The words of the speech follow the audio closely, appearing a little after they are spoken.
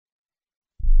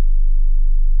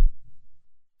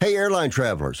Hey, airline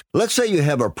travelers, let's say you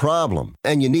have a problem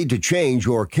and you need to change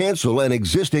or cancel an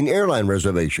existing airline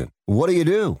reservation. What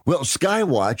do? Well,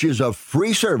 Skywatch is a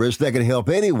free service that can help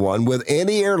anyone with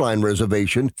any airline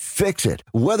reservation fix it.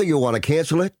 Whether you want to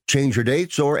cancel it, change your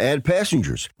dates, or add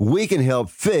passengers, we can help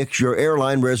fix your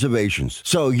airline reservations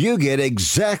so you get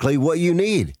exactly what you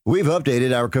need. We've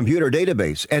updated our computer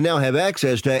database and now have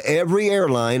access to every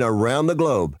airline around the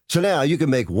globe. So now you can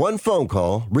make one phone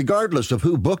call regardless of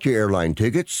who booked your airline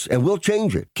tickets, and we'll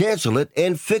change it, cancel it,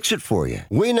 and fix it for you.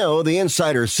 We know the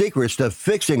insider secrets to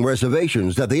fixing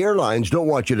reservations that the airlines don't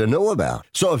want you to know about.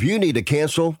 So if you need to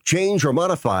cancel, change, or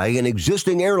modify an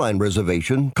existing airline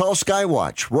reservation, call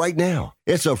Skywatch right now.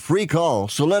 It's a free call,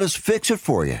 so let us fix it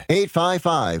for you.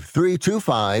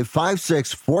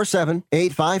 855-325-5647.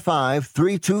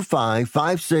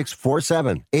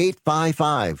 855-325-5647.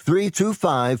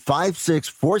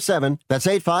 855-325-5647. That's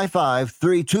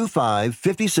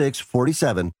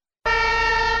 855-325-5647.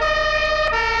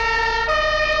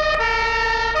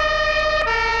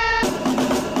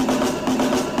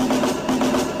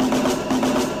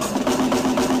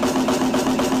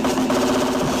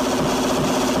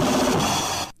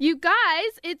 You guys,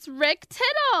 it's Rick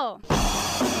Tittle.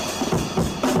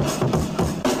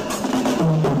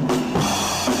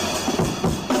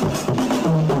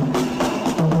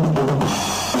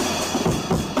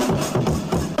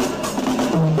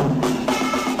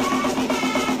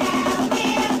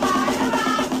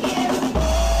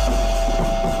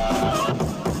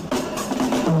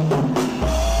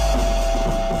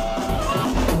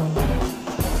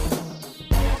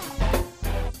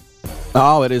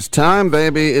 Oh, it is time,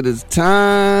 baby. It is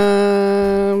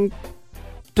time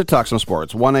to talk some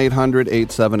sports.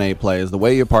 1-800-878-PLAY is the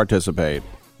way you participate.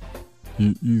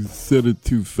 You said it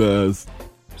too fast.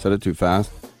 Said it too fast?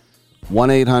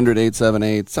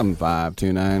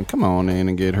 1-800-878-7529. Come on in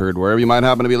and get heard wherever you might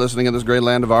happen to be listening in this great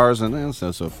land of ours and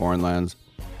so foreign lands.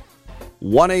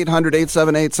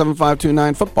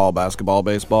 1-800-878-7529. Football, basketball,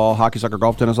 baseball, hockey, soccer,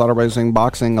 golf, tennis, auto racing,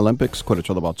 boxing, Olympics,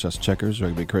 Quidditch, volleyball, chess, checkers,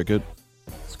 rugby, cricket.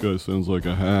 This guy sounds like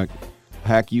a hack.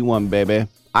 Hack you one, baby.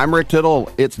 I'm Rick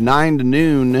Tittle. It's 9 to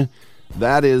noon.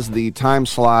 That is the time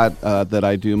slot that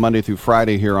I do Monday through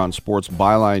Friday here on Sports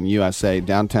Byline USA,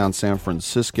 downtown San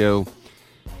Francisco.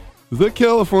 Is that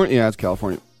California? Yeah, it's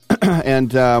California.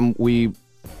 And we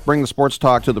bring the sports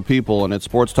talk to the people, and it's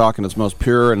sports talk in its most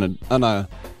pure and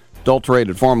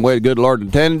unadulterated form. The way the good Lord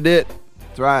intended it.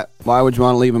 That's right. Why would you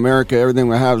want to leave America? Everything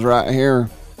we have is right here.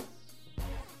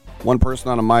 One person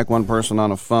on a mic, one person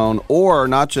on a phone, or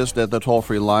not just at the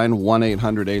toll-free line,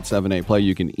 1-800-878-PLAY.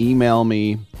 You can email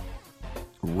me,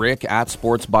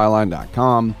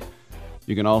 rick@sportsbyline.com.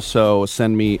 You can also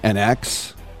send me an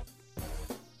X. I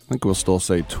think we'll still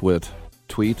say tweet.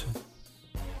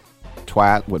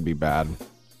 Twat would be bad.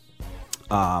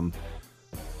 At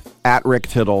Rick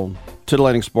Tittle.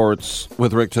 Titillating Sports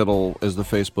with Rick Tittle is the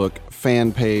Facebook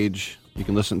fan page. You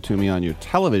can listen to me on your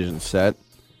television set.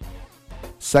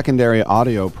 Secondary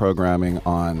audio programming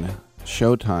on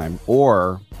Showtime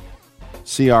or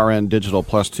CRN Digital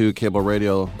Plus 2 Cable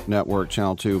Radio Network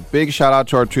Channel 2. Big shout out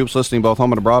to our troops listening both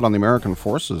home and abroad on the American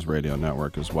Forces Radio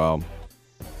Network as well.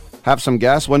 Have some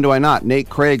guests. When do I not? Nate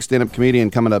Craig, stand-up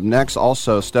comedian, coming up next.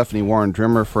 Also, Stephanie Warren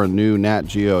Drimmer for a new Nat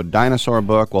Geo dinosaur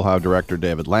book. We'll have director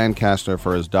David Lancaster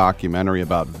for his documentary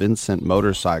about Vincent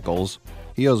motorcycles.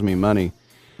 He owes me money.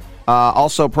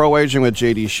 Also, pro wagering with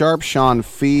J.D. Sharp, Sean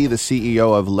Fee, the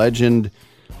CEO of Legend,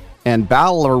 and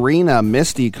ballerina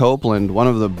Misty Copeland, one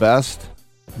of the best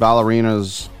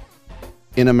ballerinas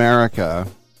in America.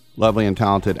 Lovely and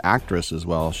talented actress as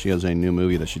well. She has a new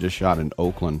movie that she just shot in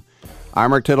Oakland.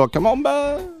 I'm Rick Tittle. Come on,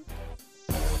 bud.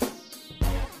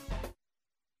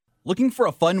 Looking for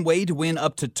a fun way to win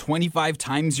up to 25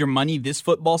 times your money this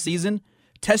football season?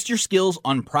 Test your skills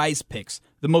on Prize Picks,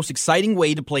 the most exciting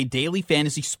way to play daily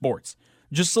fantasy sports.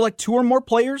 Just select 2 or more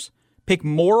players, pick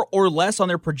more or less on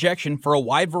their projection for a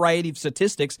wide variety of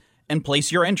statistics, and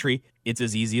place your entry. It's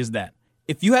as easy as that.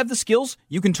 If you have the skills,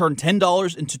 you can turn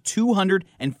 $10 into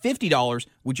 $250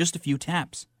 with just a few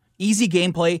taps. Easy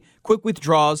gameplay, quick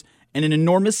withdrawals, and an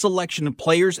enormous selection of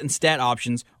players and stat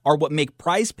options are what make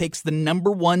Prize Picks the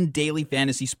 #1 daily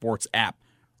fantasy sports app.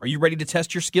 Are you ready to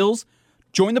test your skills?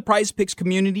 Join the Prize Picks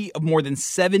community of more than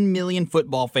 7 million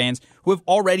football fans who have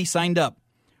already signed up.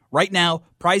 Right now,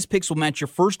 Prize Picks will match your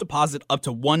first deposit up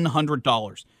to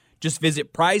 $100. Just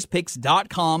visit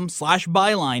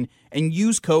prizepicks.com/byline and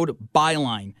use code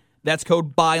BYLINE. That's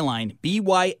code BYLINE,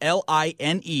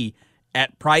 BYLINE,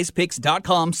 at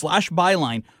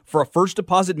prizepicks.com/byline for a first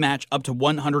deposit match up to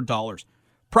 $100.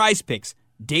 Prize Picks,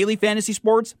 daily fantasy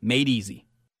sports made easy.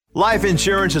 Life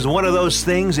insurance is one of those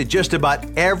things that just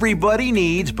about everybody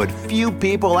needs, but few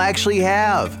people actually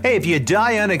have. Hey, if you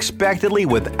die unexpectedly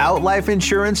without life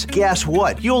insurance, guess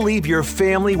what? You'll leave your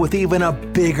family with even a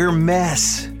bigger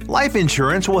mess. Life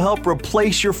insurance will help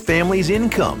replace your family's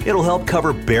income. It'll help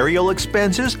cover burial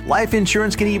expenses. Life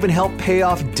insurance can even help pay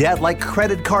off debt like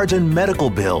credit cards and medical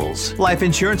bills. Life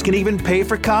insurance can even pay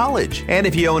for college. And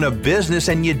if you own a business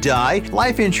and you die,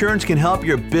 life insurance can help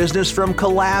your business from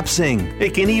collapsing.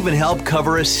 It can even help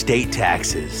cover estate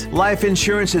taxes. Life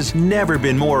insurance has never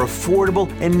been more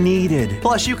affordable and needed.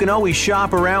 Plus, you can always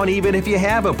shop around even if you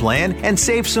have a plan and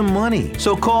save some money.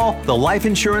 So call the Life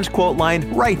Insurance Quote Line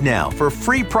right now for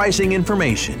free pricing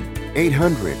information.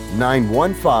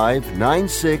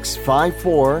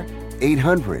 800-915-9654.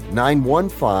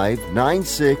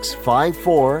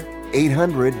 800-915-9654.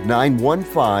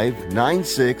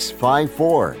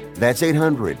 800-915-9654. That's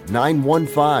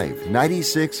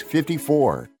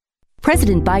 800-915-9654.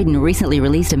 President Biden recently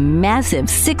released a massive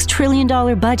 $6 trillion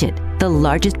budget, the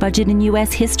largest budget in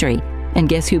U.S. history. And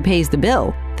guess who pays the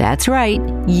bill? That's right,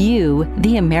 you,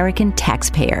 the American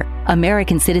taxpayer.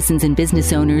 American citizens and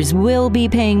business owners will be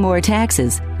paying more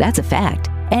taxes. That's a fact.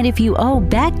 And if you owe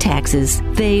back taxes,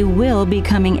 they will be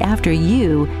coming after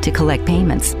you to collect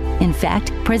payments. In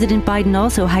fact, President Biden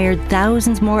also hired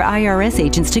thousands more IRS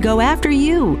agents to go after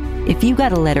you. If you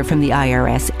got a letter from the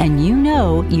IRS and you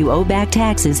know you owe back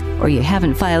taxes or you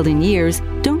haven't filed in years,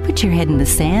 don't put your head in the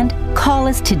sand. Call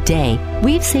us today.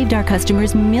 We've saved our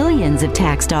customers millions of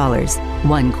tax dollars.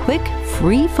 One quick,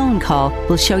 free phone call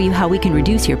will show you how we can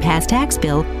reduce your past tax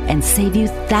bill and save you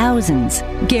thousands.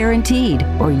 Guaranteed,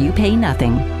 or you pay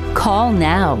nothing. Call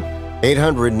now.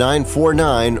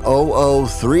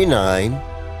 800-949-0039.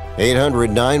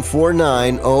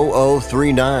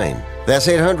 800-949-0039. That's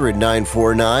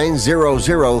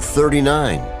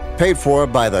 800-949-0039. Paid for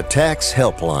by the Tax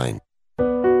Helpline.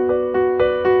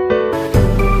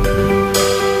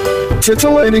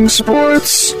 Titillating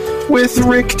Sports with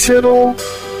Rick Tittle.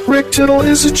 Rick Tittle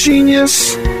is a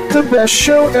genius, the best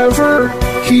show ever.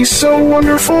 He's so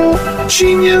wonderful,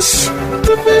 genius,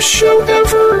 the best show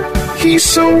ever. He's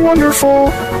so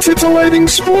wonderful. Titillating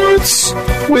Sports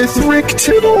with Rick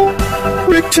Tittle.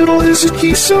 Rick Tittle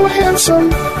he's so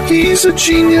handsome, he's a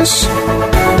genius.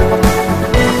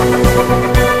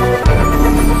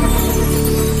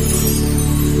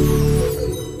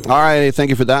 All right, thank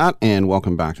you for that, and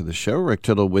welcome back to the show. Rick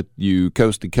Tittle with you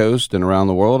coast to coast and around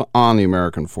the world on the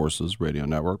American Forces Radio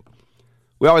Network.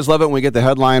 We always love it when we get the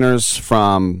headliners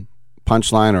from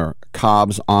Punchline or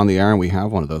Cobb's on the air, and we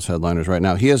have one of those headliners right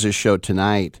now. He has his show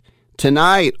tonight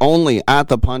only at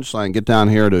the Punchline. Get down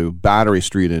here to Battery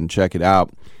Street and check it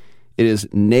out. It is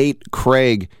Nate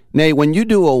Craig. Nate, when you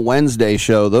do a Wednesday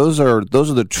show, those are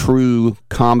the true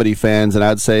comedy fans, and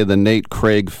I'd say the Nate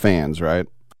Craig fans, right?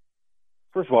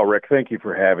 First of all, Rick, thank you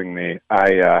for having me.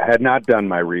 I had not done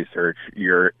my research.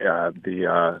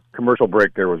 The commercial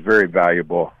break there was very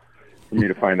valuable for me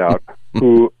to find out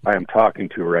who I am talking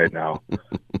to right now.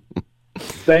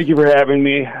 Thank you for having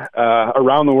me.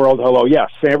 Around the world, hello. Yes,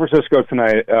 San Francisco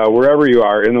tonight. Wherever you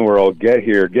are in the world, get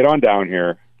here. Get on down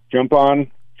here. Jump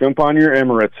on your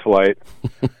Emirates flight.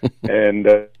 And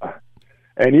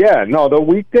yeah, no, the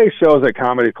weekday shows at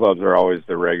comedy clubs are always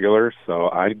the regulars. So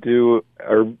I do,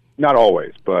 or not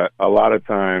always, but a lot of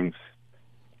times,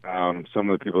 some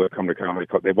of the people that come to comedy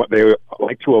club, they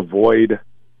like to avoid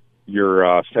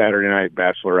your Saturday night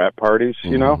bachelorette parties,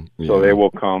 you know. Yeah. So they will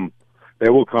come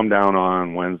down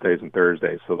on Wednesdays and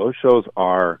Thursdays. So those shows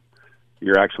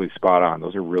you're actually spot on.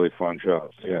 Those are really fun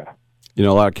shows. Yeah. You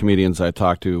know, a lot of comedians I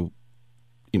talk to,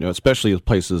 you know, especially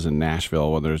places in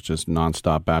Nashville where there's just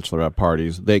nonstop bachelorette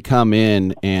parties, they come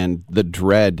in and the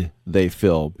dread they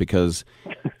feel because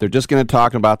they're just going to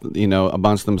talk about, you know,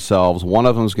 amongst themselves. One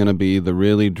of them's going to be the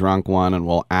really drunk one and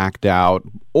will act out.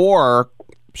 Or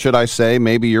should I say,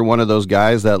 maybe you're one of those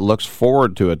guys that looks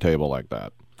forward to a table like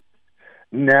that.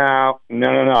 No.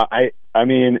 I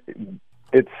mean,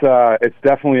 it's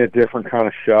definitely a different kind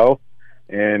of show.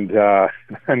 And, I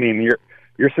mean,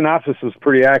 your synopsis was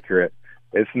pretty accurate.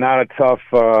 It's not it's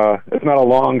not a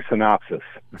long synopsis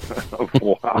of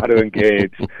how to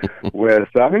engage with.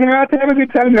 I mean, you have to have a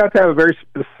good time. You have to have a very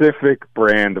specific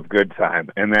brand of good time,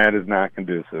 and that is not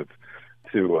conducive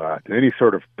to any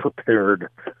sort of prepared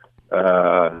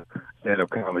stand-up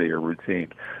comedy or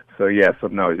routine. So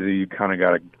no, you kind of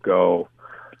got to go.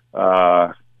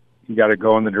 You got to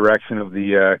go in the direction of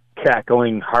the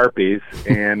cackling harpies,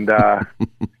 and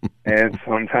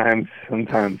sometimes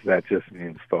that just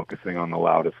means focusing on the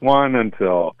loudest one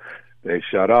until they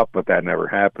shut up, but that never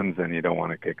happens, and you don't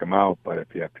want to kick them out. But if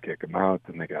you have to kick them out,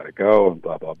 then they got to go, and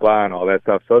blah, blah, blah, and all that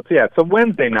stuff. So, it's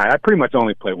Wednesday night. I pretty much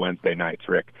only play Wednesday nights,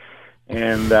 Rick.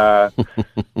 And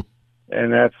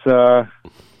and that's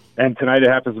and tonight it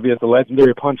happens to be at the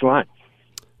legendary Punchline.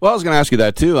 Well, I was going to ask you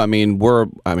that too. I mean, the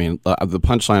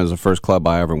Punchline is the first club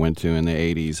I ever went to in the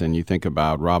 '80s, and you think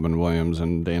about Robin Williams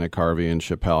and Dana Carvey and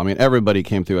Chappelle. I mean, everybody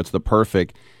came through. It's the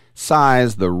perfect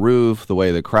size, the roof, the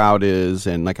way the crowd is,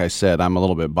 and like I said, I'm a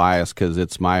little bit biased because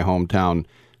it's my hometown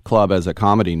club as a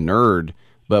comedy nerd.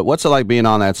 But what's it like being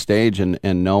on that stage and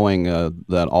knowing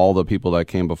that all the people that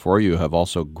came before you have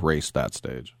also graced that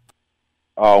stage?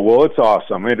 Oh, well, it's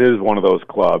awesome. It is one of those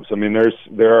clubs. I mean,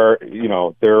 there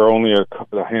are only a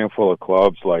handful of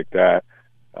clubs like that,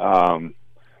 and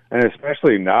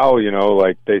especially now,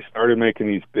 like they started making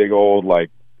these big old like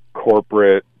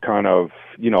corporate kind of,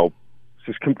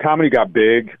 just comedy got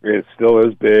big. It still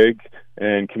is big,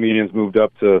 and comedians moved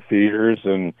up to theaters.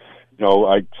 And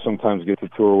I sometimes get to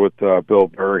tour with Bill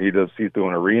Burr. He's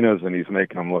doing arenas, and he's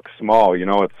making them look small.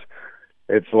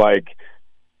 It's like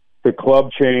the club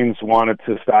chains wanted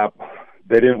to stop.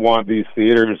 They didn't want these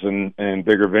theaters and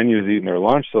bigger venues eating their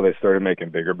lunch, so they started making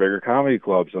bigger comedy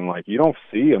clubs. And like you don't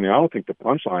see. I mean, I don't think the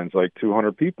Punchline's like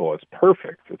 200 people. It's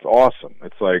perfect. It's awesome.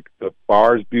 It's like the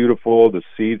bar's beautiful. The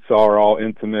seats are all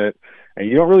intimate. And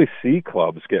you don't really see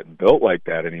clubs getting built like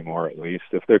that anymore, at least.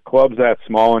 If their club's that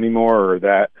small anymore or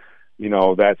that,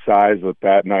 that size with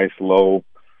that nice low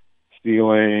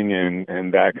ceiling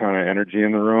and that kind of energy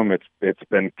in the room, it's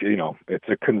been, it's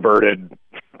a converted,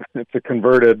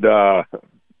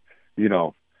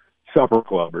 supper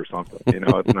club or something.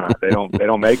 It's not, they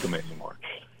don't make them anymore.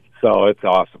 So it's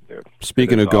awesome, dude.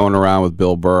 Speaking of going around with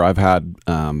Bill Burr, I've had,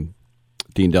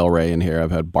 Dean Del Rey in here.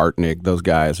 I've had Bartnick. Those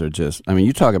guys are just, I mean,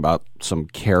 you talk about some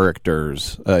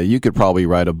characters. You could probably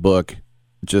write a book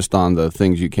just on the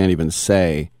things you can't even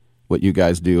say, what you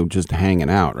guys do just hanging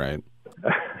out, right?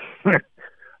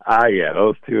 Yeah,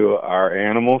 those two are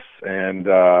animals, and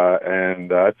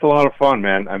it's a lot of fun,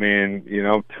 man. I mean,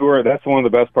 tour, that's one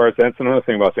of the best parts. That's another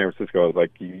thing about San Francisco is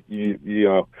like,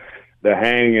 the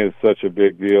hang is such a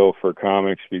big deal for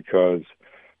comics because,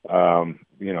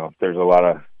 there's a lot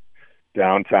of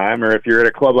downtime, or if you're at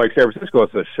a club like San Francisco,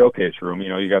 it's a showcase room.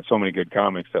 You got so many good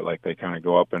comics that like they kind of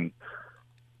go up and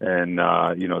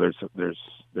there's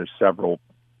several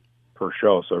per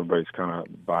show, so everybody's kind of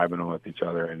vibing with each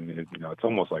other, and it's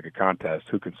almost like a contest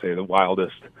who can say the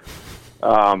wildest.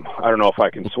 I don't know if I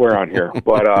can swear on here,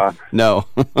 but no,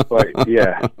 but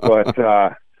yeah.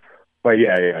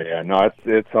 No,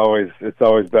 it's always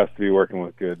best to be working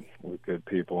with good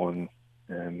people, and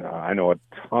I know a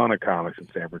ton of comics in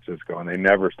San Francisco, and they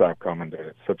never stop coming to it.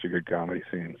 It's such a good comedy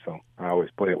scene, so I always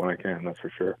play it when I can, that's for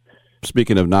sure.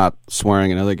 Speaking of not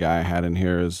swearing, another guy I had in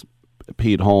here is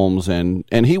Pete Holmes, and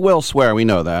he will swear, we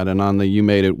know that, and on the You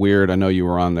Made It Weird, I know you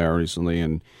were on there recently,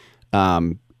 and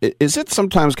is it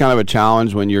sometimes kind of a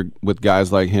challenge when you're with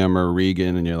guys like him or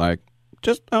Regan, and you're like,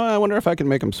 I wonder if I can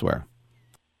make him swear?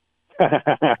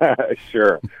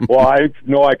 Sure. Well, I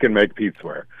know I can make Pete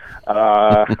swear.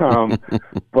 But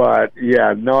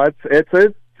yeah, no,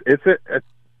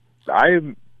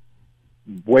 I'm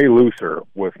way looser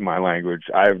with my language.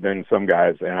 I've been some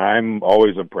guys, and I'm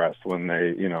always impressed when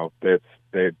they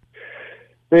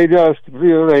just,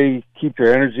 they keep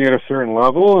their energy at a certain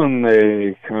level, and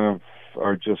they kind of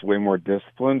are just way more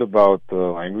disciplined about the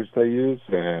language they use,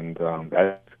 and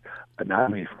that's not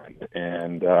me, friend.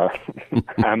 And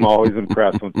I'm always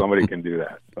impressed when somebody can do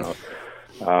that. So,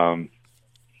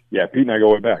 yeah, Pete and I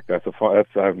go way back. That's a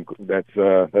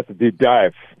deep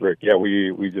dive, Rick. Yeah,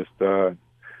 we just I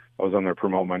was on there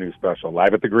promoting my new special,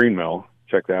 Live at the Green Mill.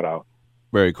 Check that out.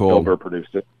 Very cool. Bill Burr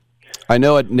produced it. I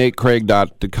know at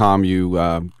natecraig.com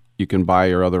you can buy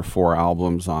your other 4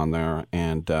 albums on there,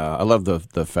 and I love the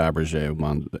Fabergé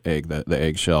one, the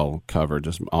eggshell cover.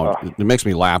 It makes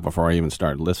me laugh before I even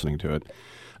start listening to it.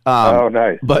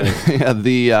 Nice. But yeah,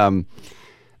 the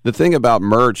thing about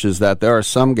merch is that there are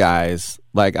some guys,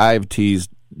 like I've teased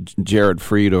Jared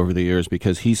Freed over the years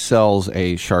because he sells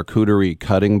a charcuterie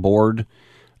cutting board.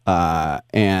 I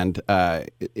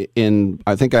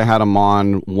think I had him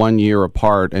on 1 year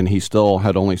apart, and he still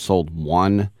had only sold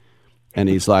one. And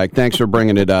he's like, thanks for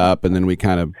bringing it up. And then we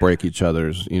kind of break each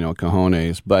other's,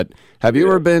 cojones. But have you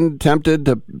ever been tempted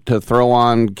to throw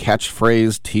on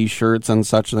catchphrase T-shirts and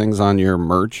such things on your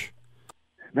merch?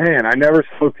 Man, I never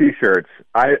sold T-shirts.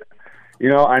 I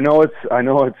know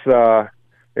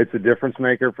it's a difference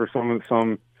maker for some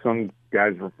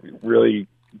guys really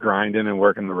grinding and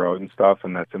working the road and stuff.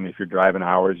 And that's, if you're driving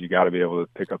hours, you got to be able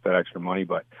to pick up that extra money.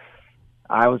 But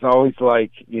I was always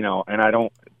like, and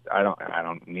I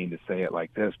don't mean to say it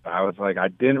like this, but I was like, I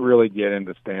didn't really get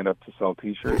into stand up to sell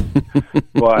T-shirts,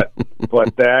 but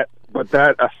that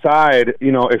aside,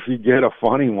 you know, if you get a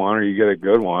funny one or you get a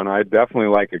good one, I definitely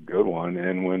like a good one.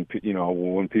 And when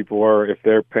people are, if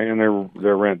they're paying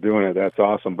their rent doing it, that's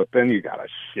awesome. But then you got to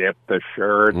ship the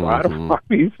shirts. Mm-hmm. I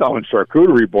mean, selling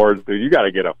charcuterie boards, dude. You got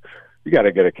to get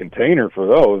a container for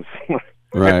those.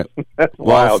 Right. That's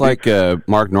well, wild. it's like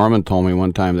Mark Norman told me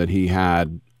one time that he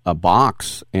had a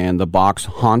box, and the box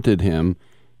haunted him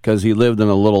because he lived in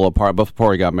a little apartment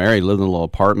before he got married. He lived in a little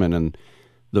apartment in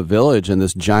the Village, and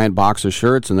this giant box of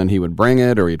shirts, and then he would bring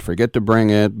it or he'd forget to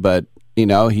bring it, but you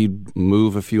know, he'd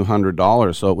move a few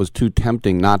 $100s, so it was too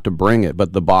tempting not to bring it,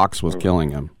 but the box was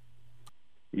killing him.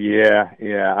 Yeah.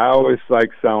 I always like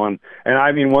selling, and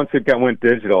I mean, once it went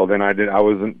digital, then I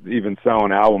wasn't even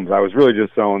selling albums. I was really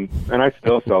just selling, and I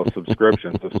still sell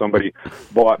subscriptions. If somebody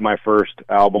bought my first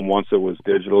album once it was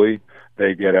digitally,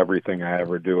 they get everything I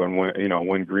ever do. And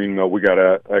when Green Mill,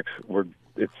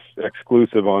 it's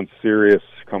exclusive on Sirius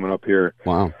coming up here.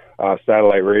 Wow.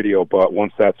 Satellite radio, but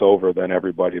once that's over, then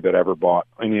everybody that ever bought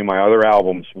any of my other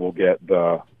albums will get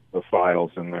the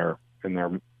files in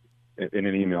an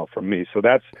email from me. So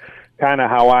that's kind of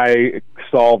how I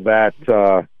solved that,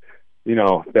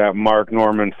 that Mark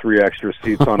Norman 3 extra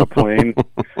seats on a plane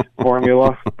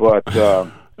formula. But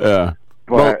yeah.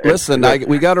 Well, listen,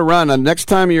 we got to run. Next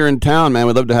time you're in town, man,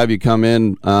 we'd love to have you come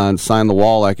in and sign the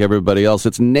wall like everybody else.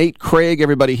 It's Nate Craig,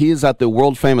 everybody. He is at the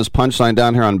world-famous Punchline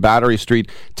down here on Battery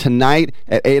Street tonight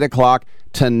at 8 o'clock.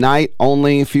 Tonight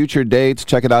only. Future dates,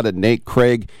 check it out at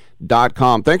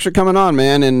natecraig.com. Thanks for coming on,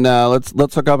 man, and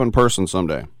let's hook up in person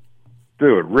someday.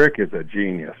 Dude, Rick is a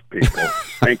genius, people.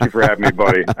 Thank you for having me,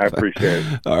 buddy. I appreciate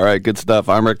it. All right, good stuff.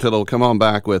 I'm Rick Tittle. Come on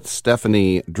back with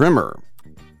Stephanie Drimmer.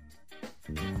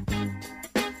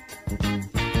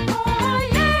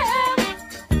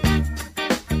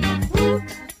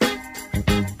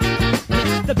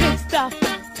 The big stuff.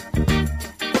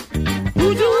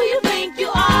 Who do you think you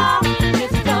are?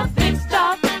 Mr. Big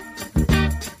Stuff.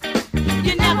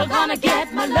 You're never gonna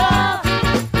get my love.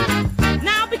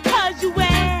 Now because you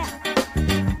wear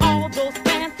all those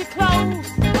fancy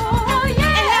clothes. Oh, yeah.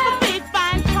 And have a big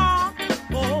fine car.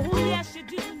 Oh, yes you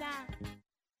do now.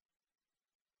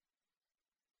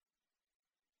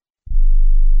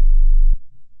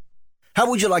 How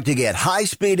would you like to get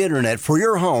high-speed internet for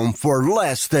your home for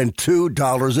less than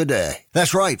 $2 a day?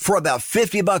 That's right. For about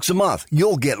 $50 a month,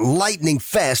 you'll get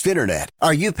lightning-fast internet.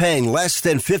 Are you paying less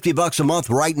than $50 a month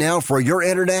right now for your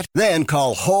internet? Then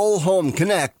call Whole Home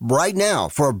Connect right now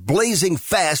for blazing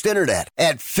fast internet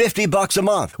at $50 a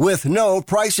month with no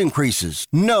price increases,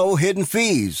 no hidden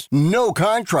fees, no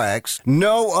contracts,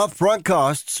 no upfront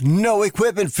costs, no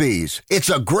equipment fees. It's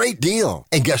a great deal.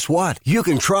 And guess what? You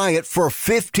can try it for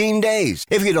 15 days.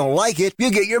 If you don't like it,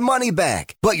 you get your money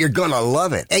back. But you're going to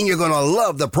love it, and you're going to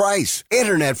love the price.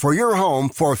 Internet for your home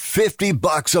for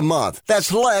 $50 a month.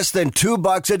 That's less than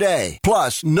 $2 a day.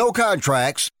 Plus, no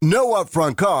contracts, no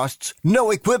upfront costs,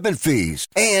 no equipment fees,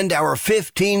 and our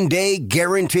 15-day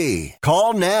guarantee.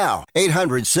 Call now.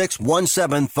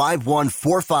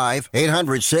 800-617-5145.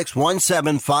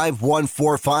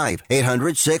 800-617-5145.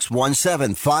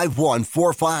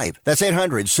 800-617-5145. That's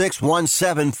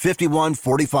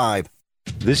 800-617-5145.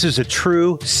 This is a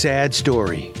true, sad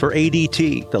story for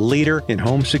ADT, the leader in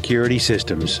home security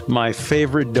systems. My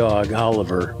favorite dog,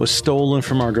 Oliver, was stolen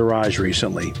from our garage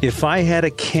recently. If I had a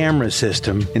camera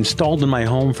system installed in my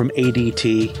home from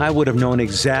ADT, I would have known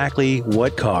exactly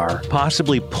what car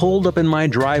possibly pulled up in my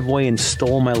driveway and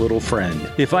stole my little friend.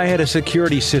 If I had a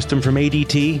security system from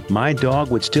ADT, my dog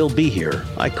would still be here.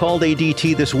 I called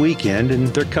ADT this weekend, and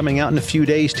they're coming out in a few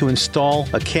days to install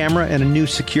a camera and a new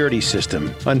security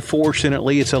system. Unfortunately,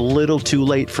 it's a little too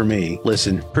late for me.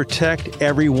 Listen, protect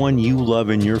everyone you love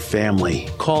in your family.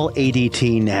 Call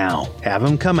ADT now. Have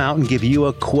them come out and give you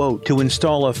a quote to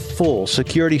install a full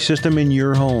security system in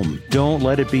your home. Don't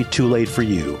let it be too late for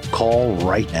you. Call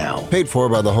right now. Paid for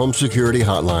by the Home Security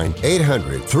Hotline.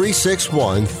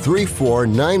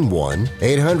 800-361-3491.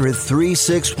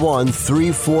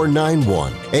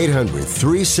 800-361-3491.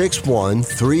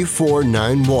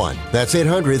 800-361-3491. That's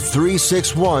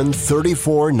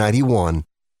 800-361-3491.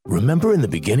 Remember in the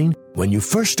beginning, when you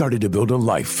first started to build a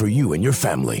life for you and your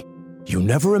family, you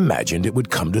never imagined it would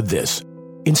come to this.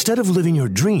 Instead of living your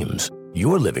dreams,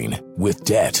 you're living with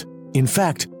debt. In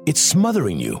fact, it's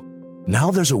smothering you.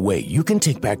 Now there's a way you can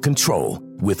take back control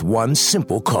with one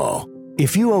simple call.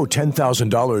 If you owe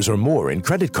 $10,000 or more in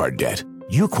credit card debt,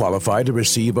 you qualify to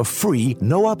receive a free,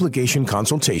 no-obligation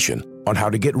consultation on how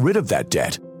to get rid of that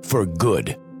debt for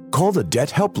good. Call the Debt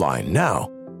Helpline now.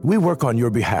 We work on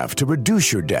your behalf to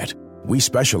reduce your debt. We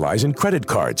specialize in credit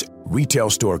cards,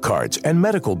 retail store cards, and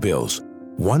medical bills.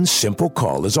 One simple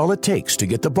call is all it takes to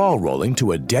get the ball rolling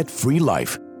to a debt-free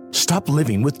life. Stop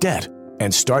living with debt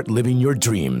and start living your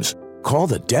dreams. Call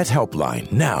the Debt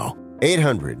Helpline now.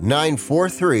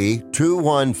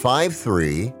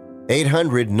 800-943-2153.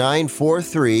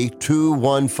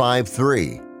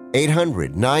 800-943-2153.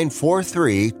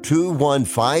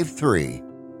 800-943-2153.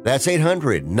 That's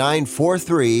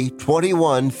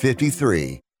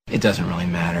 800-943-2153. It doesn't really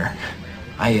matter.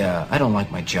 I don't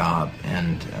like my job,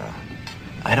 and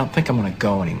I don't think I'm going to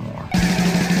go anymore.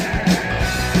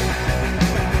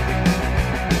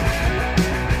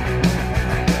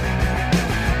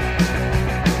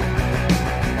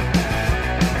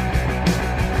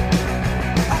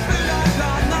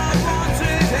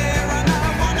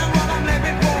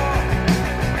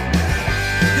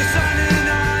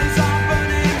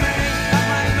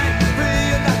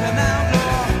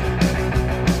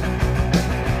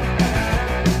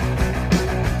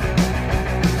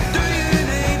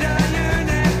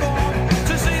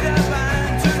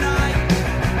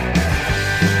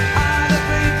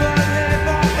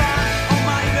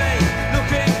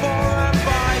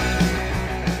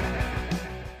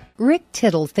 Rick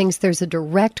Tittle thinks there's a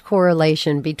direct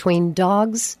correlation between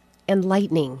dogs and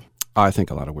lightning. I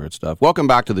think a lot of weird stuff. Welcome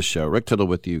back to the show. Rick Tittle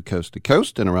with you coast to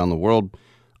coast and around the world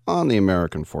on the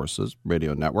American Forces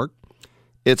Radio Network.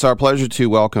 It's our pleasure to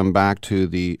welcome back to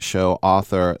the show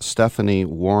author Stephanie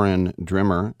Warren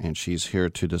Drimmer, and she's here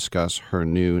to discuss her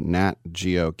new Nat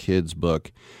Geo Kids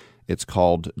book. It's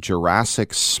called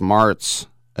Jurassic Smarts,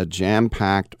 a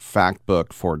jam-packed fact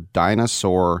book for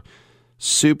dinosaur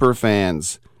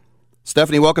superfans.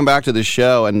 Stephanie, welcome back to the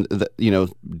show. And,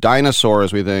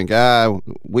 dinosaurs, we think,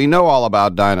 we know all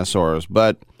about dinosaurs,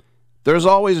 but there's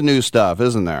always new stuff,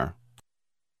 isn't there?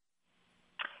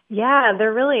 Yeah,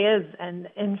 there really is. And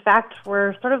in fact,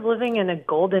 we're sort of living in a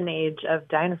golden age of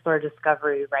dinosaur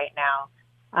discovery right now.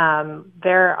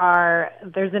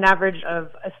 There's an average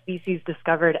of a species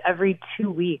discovered every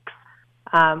 2 weeks,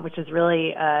 which is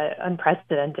really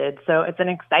unprecedented. So it's an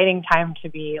exciting time to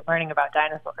be learning about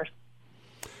dinosaurs.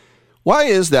 Why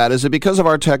is that? Is it because of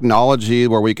our technology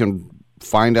where we can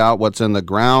find out what's in the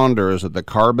ground, or is it the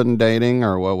carbon dating,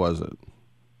 or what was it?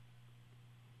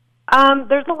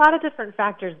 There's a lot of different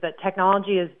factors, but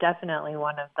technology is definitely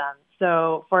one of them.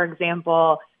 So, for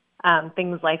example,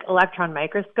 things like electron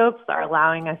microscopes are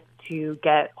allowing us to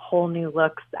get whole new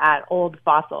looks at old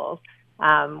fossils.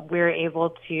 We're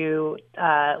able to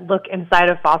look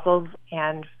inside of fossils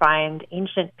and find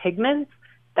ancient pigments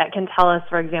that can tell us,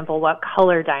 for example, what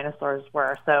color dinosaurs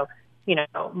were. So,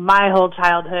 my whole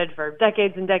childhood, for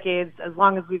decades and decades, as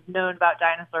long as we've known about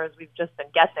dinosaurs, we've just been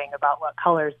guessing about what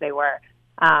colors they were.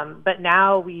 But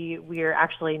now we're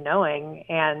actually knowing,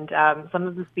 and some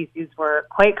of the species were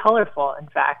quite colorful, in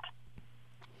fact.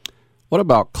 What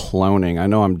about cloning? I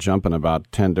know I'm jumping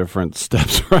about 10 different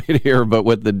steps right here, but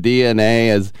with the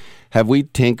DNA, have we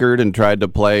tinkered and tried to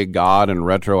play God and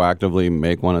retroactively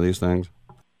make one of these things?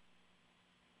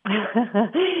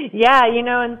 Yeah,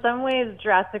 in some ways,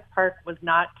 Jurassic Park was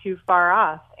not too far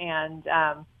off, and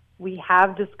we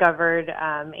have discovered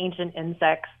ancient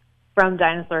insects from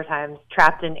dinosaur times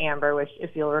trapped in amber, which,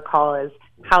 if you'll recall, is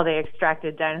how they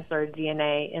extracted dinosaur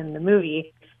DNA in the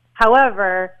movie.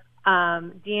 However,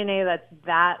 DNA that's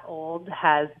that old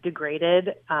has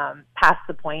degraded past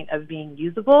the point of being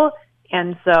usable,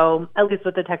 and so, at least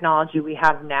with the technology we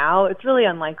have now, it's really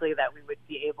unlikely that we would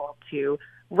be able to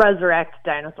resurrect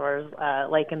dinosaurs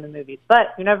like in the movies.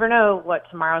 But you never know what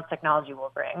tomorrow's technology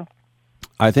will bring.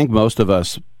 I think most of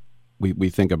us, we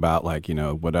think about,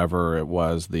 whatever it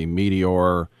was, the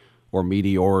meteor or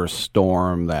meteor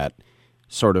storm that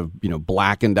sort of,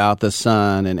 blackened out the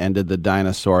sun and ended the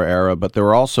dinosaur era. But there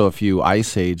were also a few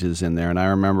ice ages in there. And I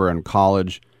remember in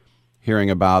college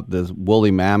hearing about this woolly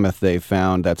mammoth they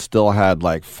found that still had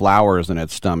flowers in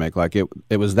its stomach.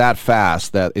 It was that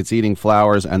fast that it's eating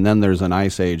flowers, and then there's an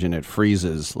ice age and it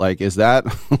freezes. Is that,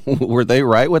 were they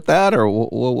right with that, or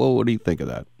what do you think of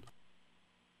that?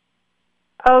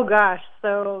 Oh gosh.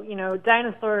 So,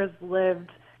 dinosaurs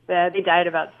lived, they died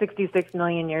about 66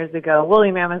 million years ago. Woolly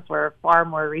mammoths were far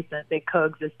more recent. They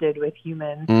coexisted with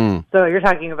humans. So you're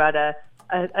talking about a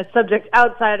subject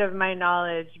outside of my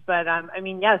knowledge, but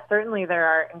yes, certainly there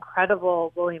are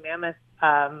incredible woolly mammoth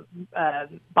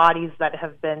bodies that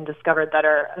have been discovered that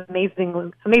are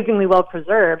amazingly well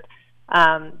preserved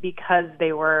because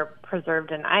they were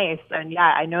preserved in ice. And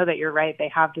yeah, I know that you're right. They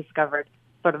have discovered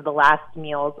sort of the last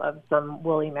meals of some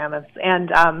woolly mammoths.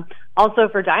 And also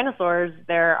for dinosaurs,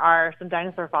 there are some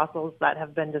dinosaur fossils that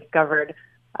have been discovered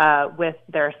with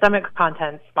their stomach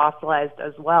contents fossilized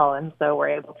as well. And so we're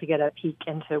able to get a peek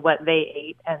into what they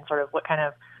ate and sort of what kind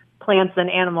of plants and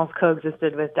animals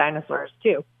coexisted with dinosaurs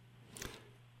too.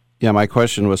 Yeah, my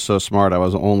question was so smart. I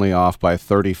was only off by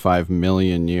 35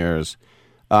 million years.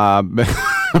 Hey,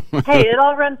 it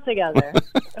all runs together.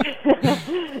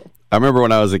 I remember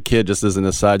when I was a kid, just as an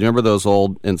aside, you remember those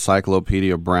old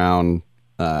Encyclopedia Brown,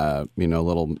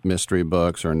 little mystery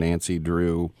books, or Nancy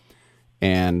Drew?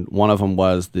 And one of them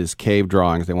was these cave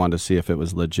drawings. They wanted to see if it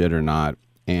was legit or not.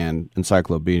 And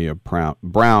Encyclopedia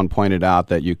Brown pointed out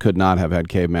that you could not have had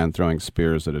cavemen throwing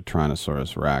spears at a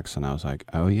Tyrannosaurus Rex. And I was like,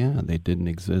 oh, yeah, they didn't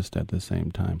exist at the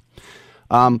same time.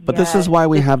 But this is why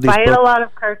we have these books. Despite a lot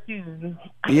of cartoons.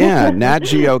 Yeah, Nat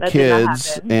Geo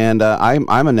Kids. And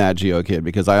I'm a Nat Geo kid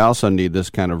because I also need this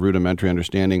kind of rudimentary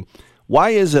understanding.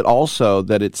 Why is it also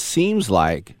that it seems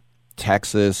like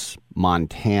Texas,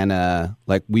 Montana,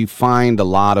 like we find a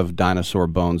lot of dinosaur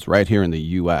bones right here in the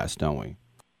U.S., don't we?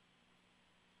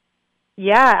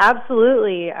 Yeah,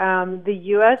 absolutely. The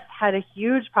U.S. had a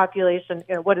huge population.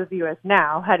 What is the U.S.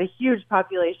 now? Had a huge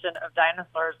population of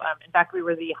dinosaurs. In fact, we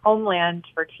were the homeland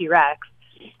for T-Rex.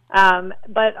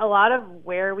 But a lot of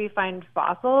where we find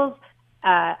fossils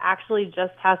actually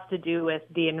just has to do with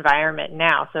the environment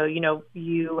now. So,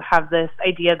 you have this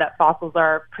idea that fossils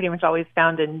are pretty much always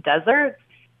found in deserts.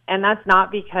 And that's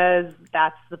not because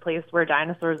that's the place where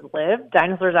dinosaurs lived.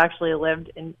 Dinosaurs actually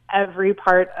lived in every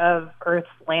part of Earth's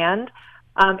land.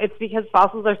 It's because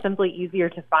fossils are simply easier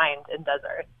to find in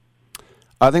deserts.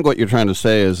 I think what you're trying to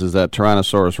say is that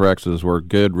Tyrannosaurus Rexes were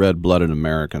good red-blooded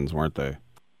Americans, weren't they?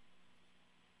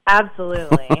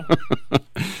 Absolutely.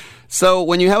 So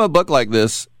when you have a book like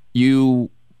this, you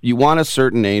want a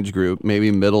certain age group,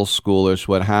 maybe middle schoolish,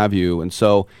 what have you, and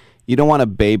so you don't want to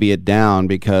baby it down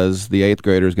because the 8th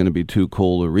grader is going to be too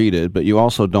cool to read it, but you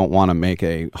also don't want to make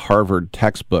a Harvard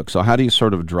textbook. So how do you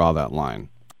sort of draw that line?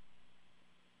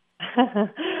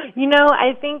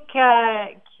 I think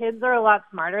kids are a lot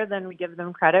smarter than we give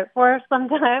them credit for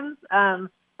sometimes.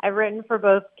 I've written for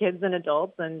both kids and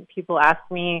adults, and people ask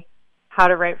me how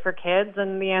to write for kids,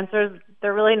 and the answer is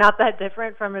they're really not that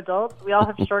different from adults. We all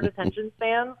have short attention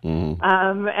spans,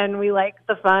 and we like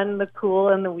the fun, the cool,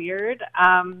 and the weird.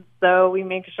 So we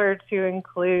make sure to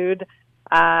include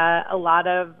a lot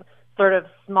of sort of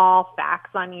small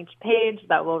facts on each page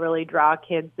that will really draw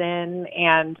kids in.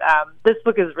 And this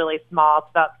book is really small. It's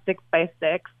about 6 by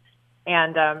 6.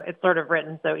 And it's sort of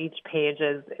written so each page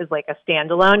is like a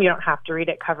standalone. You don't have to read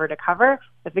it cover to cover.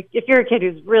 If you're a kid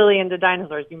who's really into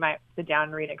dinosaurs, you might sit down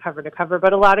and read it cover to cover.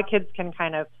 But a lot of kids can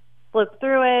kind of flip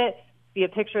through it, see a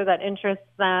picture that interests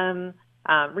them,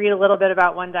 read a little bit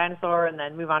about one dinosaur, and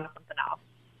then move on to something else.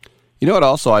 You know what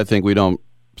also I think we don't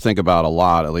think about a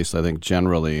lot, at least I think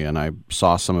generally, and I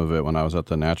saw some of it when I was at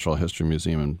the Natural History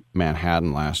Museum in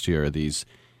Manhattan last year, the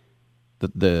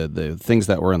things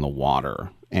that were in the water.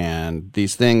 And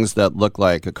these things that look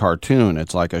like a cartoon,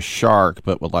 it's like a shark,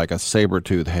 but with like a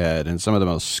saber-tooth head, and some of the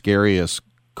most scariest,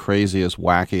 craziest,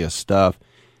 wackiest stuff.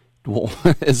 Well,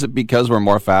 is it because we're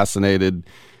more fascinated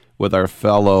with our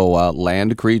fellow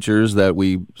land creatures that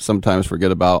we sometimes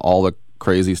forget about all the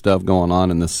crazy stuff going on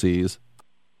in the seas?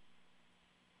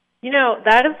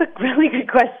 That is a really good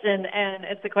question, and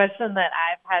it's a question that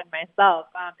I've had myself.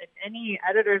 If any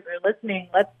editors are listening,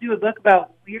 let's do a book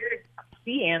about weird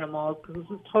sea animals, because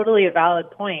this is totally a valid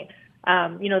point.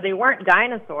 They weren't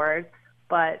dinosaurs,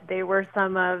 but they were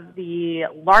some of the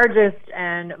largest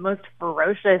and most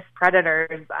ferocious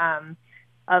predators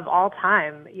of all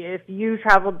time. If you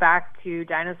traveled back to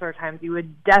dinosaur times, you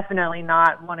would definitely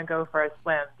not want to go for a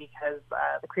swim because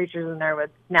the creatures in there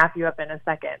would snap you up in a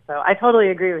second. So I totally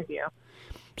agree with you.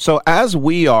 So as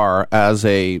we are, as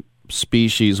a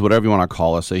species, whatever you want to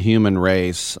call us, a human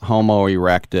race, Homo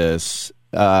erectus,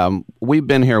 we've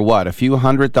been here, a few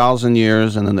 100,000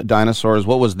 years, and then the dinosaurs,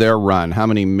 what was their run? How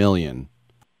many million?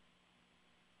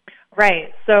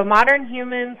 Right. So modern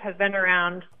humans have been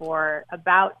around for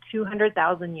about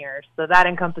 200,000 years. So that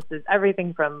encompasses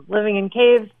everything from living in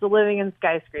caves to living in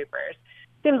skyscrapers.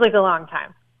 Seems like a long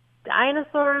time.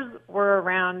 Dinosaurs were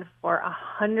around for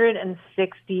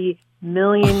 160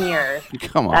 million years.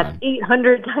 Come on. That's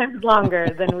 800 times longer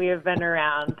than we have been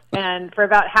around. And for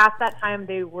about half that time,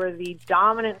 they were the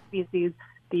dominant species,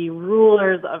 the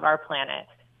rulers of our planet.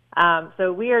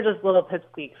 So we are just little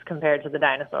pipsqueaks compared to the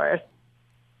dinosaurs.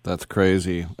 That's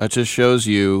crazy. That just shows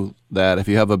you that if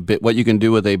you have what you can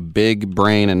do with a big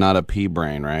brain and not a pea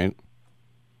brain, right?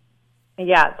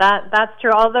 Yeah, that's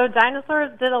true. Although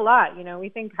dinosaurs did a lot. We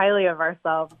think highly of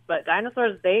ourselves, but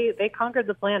dinosaurs, they conquered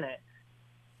the planet.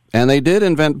 And they did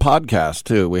invent podcasts,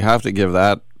 too. We have to give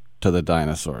that to the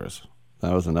dinosaurs.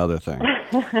 That was another thing.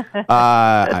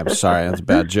 I'm sorry, that's a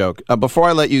bad joke. Before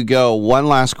I let you go, one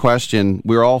last question.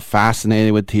 We're all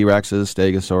fascinated with T-Rexes,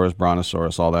 Stegosaurus,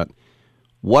 Brontosaurus, all that.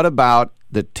 What about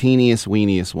the teeniest,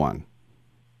 weeniest one?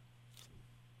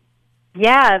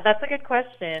 Yeah, that's a good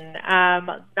question.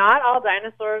 Not all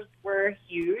dinosaurs were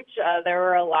huge. There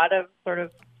were a lot of sort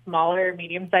of smaller,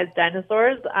 medium-sized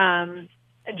dinosaurs.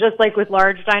 Just like with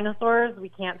large dinosaurs, we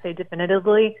can't say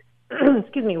definitively,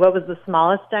 excuse me, what was the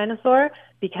smallest dinosaur,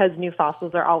 because new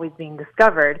fossils are always being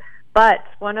discovered. But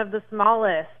one of the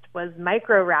smallest was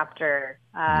Microraptor,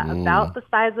 about the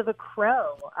size of a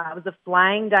crow. It was a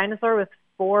flying dinosaur with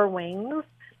 4 wings.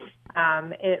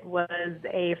 It was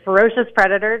a ferocious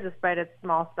predator despite its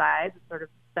small size. It sort of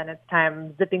spent its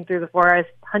time zipping through the forest,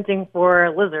 hunting for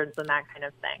lizards and that kind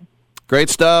of thing. Great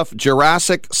stuff.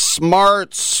 Jurassic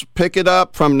Smarts. Pick it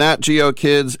up from Nat Geo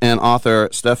Kids and author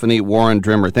Stephanie Warren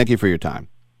Drimmer. Thank you for your time.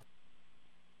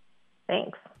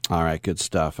 Thanks. All right, good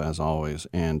stuff as always.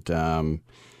 And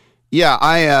yeah,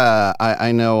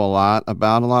 I know a lot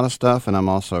about a lot of stuff, and I'm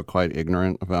also quite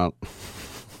ignorant about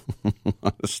a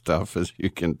lot of stuff, as you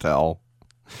can tell.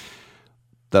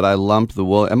 That I lumped the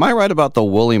woolly. Am I right about the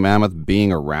woolly mammoth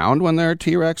being around when there are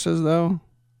T-Rexes, though?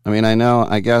 I mean,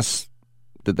 I guess,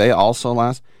 did they also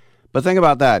last? But think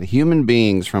about that. Human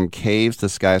beings from caves to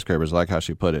skyscrapers, like how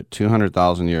she put it,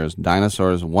 200,000 years.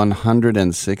 Dinosaurs,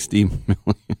 160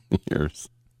 million years.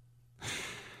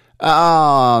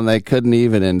 Oh, they couldn't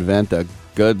even invent a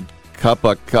good cup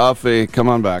of coffee. Come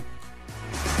on back.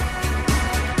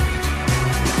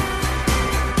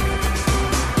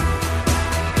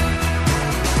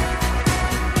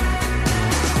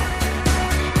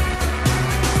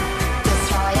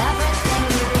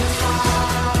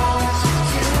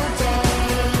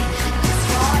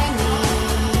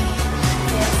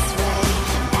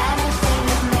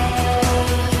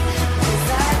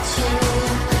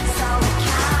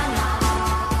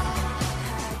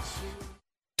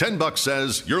 $10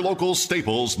 says your local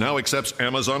Staples now accepts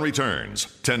Amazon returns.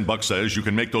 $10 says you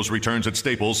can make those returns at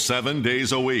Staples 7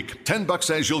 days a week. $10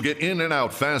 says you'll get in and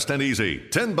out fast and easy.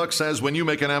 $10 says when you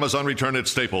make an Amazon return at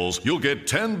Staples, you'll get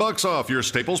 $10 off your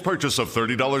Staples purchase of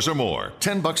 $30 or more.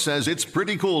 $10 says it's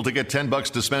pretty cool to get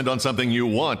 $10 to spend on something you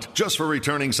want just for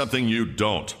returning something you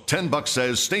don't. $10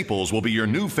 says Staples will be your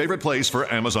new favorite place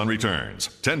for Amazon returns.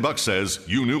 $10 says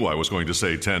you knew I was going to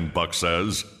say $10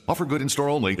 says. Offer good in store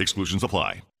only. Exclusions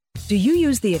apply. Do you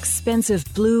use the expensive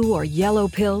blue or yellow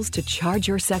pills to charge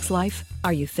your sex life?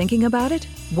 Are you thinking about it?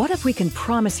 What if we can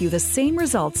promise you the same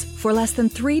results for less than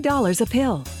 $3 a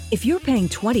pill? If you're paying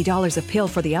 $20 a pill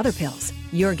for the other pills,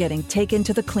 you're getting taken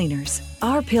to the cleaners.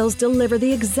 Our pills deliver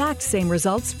the exact same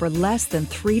results for less than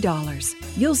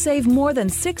 $3. You'll save more than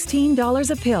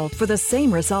 $16 a pill for the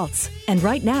same results. And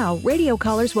right now, radio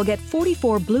callers will get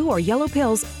 44 blue or yellow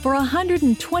pills for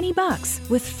 $120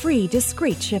 with free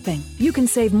discreet shipping. You can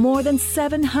save more than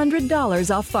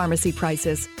 $700 off pharmacy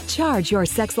prices. Charge your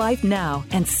sex life now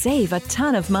and save a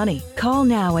ton of money. Call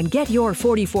now and get your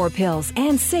 44 pills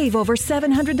and save over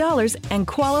 $700 and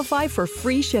qualify for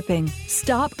free shipping.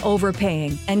 Stop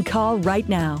overpaying and call right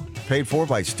now. Paid for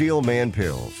by Steel Man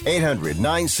Pills.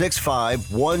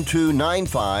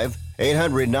 800-965-1295.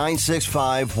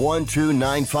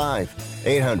 800-965-1295.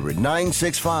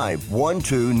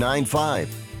 800-965-1295.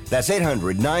 That's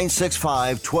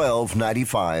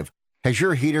 800-965-1295. Has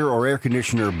your heater or air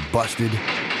conditioner busted?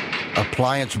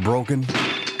 Appliance broken?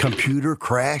 Computer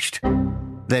crashed?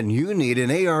 Then you need an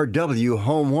ARW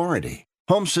home warranty.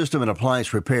 Home system and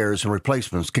appliance repairs and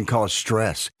replacements can cause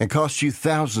stress and cost you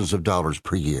thousands of dollars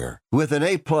per year. With an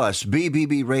A-plus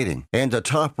BBB rating and a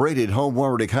top-rated home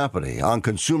warranty company on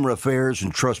Consumer Affairs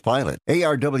and Trustpilot,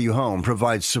 ARW Home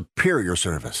provides superior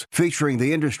service, featuring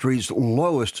the industry's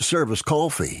lowest service call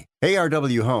fee.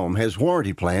 ARW Home has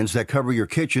warranty plans that cover your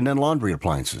kitchen and laundry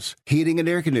appliances, heating and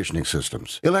air conditioning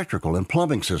systems, electrical and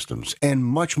plumbing systems, and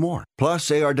much more. Plus,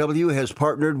 ARW has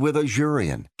partnered with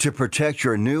Azurian to protect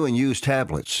your new and used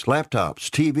tablets,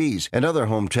 laptops, TVs, and other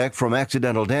home tech from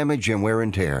accidental damage and wear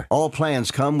and tear. All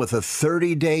plans come with a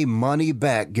 30-day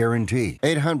money-back guarantee.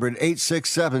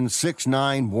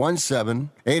 800-867-6917.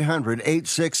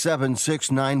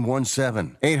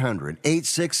 800-867-6917.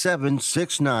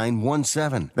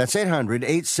 800-867-6917. That's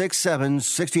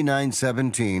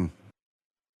 800-867-6917.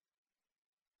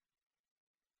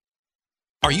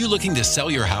 Are you looking to sell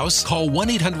your house? Call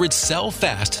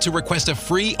 1-800-SELL-FAST to request a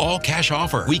free all-cash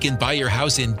offer. We can buy your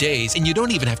house in days, and you don't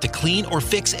even have to clean or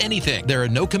fix anything. There are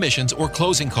no commissions or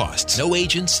closing costs, no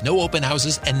agents, no open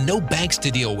houses, and no banks to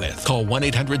deal with. Call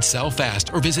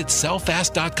 1-800-SELL-FAST or visit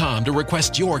sellfast.com to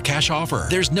request your cash offer.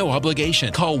 There's no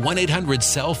obligation. Call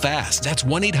 1-800-SELL-FAST. That's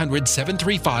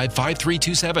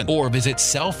 1-800-735-5327 or visit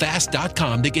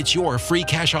sellfast.com to get your free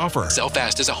cash offer.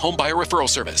 SellFast is a home buyer referral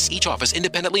service. Each office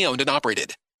independently owned and operated.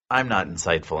 I'm not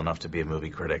insightful enough to be a movie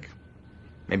critic.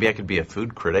 Maybe I could be a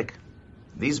food critic.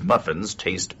 These muffins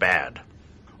taste bad.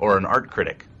 Or an art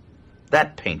critic.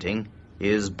 That painting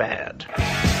is bad.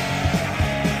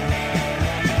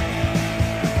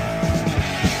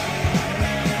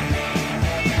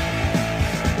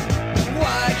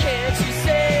 Why can't you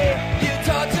say you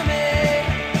talk to me?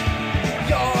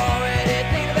 You're already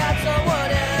thinking about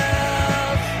someone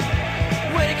else.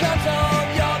 When it comes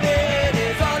home, your bed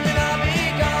is on and I'll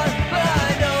be gone. But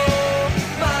I know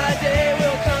my day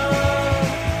will come.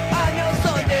 I know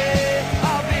someday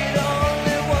I'll be the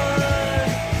only one.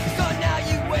 So now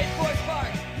you wait for a spark.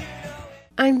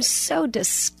 I'm so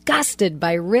disgusted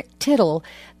by Rick Tittle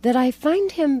that I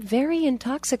find him very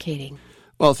intoxicating.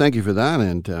 Well, thank you for that,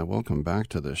 and welcome back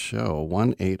to the show.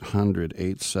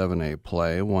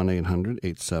 1-800-878-PLAY,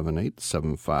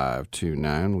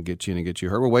 1-800-878-7529. We'll get you in and get you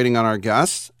heard. We're waiting on our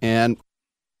guests, and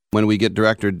when we get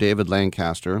director David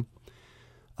Lancaster,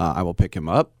 I will pick him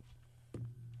up,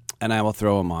 and I will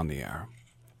throw him on the air.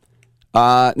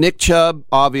 Nick Chubb,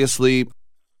 obviously,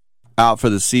 out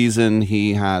for the season.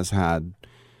 He has had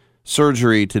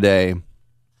surgery today,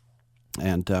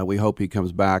 and we hope he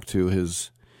comes back to his...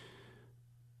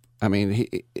 I mean,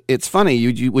 it's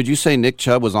funny. Would you say Nick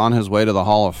Chubb was on his way to the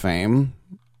Hall of Fame?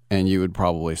 And you would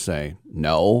probably say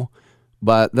no.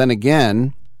 But then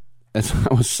again, as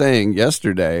I was saying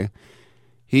yesterday,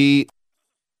 he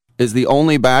is the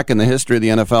only back in the history of the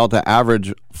NFL to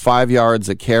average 5 yards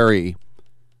a carry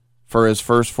for his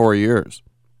first 4 years.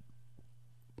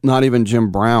 Not even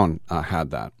Jim Brown had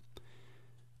that.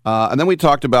 And then we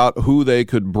talked about who they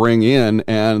could bring in,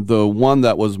 and the one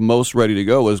that was most ready to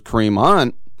go was Kareem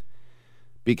Hunt,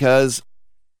 because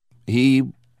he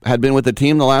had been with the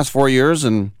team the last 4 years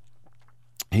and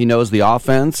he knows the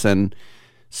offense. And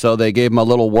so they gave him a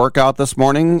little workout this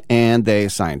morning and they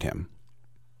signed him.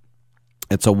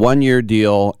 It's a 1-year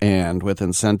deal, and with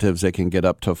incentives, it can get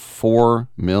up to $4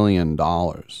 million.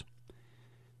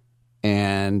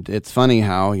 And it's funny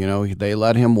how, they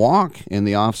let him walk in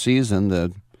the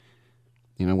offseason.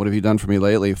 What have you done for me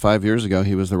lately? 5 years ago,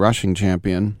 he was the rushing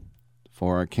champion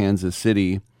for Kansas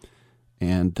City.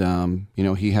 And,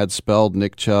 he had spelled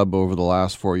Nick Chubb over the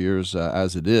last 4 years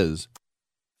as it is.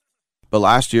 But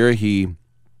last year, he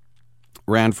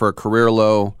ran for a career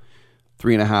low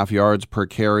 3.5 yards per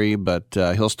carry, but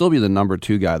he'll still be the number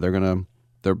 2 guy. They're going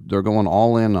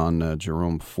all in on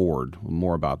Jerome Ford.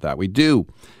 More about that. We do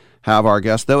have our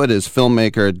guest, though. It is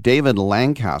filmmaker David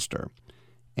Lancaster,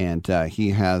 and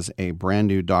he has a brand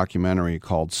new documentary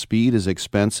called Speed is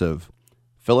Expensive: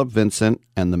 Philip Vincent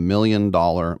and the $1 Million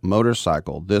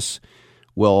Motorcycle. This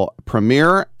will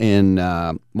premiere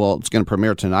it's going to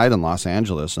premiere tonight in Los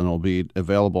Angeles, and it'll be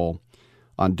available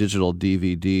on digital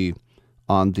DVD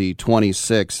on the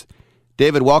 26th.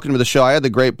 David, welcome to the show. I had the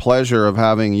great pleasure of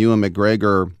having Ewan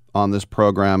McGregor on this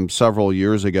program several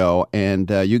years ago,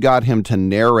 and you got him to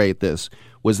narrate this.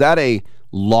 Was that a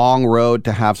long road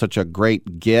to have such a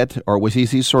great get, or was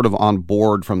he sort of on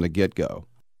board from the get-go?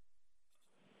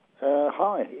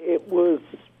 Hi. It was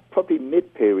probably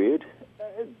mid-period.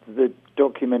 The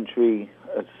documentary,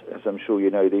 as I'm sure you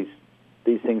know, these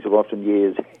things are often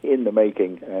years in the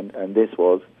making, and this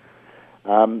was.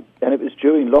 And it was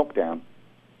during lockdown.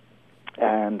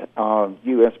 And our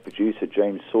U.S. producer,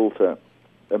 James Salter,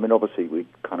 obviously we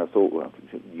kind of thought, well,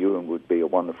 Ewan would be a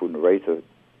wonderful narrator,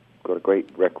 got a great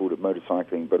record of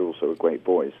motorcycling, but also a great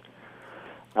voice.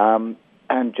 And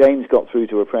James got through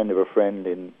to a friend of a friend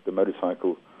in the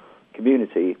motorcycle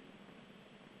community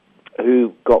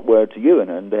who got word to Ewan,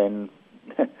 and then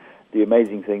the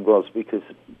amazing thing was, because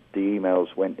the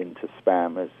emails went into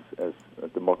spam as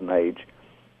the modern age,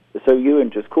 so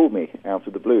Ewan just called me out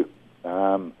of the blue,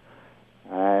 and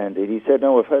he said,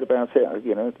 "No, I've heard about it.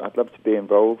 I'd love to be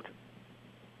involved.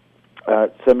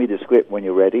 Send me the script when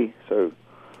you're ready." So,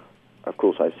 of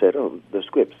course, I said, "Oh, the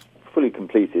script's fully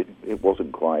completed." It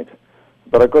wasn't quite,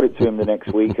 but I got it to him the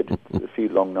next week at a few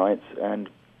long nights, and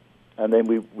then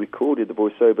we recorded the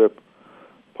voiceover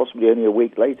possibly only a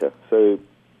week later. So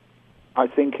I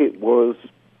think it was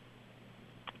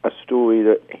a story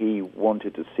that he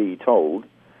wanted to see told,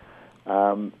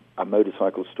 a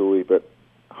motorcycle story, but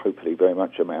hopefully very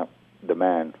much about the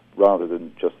man rather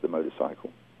than just the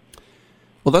motorcycle.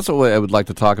 Well, that's what I would like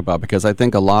to talk about, because I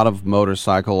think a lot of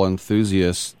motorcycle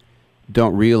enthusiasts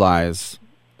don't realize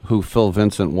who Phil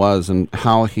Vincent was and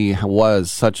how he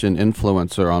was such an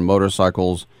influencer on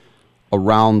motorcycles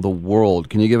around the world.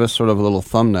 Can you give us sort of a little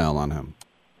thumbnail on him?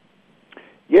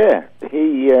 Yeah,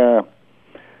 he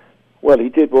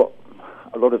did what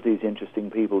a lot of these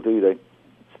interesting people do. They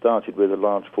started with a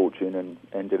large fortune and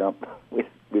ended up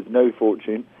with no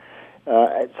fortune.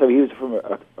 So he was from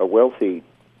a wealthy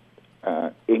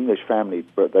English family,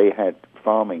 but they had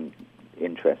farming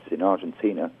interests in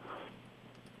Argentina.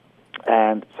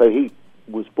 And so he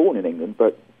was born in England,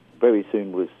 but very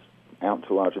soon was out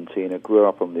to Argentina, grew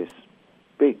up on this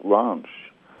big ranch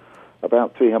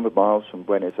about 300 miles from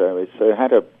Buenos Aires. So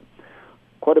had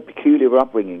quite a peculiar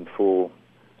upbringing for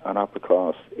an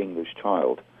upper-class English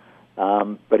child.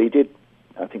 But he did,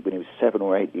 I think when he was 7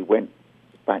 or 8, he went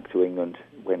back to England,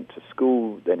 went to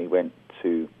school, then he went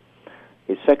to...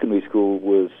 His secondary school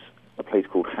was a place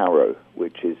called Harrow,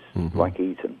 which is like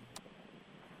Eton.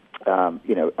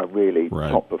 A really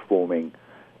top-performing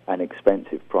and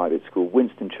expensive private school.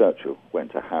 Winston Churchill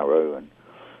went to Harrow and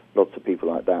lots of people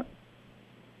like that.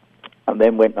 And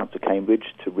then went up to Cambridge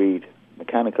to read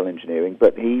mechanical engineering,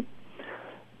 but he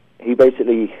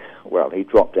basically, he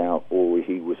dropped out or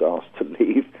he was asked to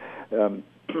leave.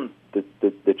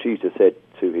 The tutor said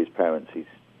to his parents he's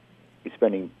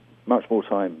spending much more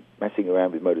time messing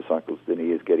around with motorcycles than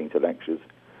he is getting to lectures.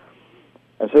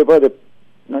 And so by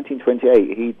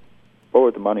 1928, he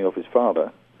borrowed the money off his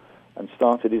father and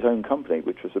started his own company,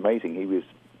 which was amazing. He was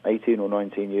 18 or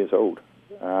 19 years old.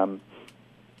 And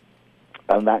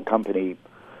that company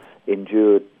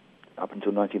endured up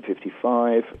until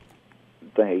 1955.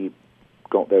 They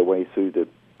got their way through the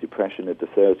Depression of the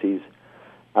 30s.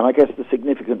 And I guess the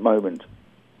significant moment,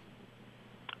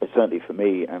 certainly for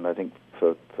me, and I think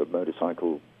for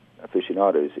motorcycle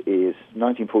aficionados, is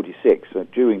 1946. So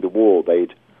during the war,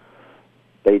 they'd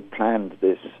planned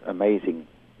this amazing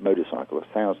motorcycle, a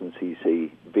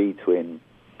 1000cc V-twin.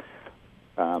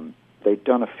 They'd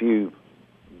done a few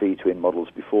V-twin models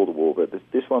before the war, but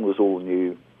this one was all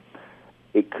new.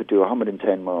 It could do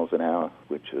 110 miles an hour,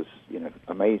 which was,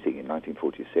 amazing in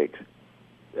 1946.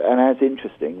 And as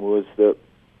interesting was that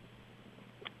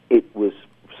it was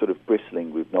sort of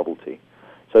bristling with novelty.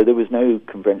 So there was no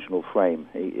conventional frame.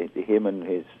 Him and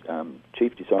his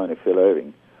chief designer, Phil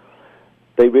Irving,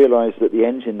 they realized that the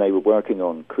engine they were working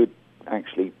on could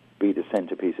actually be the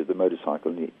centerpiece of the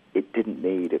motorcycle, and it didn't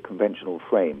need a conventional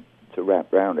frame to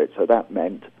wrap around it. So that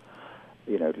meant,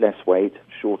 less weight,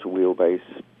 shorter wheelbase,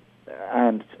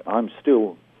 and I'm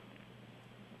still,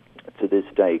 to this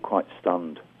day, quite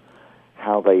stunned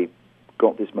how they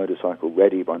got this motorcycle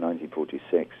ready by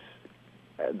 1946,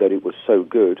 that it was so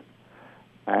good,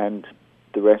 and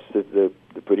the rest of the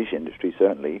British industry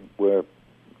certainly were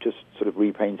just sort of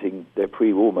repainting their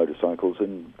pre-war motorcycles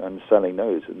and selling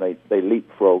those, and they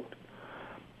leapfrogged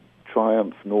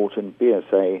Triumph, Norton,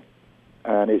 BSA,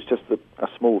 and it's just a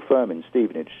small firm in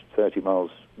Stevenage, 30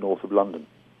 miles north of London.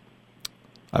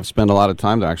 I've spent a lot of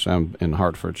time there. Actually, I'm in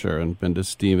Hertfordshire and been to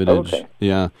Stevenage. Okay.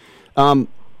 Yeah.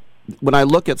 When I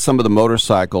look at some of the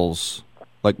motorcycles,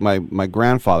 like my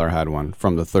grandfather had one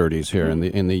from the 30s here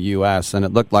in the U.S., and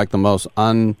it looked like the most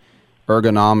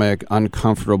unergonomic,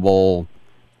 uncomfortable.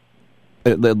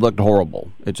 It looked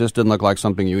horrible. It just didn't look like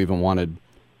something you even wanted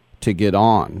to get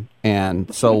on.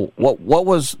 And so what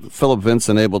was Philip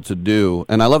Vincent able to do?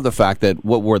 And I love the fact that,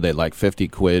 what were they, like 50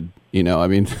 quid,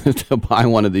 to buy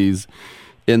one of these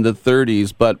in the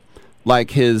 30s, but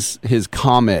like his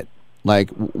Comet,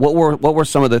 like what were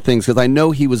some of the things? Because I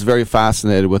know he was very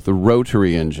fascinated with the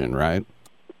rotary engine, right?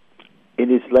 In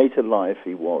his later life,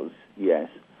 he was, yes.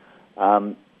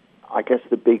 I guess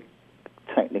the big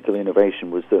technical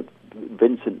innovation was that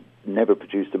Vincent never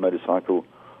produced a motorcycle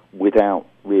without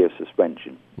rear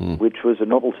suspension, which was a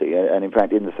novelty. And in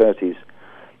fact, in the 30s,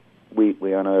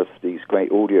 we unearthed these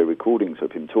great audio recordings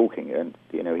of him talking, and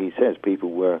he says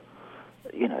people were,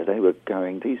 they were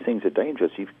going, these things are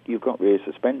dangerous. You've got rear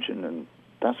suspension, and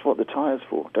that's what the tire's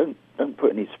for. Don't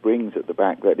put any springs at the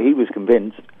back. But he was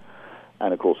convinced,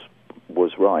 and of course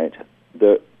was right,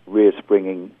 that rear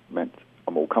springing meant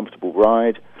a more comfortable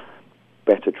ride,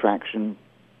 better traction.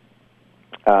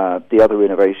 The other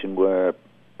innovation were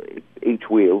each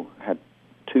wheel had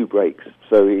 2 brakes,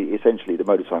 so essentially the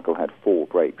motorcycle had 4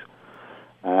 brakes.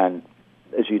 And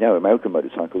as you know, American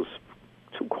motorcycles,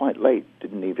 till quite late,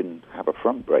 didn't even have a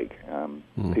front brake.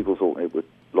 People thought it would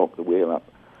lock the wheel up.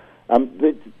 And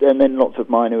then lots of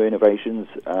minor innovations.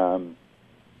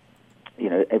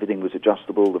 Everything was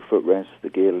adjustable, the footrest, the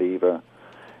gear lever.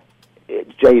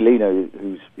 Jay Leno,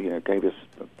 who's gave us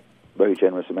a very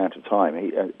generous amount of time,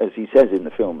 as he says in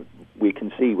the film, we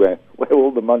can see where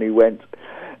all the money went,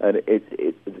 and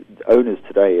owners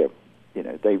today,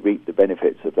 they reap the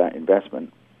benefits of that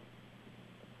investment,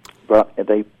 but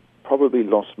they probably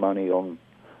lost money on,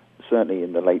 certainly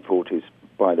in the late 40s,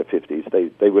 by the 50s,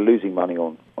 they were losing money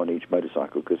on each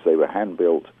motorcycle because they were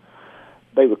hand-built,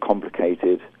 they were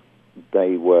complicated,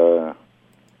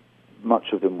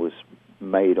 much of them was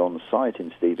made on site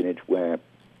in Stevenage, where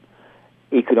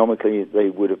economically they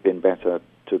would have been better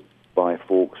to buy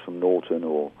forks from Norton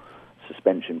or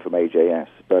suspension from AJS.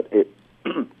 But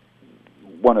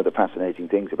one of the fascinating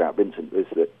things about Vincent is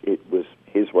that it was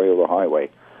his way or the highway.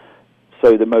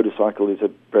 So the motorcycle is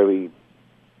a very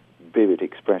vivid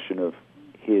expression of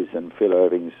his and Phil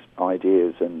Irving's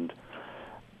ideas and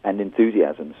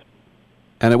enthusiasms.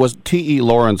 And it was T.E.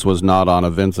 Lawrence was not on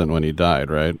a Vincent when he died,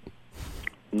 right?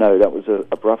 No, that was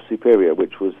a Brough Superior,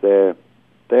 which was their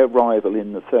rival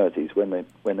in the 30s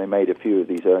when they made a few of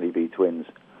these early V-twins.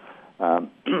 And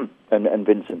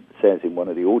Vincent says in one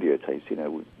of the audio tapes,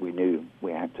 we knew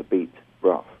we had to beat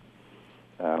Brough,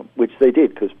 which they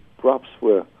did, because Broughs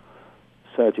were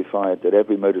certified that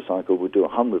every motorcycle would do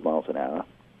 100 miles an hour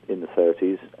in the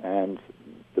 30s, and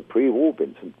the pre-war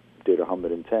Vincent did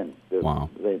 110. Wow.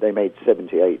 They made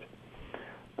 78.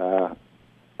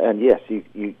 And yes,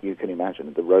 you can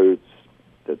imagine the roads,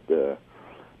 the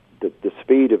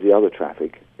speed of the other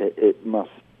traffic. It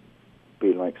must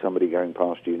be like somebody going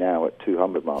past you now at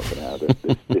 200 miles an hour.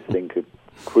 This thing could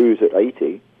cruise at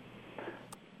 80.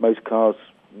 Most cars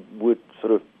would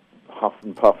sort of huff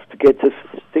and puff to get to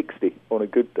 60 on a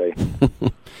good day.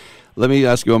 Let me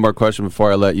ask you one more question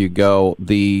before I let you go.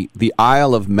 The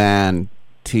Isle of Man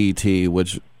TT,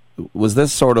 which was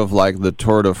this sort of like the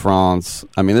Tour de France?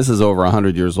 I mean, this is over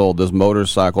 100 years old, this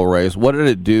motorcycle race. What did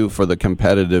it do for the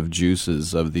competitive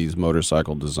juices of these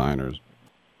motorcycle designers?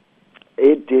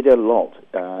 It did a lot,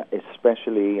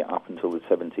 especially up until the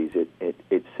 70s.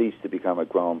 It ceased to become a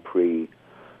Grand Prix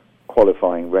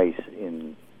qualifying race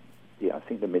in, I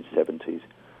think the mid-70s.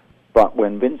 But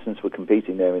when Vincents were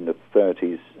competing there in the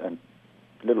 30s and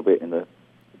a little bit in the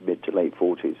mid to late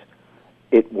 40s,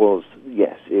 it was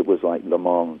like Le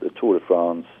Mans, the Tour de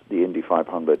France, the Indy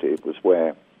 500. It was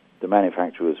where the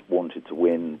manufacturers wanted to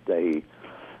win. They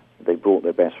brought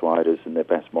their best riders and their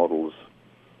best models.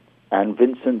 And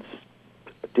Vincent's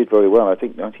did very well. I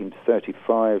think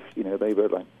 1935, they were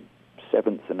like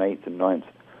 7th and 8th and 9th.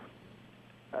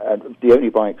 The only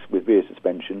bikes with rear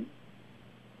suspension.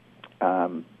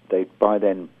 They by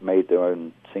then made their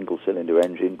own single-cylinder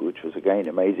engine, which was, again,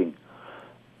 amazing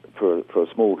for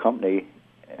a small company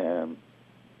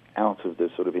out of the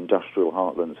sort of industrial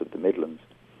heartlands of the Midlands.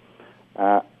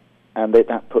 And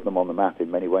that put them on the map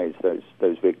in many ways,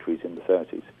 those victories in the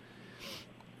 30s.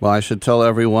 Well, I should tell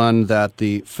everyone that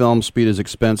the film Speed is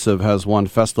Expensive has won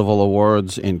festival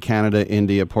awards in Canada,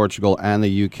 India, Portugal, and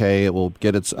the UK. It will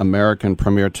get its American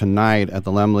premiere tonight at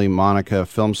the Lemley Monica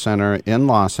Film Center in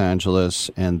Los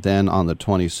Angeles, and then on the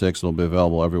 26th, it'll be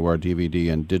available everywhere,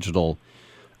 DVD and digital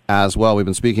as well. We've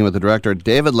been speaking with the director,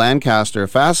 David Lancaster.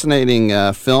 Fascinating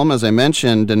film, as I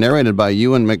mentioned, narrated by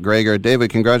Ewan McGregor. David,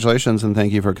 congratulations, and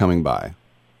thank you for coming by.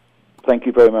 Thank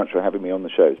you very much for having me on the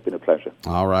show. It's been a pleasure.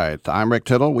 All right. I'm Rick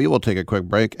Tittle. We will take a quick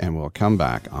break, and we'll come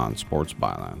back on Sports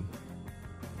Byline.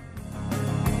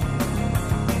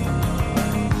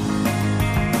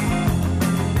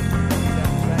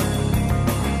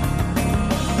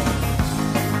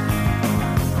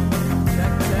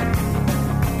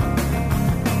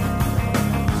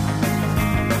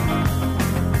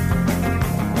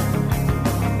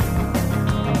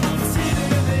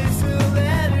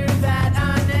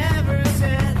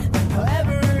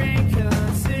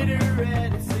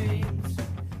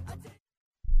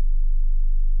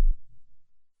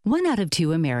 One out of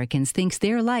two Americans thinks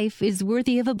their life is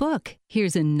worthy of a book.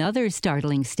 Here's another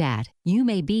startling stat. You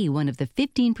may be one of the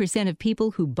 15% of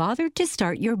people who bothered to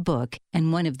start your book,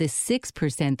 and one of the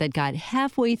 6% that got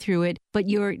halfway through it, but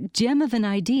your gem of an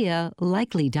idea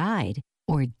likely died.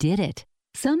 Or did it?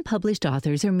 Some published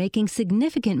authors are making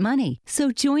significant money,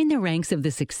 so join the ranks of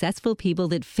the successful people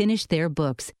that finished their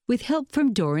books with help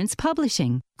from Dorrance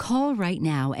Publishing. Call right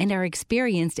now, and our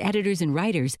experienced editors and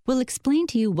writers will explain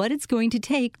to you what it's going to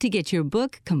take to get your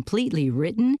book completely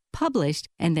written, published,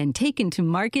 and then taken to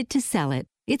market to sell it.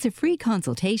 It's a free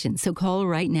consultation, so call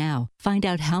right now. Find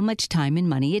out how much time and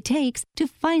money it takes to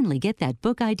finally get that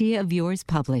book idea of yours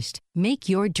published. Make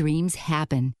your dreams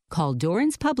happen. Call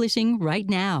Dorrance Publishing right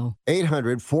now.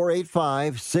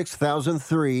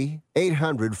 800-485-6003.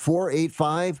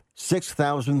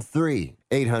 800-485-6003.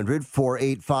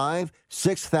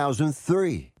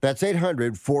 800-485-6003. That's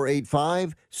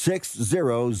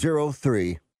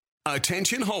 800-485-6003.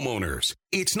 Attention homeowners.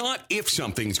 It's not if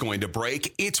something's going to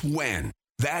break, it's when.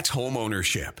 That's home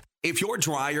ownership. If your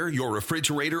dryer, your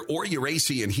refrigerator, or your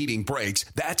AC and heating breaks,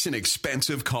 that's an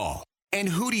expensive call. And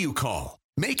who do you call?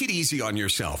 Make it easy on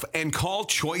yourself and call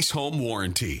Choice Home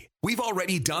Warranty. We've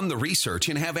already done the research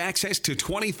and have access to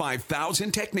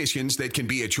 25,000 technicians that can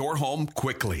be at your home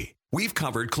quickly. We've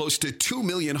covered close to 2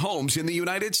 million homes in the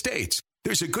United States.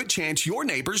 There's a good chance your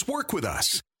neighbors work with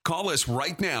us. Call us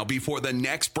right now before the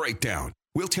next breakdown.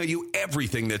 We'll tell you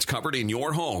everything that's covered in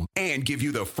your home and give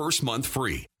you the first month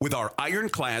free with our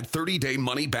ironclad 30-day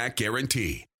money-back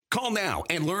guarantee. Call now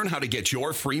and learn how to get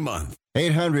your free month.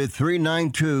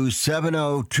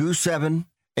 800-392-7027.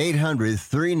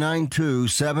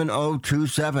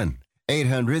 800-392-7027.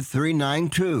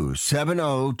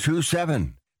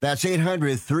 800-392-7027. That's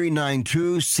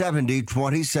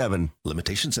 800-392-7027.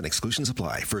 Limitations and exclusions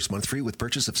apply. First month free with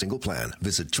purchase of single plan.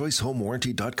 Visit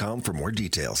choicehomewarranty.com for more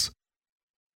details.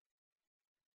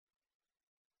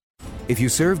 If you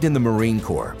served in the Marine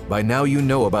Corps, by now you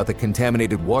know about the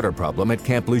contaminated water problem at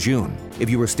Camp Lejeune. If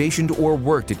you were stationed or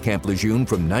worked at Camp Lejeune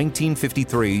from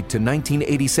 1953 to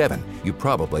 1987, you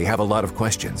probably have a lot of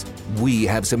questions. We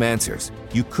have some answers.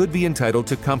 You could be entitled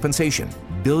to compensation.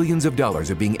 Billions of dollars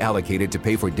are being allocated to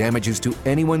pay for damages to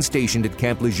anyone stationed at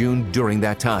Camp Lejeune during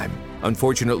that time.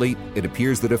 Unfortunately, it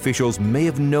appears that officials may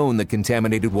have known the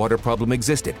contaminated water problem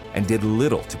existed and did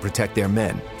little to protect their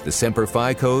men. The Semper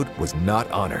Fi code was not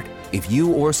honored. If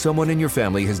you or someone in your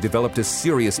family has developed a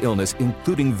serious illness,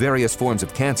 including various forms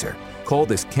of cancer, call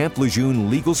this Camp Lejeune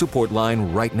legal support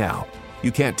line right now.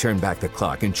 You can't turn back the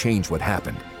clock and change what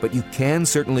happened, but you can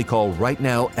certainly call right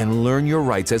now and learn your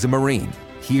rights as a Marine.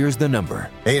 Here's the number.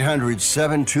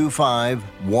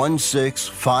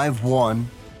 800-725-1651.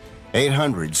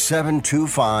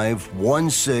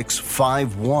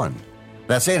 800-725-1651.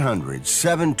 That's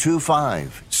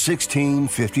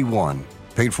 800-725-1651.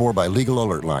 Paid for by Legal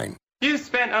Alert Line. You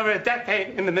spent over a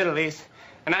decade in the Middle East,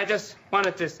 and I just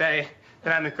wanted to say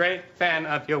that I'm a great fan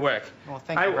of your work. Well,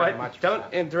 thank you very much.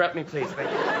 Don't interrupt me, please.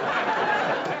 Thank you.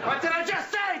 What did I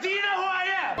just say? Do you know who I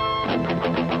am?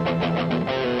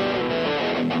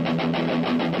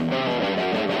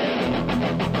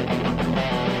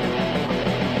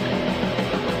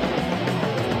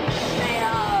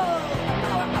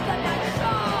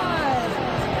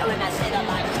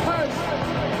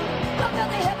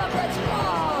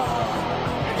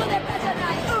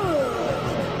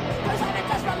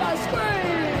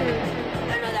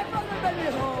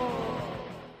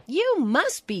 You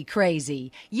must be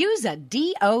crazy. You's a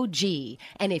DOG.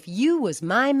 And if you was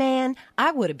my man,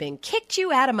 I would have been kicked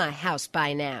you out of my house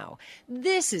by now.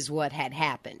 This is what had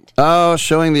happened. Oh,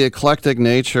 showing the eclectic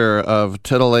nature of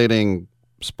Titillating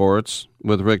Sports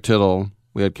with Rick Tittle.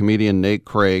 We had comedian Nate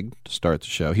Craig to start the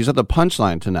show. He's at the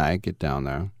Punchline tonight. Get down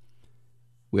there.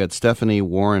 We had Stephanie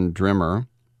Warren Drimmer,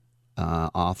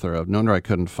 author of... No wonder I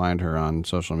couldn't find her on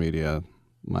social media.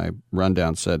 My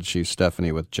rundown said she's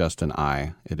Stephanie with just an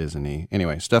I. It is an E.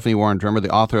 Anyway, Stephanie Warren Drimmer, the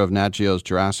author of Nat Geo's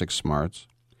Jurassic Smarts.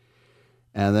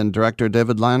 And then director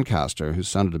David Lancaster, who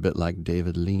sounded a bit like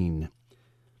David Lean.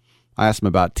 I asked him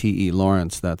about T.E.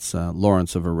 Lawrence. That's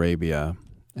Lawrence of Arabia.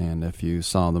 And if you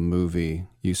saw the movie,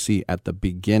 you see at the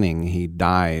beginning he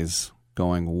dies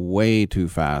going way too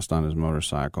fast on his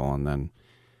motorcycle. And then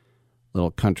little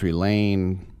country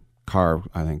lane car,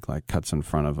 I think, like cuts in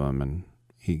front of him and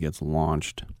he gets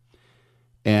launched.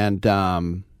 And,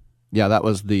 yeah, that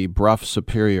was the Bruff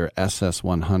Superior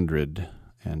SS-100,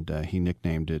 and he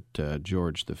nicknamed it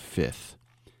George V.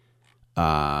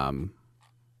 You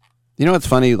know what's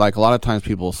funny? Like, a lot of times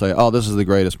people say, oh, this is the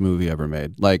greatest movie ever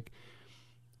made. Like,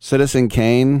 Citizen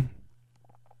Kane,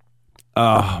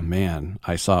 oh, man,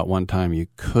 I saw it one time. You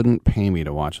couldn't pay me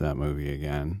to watch that movie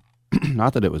again.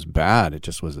 Not that it was bad. It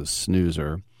just was a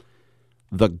snoozer.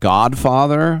 The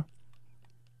Godfather...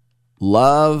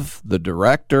 Love the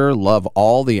director, love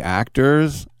all the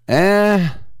actors.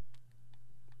 That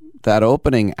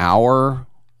opening hour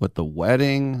with the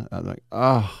wedding, I was like,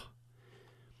 oh.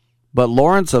 But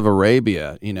Lawrence of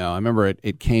Arabia, you know, I remember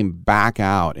it came back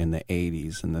out in the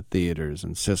 80s in the theaters,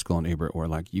 and Siskel and Ebert were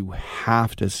like, you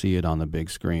have to see it on the big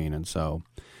screen. And so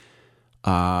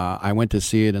I went to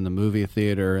see it in the movie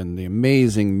theater, and the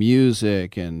amazing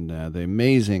music and the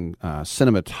amazing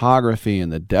cinematography in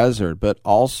the desert, but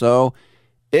also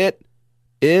it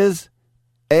is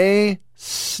a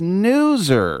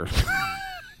snoozer.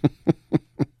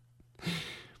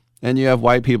 And you have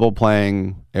white people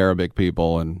playing Arabic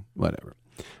people and whatever.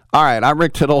 All right, I'm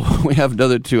Rick Tittle. We have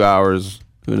another 2 hours.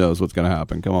 Who knows what's going to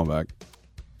happen? Come on back.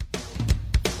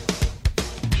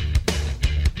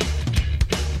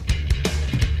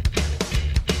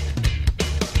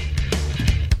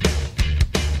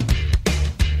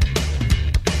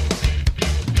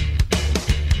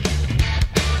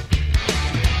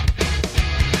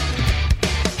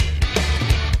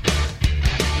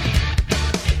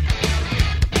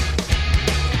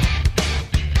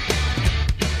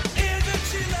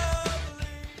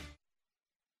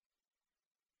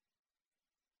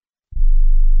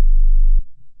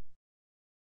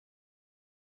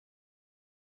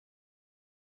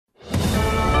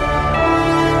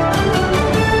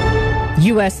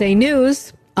 USA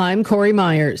News, I'm Corey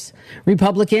Myers.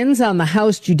 Republicans on the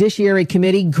House Judiciary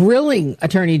Committee grilling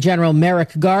Attorney General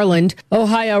Merrick Garland.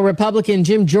 Ohio Republican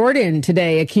Jim Jordan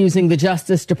today accusing the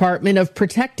Justice Department of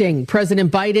protecting President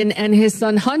Biden and his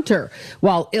son Hunter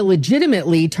while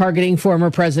illegitimately targeting former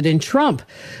President Trump.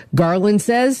 Garland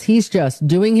says he's just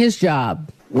doing his job.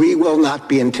 We will not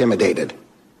be intimidated.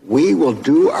 We will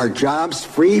do our jobs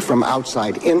free from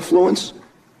outside influence,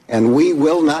 and we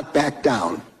will not back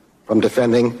down from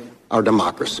defending our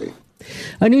democracy.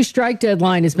 A new strike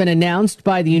deadline has been announced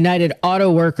by the United Auto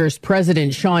Workers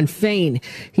president, Shawn Fain.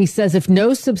 He says if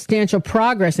no substantial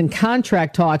progress in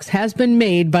contract talks has been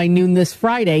made by noon this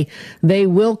Friday, they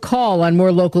will call on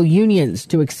more local unions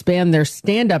to expand their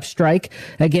stand-up strike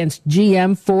against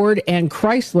GM, Ford, and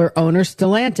Chrysler owner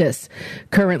Stellantis.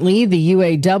 Currently, the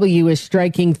UAW is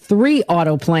striking 3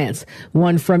 auto plants,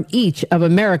 one from each of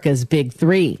America's big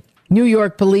 3. New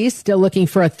York police still looking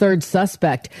for a third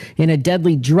suspect in a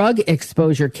deadly drug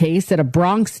exposure case at a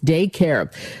Bronx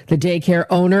daycare. The daycare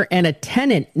owner and a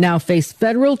tenant now face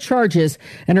federal charges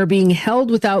and are being held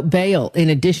without bail in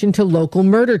addition to local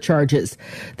murder charges.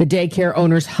 The daycare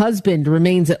owner's husband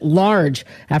remains at large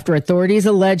after authorities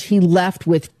allege he left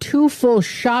with 2 full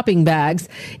shopping bags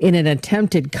in an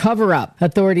attempted cover-up.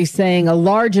 Authorities saying a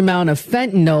large amount of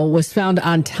fentanyl was found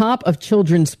on top of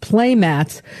children's play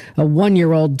mats. A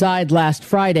 1-year-old died last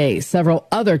Friday. Several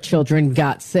other children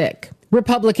got sick.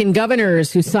 Republican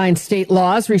governors who signed state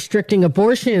laws restricting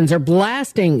abortions are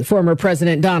blasting former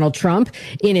President Donald Trump.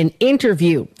 In an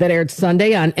interview that aired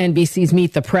Sunday on NBC's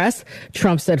Meet the Press,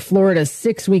 Trump said Florida's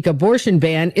 6-week abortion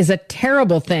ban is a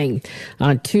terrible thing.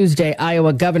 On Tuesday,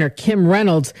 Iowa Governor Kim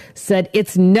Reynolds said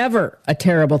it's never a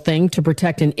terrible thing to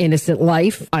protect an innocent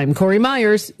life. I'm Corey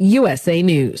Myers, USA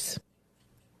News.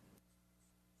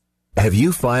 Have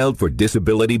you filed for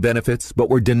disability benefits but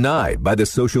were denied by the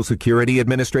Social Security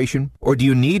Administration? Or do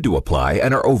you need to apply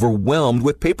and are overwhelmed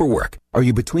with paperwork? Are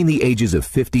you between the ages of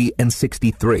 50 and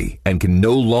 63 and can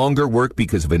no longer work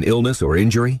because of an illness or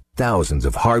injury? Thousands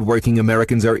of hardworking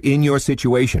Americans are in your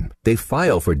situation. They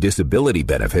file for disability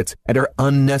benefits and are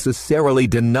unnecessarily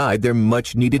denied their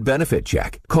much-needed benefit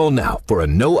check. Call now for a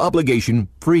no-obligation,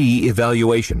 free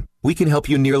evaluation. We can help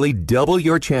you nearly double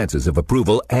your chances of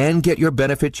approval and get your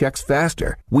benefit checks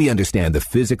faster. We understand the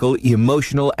physical,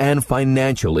 emotional, and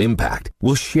financial impact.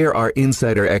 We'll share our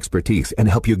insider expertise and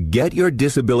help you get your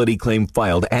disability claim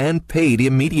filed and paid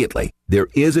immediately. There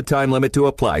is a time limit to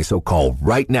apply, so call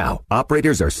right now.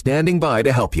 Operators are standing by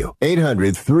to help you.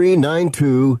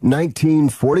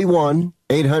 800-392-1941.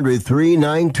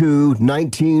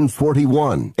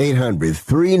 800-392-1941.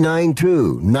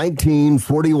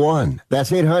 800-392-1941.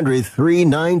 That's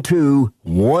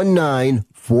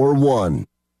 800-392-1941.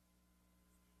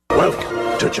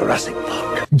 Welcome to Jurassic Park.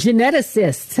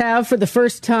 Geneticists have, for the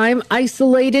first time,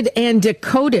 isolated and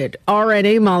decoded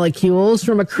RNA molecules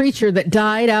from a creature that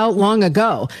died out long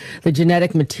ago. The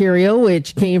genetic material,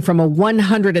 which came from a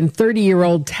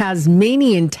 130-year-old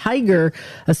Tasmanian tiger,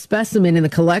 a specimen in the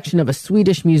collection of a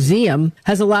Swedish museum,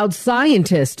 has allowed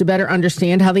scientists to better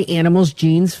understand how the animal's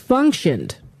genes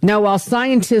functioned. Now, while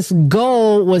scientists'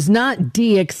 goal was not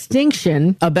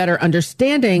de-extinction, a better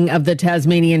understanding of the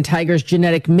Tasmanian tiger's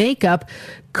genetic makeup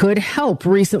could help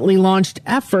recently launched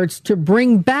efforts to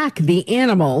bring back the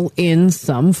animal in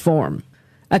some form.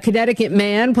 A Connecticut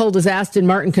man pulled his Aston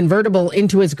Martin convertible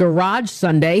into his garage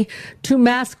Sunday. 2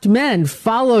 masked men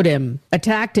followed him,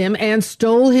 attacked him, and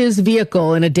stole his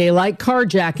vehicle in a daylight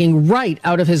carjacking right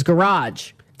out of his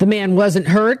garage. The man wasn't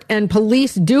hurt, and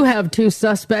police do have 2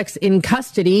 suspects in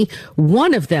custody,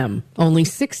 one of them only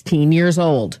 16 years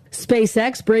old.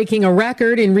 SpaceX breaking a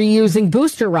record in reusing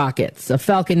booster rockets. A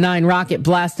Falcon 9 rocket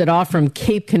blasted off from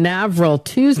Cape Canaveral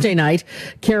Tuesday night,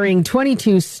 carrying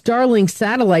 22 Starlink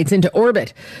satellites into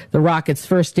orbit. The rocket's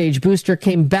first stage booster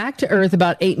came back to Earth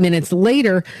about 8 minutes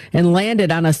later and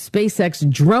landed on a SpaceX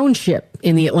drone ship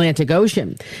in the Atlantic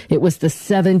Ocean. It was the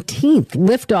 17th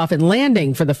liftoff and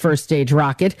landing for the first stage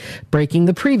rocket, breaking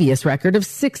the previous record of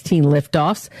 16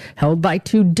 liftoffs held by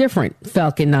 2 different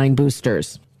Falcon 9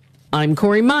 boosters. I'm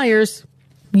Corey Myers,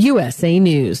 USA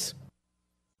News.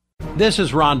 This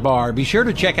is Ron Barr. Be sure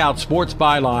to check out Sports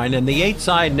Byline and the 8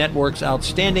 Side Network's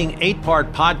outstanding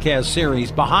 8-part podcast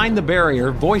series, Behind the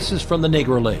Barrier, Voices from the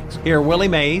Negro Leagues. Hear Willie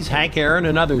Mays, Hank Aaron,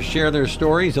 and others share their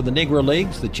stories of the Negro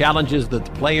Leagues, the challenges that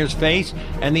the players face,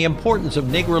 and the importance of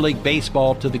Negro League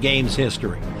baseball to the game's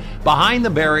history. Behind the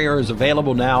Barrier is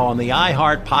available now on the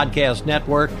iHeart Podcast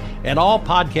Network and all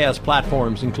podcast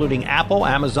platforms, including Apple,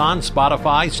 Amazon,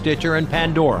 Spotify, Stitcher, and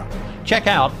Pandora. Check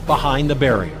out Behind the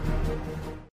Barrier.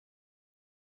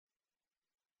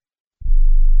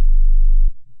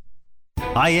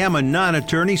 I am a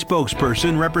non-attorney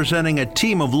spokesperson representing a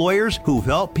team of lawyers who've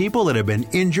helped people that have been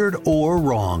injured or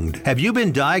wronged. Have you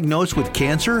been diagnosed with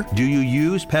cancer? Do you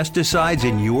use pesticides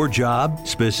in your job?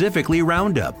 Specifically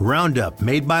Roundup. Roundup,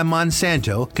 made by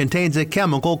Monsanto, contains a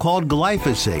chemical called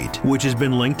glyphosate, which has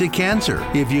been linked to cancer.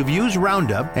 If you've used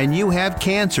Roundup and you have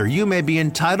cancer, you may be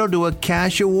entitled to a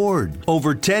cash award.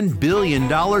 Over $10 billion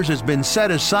has been set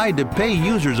aside to pay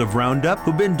users of Roundup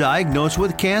who've been diagnosed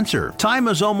with cancer. Time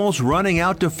is almost running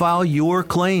out to file your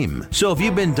claim. So if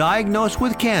you've been diagnosed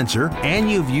with cancer and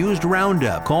you've used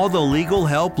Roundup, call the legal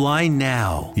helpline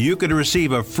now. You could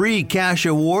receive a free cash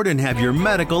award and have your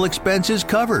medical expenses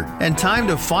covered. And time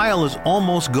to file is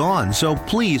almost gone, so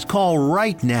please call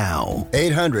right now.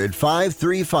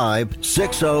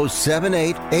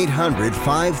 800-535-6078.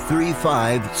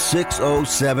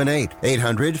 800-535-6078.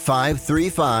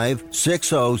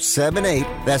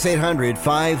 800-535-6078. That's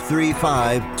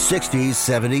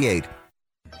 800-535-6078.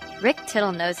 Rick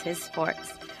Tittle knows his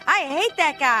sports. I hate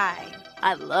that guy.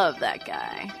 I love that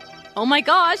guy. Oh my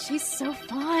gosh, he's so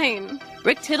fine.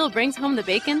 Rick Tittle brings home the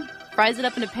bacon, fries it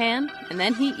up in a pan, and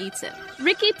then he eats it.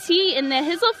 Ricky T in the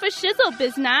hizzle for shizzle,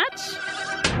 biznatch.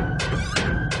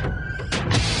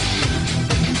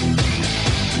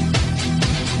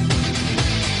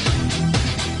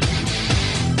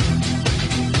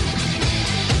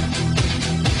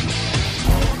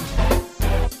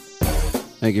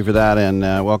 Thank you for that, and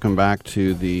welcome back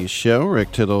to the show.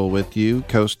 Rick Tittle with you,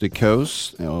 coast to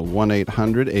coast,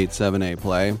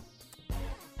 1-800-878-PLAY.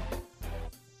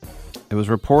 It was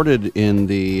reported in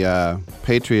the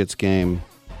Patriots game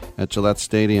at Gillette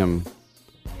Stadium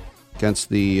against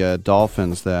the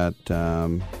Dolphins that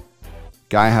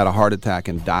guy had a heart attack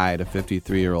and died, a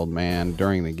 53-year-old man,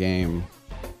 during the game.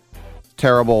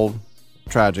 Terrible,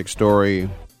 tragic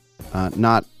story,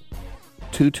 not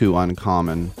too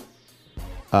uncommon.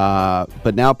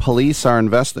 But now police are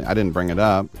investigating. I didn't bring it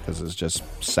up because it's just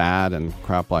sad and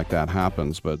crap like that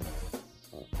happens. But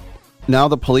now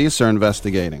the police are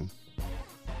investigating.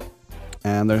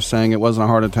 And they're saying it wasn't a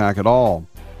heart attack at all.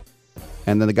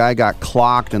 And then the guy got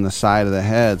clocked in the side of the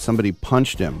head. Somebody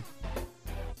punched him.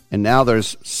 And now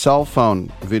there's cell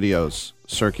phone videos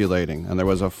circulating. And there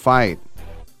was a fight.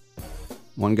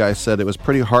 One guy said it was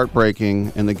pretty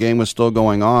heartbreaking and the game was still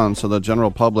going on, so the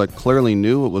general public clearly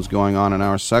knew what was going on in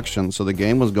our section, so the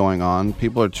game was going on.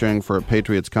 People are cheering for a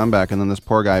Patriots comeback, and then this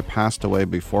poor guy passed away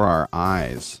before our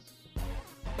eyes.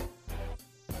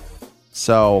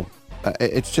 So,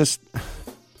 it's just...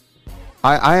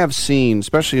 I have seen,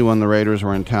 especially when the Raiders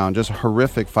were in town, just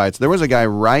horrific fights. There was a guy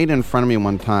right in front of me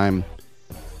one time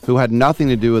who had nothing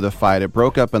to do with the fight. It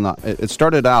broke out in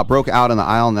the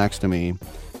aisle next to me.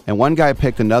 And one guy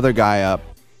picked another guy up,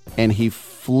 and he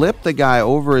flipped the guy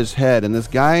over his head. And this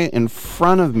guy in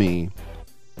front of me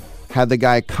had the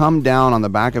guy come down on the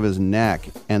back of his neck.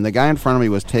 And the guy in front of me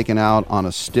was taken out on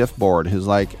a stiff board.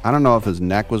 I don't know if his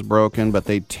neck was broken, but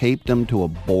they taped him to a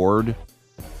board.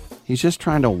 He's just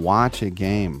trying to watch a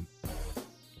game.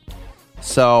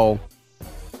 So,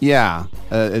 yeah,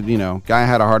 guy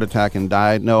had a heart attack and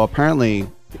died. No, apparently...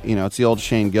 it's the old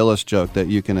Shane Gillis joke that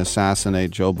you can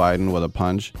assassinate Joe Biden with a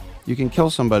punch. You can kill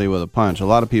somebody with a punch. A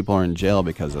lot of people are in jail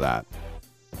because of that.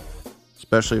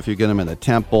 Especially if you get them in the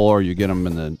temple or you get them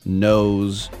in the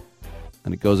nose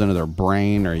and it goes into their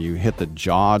brain, or you hit the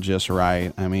jaw just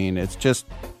right. I mean, it's just...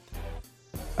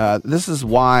 this is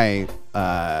why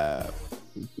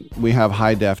we have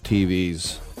high-def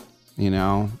TVs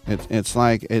It's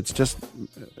like, it's just,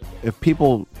 if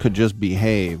people could just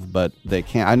behave, but they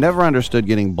can't. I never understood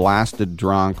getting blasted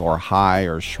drunk or high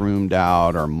or shroomed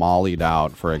out or mollied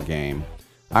out for a game.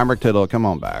 I'm Rick Tittle. Come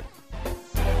on back.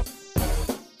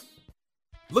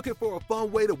 Looking for a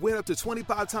fun way to win up to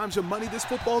 25 times your money this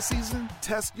football season?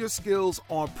 Test your skills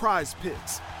on Prize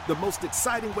Picks, the most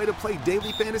exciting way to play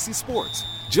daily fantasy sports.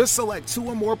 Just select 2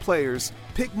 or more players,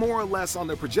 pick more or less on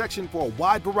their projection for a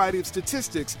wide variety of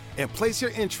statistics, and place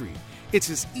your entry. It's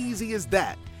as easy as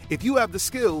that. If you have the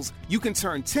skills, you can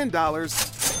turn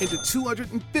 $10 into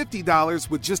 $250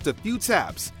 with just a few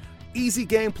taps. Easy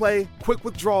gameplay, quick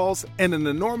withdrawals, and an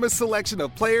enormous selection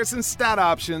of players and stat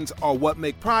options are what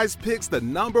make Prize Picks the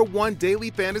 #1 daily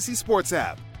fantasy sports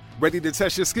app. Ready to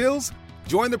test your skills?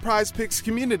 Join the Prize Picks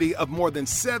community of more than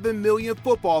 7 million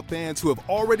football fans who have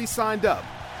already signed up.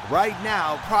 Right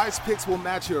now, Prize Picks will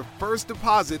match your first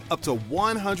deposit up to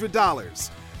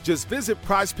 $100. Just visit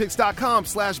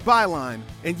prizepicks.com/byline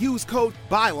and use code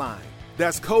BYLINE.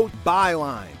 That's code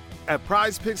BYLINE at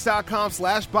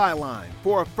prizepicks.com/byline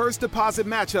for a first deposit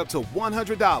match up to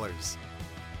 $100.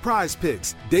 Prize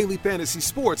Picks, daily fantasy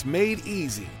sports made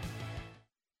easy.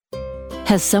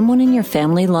 Has someone in your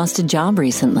family lost a job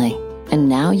recently and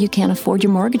now you can't afford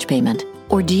your mortgage payment?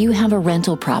 Or do you have a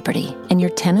rental property and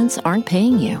your tenants aren't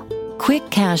paying you?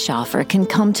 Quick Cash Offer can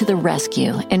come to the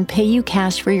rescue and pay you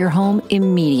cash for your home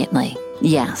immediately.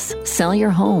 Yes, sell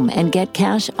your home and get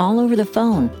cash all over the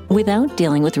phone without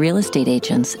dealing with real estate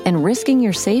agents and risking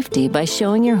your safety by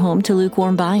showing your home to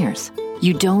lukewarm buyers.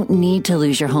 You don't need to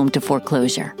lose your home to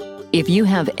foreclosure. If you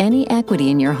have any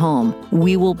equity in your home,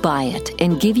 we will buy it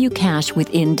and give you cash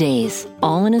within days,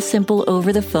 all in a simple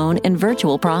over-the-phone and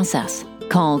virtual process.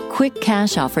 Call Quick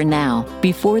Cash Offer now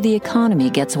before the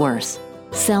economy gets worse.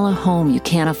 Sell a home you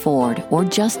can't afford or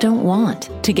just don't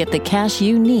want to get the cash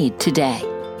you need today.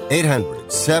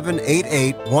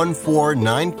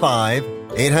 800-788-1495.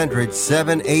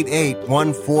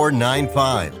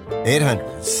 800-788-1495.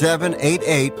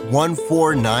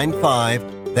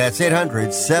 800-788-1495. That's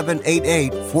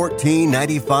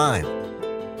 800-788-1495.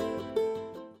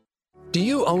 Do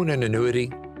you own an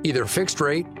annuity, either fixed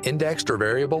rate, indexed, or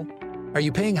variable? Are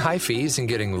you paying high fees and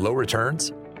getting low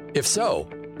returns? If so,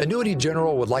 Annuity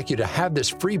General would like you to have this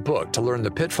free book to learn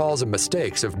the pitfalls and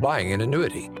mistakes of buying an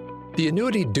annuity. The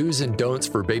Annuity Do's and Don'ts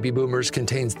for Baby Boomers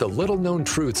contains the little-known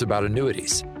truths about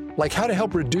annuities, like how to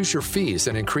help reduce your fees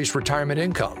and increase retirement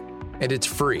income. And it's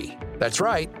free. That's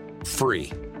right,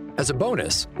 free. As a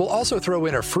bonus, we'll also throw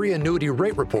in a free annuity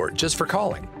rate report just for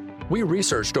calling. We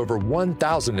researched over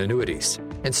 1,000 annuities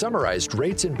and summarized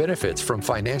rates and benefits from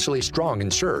financially strong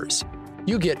insurers.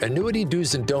 You get Annuity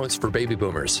Do's and Don'ts for Baby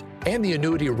Boomers and the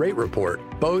Annuity Rate Report,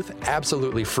 both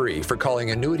absolutely free for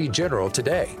calling Annuity General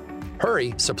today.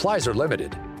 Hurry, supplies are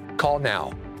limited. Call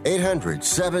now.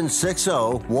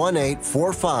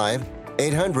 800-760-1845.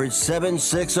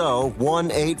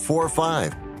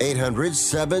 800-760-1845.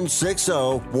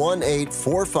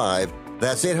 800-760-1845.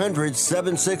 That's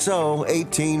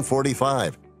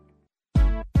 800-760-1845.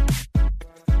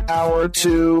 Hour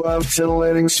 2 of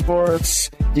Titillating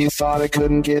Sports. You thought it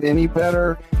couldn't get any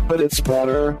better, but it's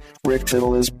better. Rick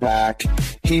Tittle is back.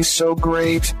 He's so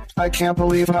great. I can't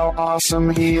believe how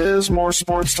awesome he is. More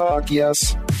sports talk,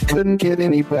 yes. Couldn't get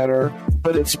any better,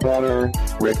 but it's better.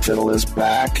 Rick Tittle is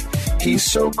back. He's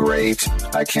so great.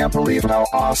 I can't believe how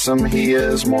awesome he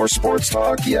is. More sports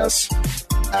talk, yes.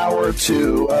 Hour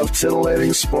 2 of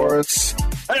Titillating Sports.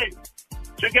 Hey,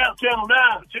 check out Channel 9.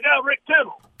 Check out Rick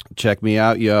Tittle. Check me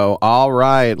out, yo. All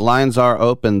right. Lines are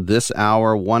open this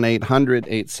hour.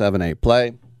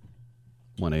 1-800-878-PLAY.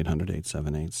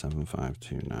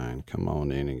 1-800-878-7529. Come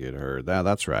on in and get heard.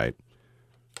 That's right.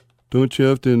 Don't you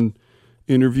have to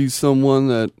interview someone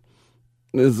that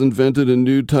has invented a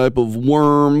new type of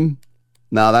worm?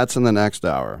 No, that's in the next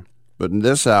hour. But in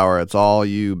this hour, it's all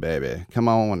you, baby. Come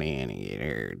on in and get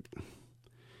heard.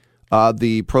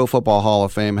 The Pro Football Hall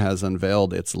of Fame has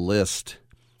unveiled its list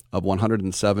of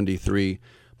 173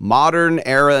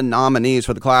 modern-era nominees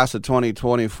for the class of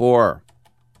 2024,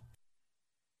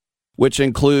 which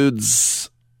includes,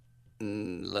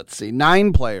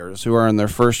 9 players who are in their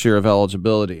first year of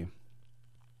eligibility.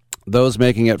 Those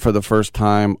making it for the first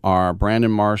time are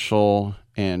Brandon Marshall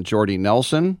and Jordy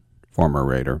Nelson, former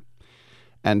Raider,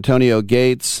 Antonio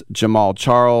Gates, Jamal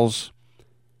Charles,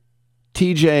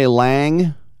 TJ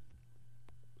Lang.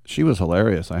 She was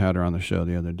hilarious. I had her on the show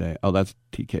the other day. Oh, that's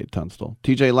TK Tunstall.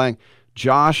 TJ Lang,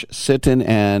 Josh Sitton,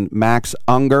 and Max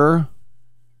Unger.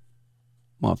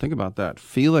 Well, think about that.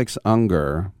 Felix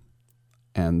Unger,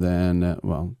 and then,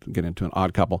 get into an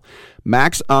odd couple.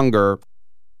 Max Unger,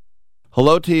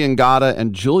 Haloti Ngata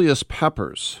and Julius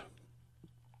Peppers.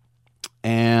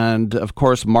 And, of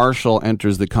course, Marshall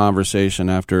enters the conversation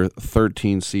after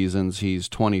 13 seasons. He's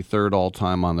 23rd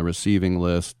all-time on the receiving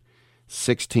list,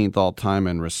 16th all-time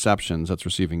in receptions. That's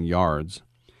receiving yards.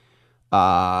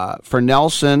 For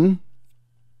Nelson,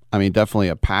 I mean, definitely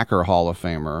a Packer Hall of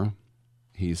Famer.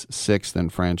 He's 6th in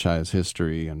franchise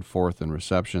history and 4th in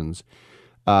receptions.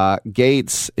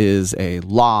 Gates is a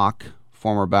lock,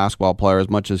 former basketball player.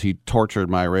 As much as he tortured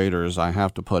my Raiders, I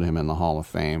have to put him in the Hall of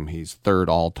Fame. He's 3rd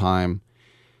all-time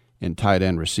in tight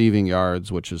end receiving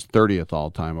yards, which is 30th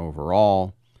all-time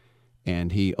overall.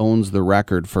 And he owns the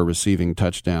record for receiving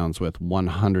touchdowns with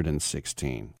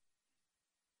 116.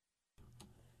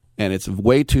 And it's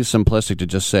way too simplistic to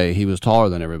just say he was taller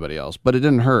than everybody else, but it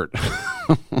didn't hurt.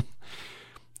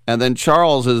 And then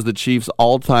Charles is the Chiefs'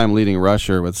 all-time leading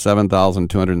rusher with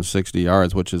 7,260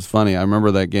 yards, which is funny. I remember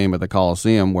that game at the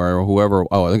Coliseum where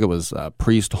I think it was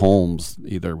Priest Holmes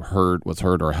either was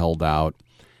hurt or held out.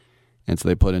 And so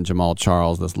they put in Jamal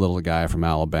Charles, this little guy from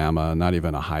Alabama, not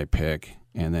even a high pick.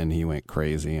 And then he went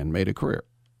crazy and made a career.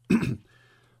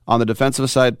 On the defensive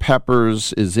side,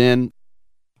 Peppers is in.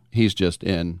 He's just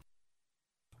in.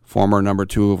 Former number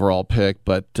 2 overall pick,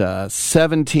 but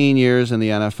 17 years in the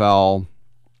NFL,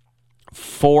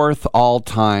 4th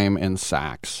all-time in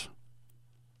sacks.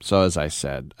 So as I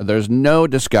said, there's no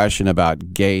discussion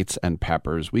about Gates and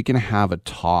Peppers. We can have a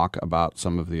talk about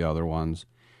some of the other ones.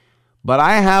 But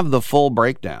I have the full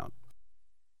breakdown.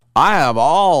 I have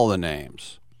all the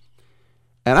names.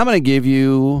 And I'm going to give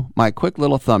you my quick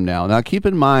little thumbnail. Now, keep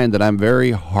in mind that I'm very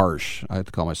harsh. I have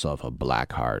to call myself a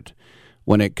black heart.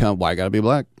 When it comes, why I got to be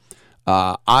black?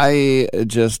 I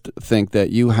just think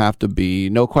that you have to be,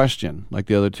 no question, like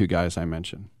the other 2 guys I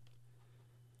mentioned.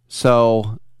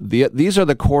 So these are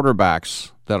the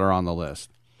quarterbacks that are on the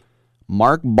list.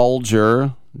 Mark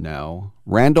Bulger, no.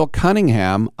 Randall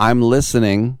Cunningham, I'm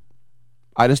listening.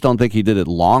 I just don't think he did it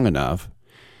long enough.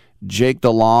 Jake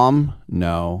Delhomme,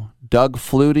 no. Doug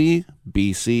Flutie,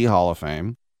 BC Hall of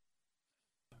Fame.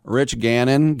 Rich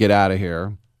Gannon, get out of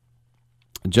here.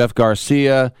 Jeff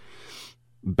Garcia,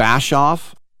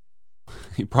 Bashoff.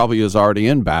 He probably is already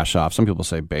in Bashoff. Some people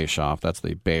say Bashoff. That's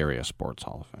the Bay Area Sports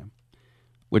Hall of Fame,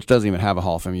 which doesn't even have a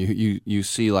Hall of Fame. You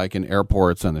see like in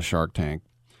airports and the Shark Tank.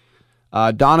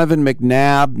 Donovan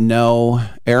McNabb, no.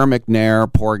 Aaron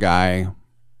McNair, poor guy.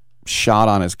 Shot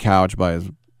on his couch by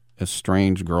his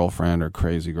estranged girlfriend or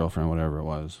crazy girlfriend, whatever it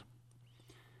was.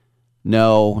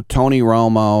 No. Tony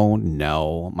Romo,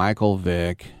 no. Michael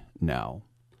Vick, no.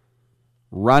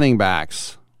 Running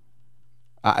backs.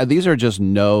 These are just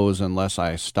no's unless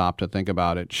I stop to think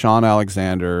about it. Sean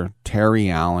Alexander, Terry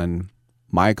Allen,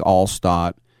 Mike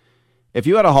Allstott. If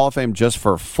you had a Hall of Fame just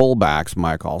for fullbacks,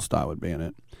 Mike Allstott would be in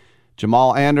it.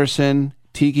 Jamal Anderson,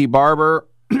 Tiki Barber,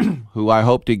 who I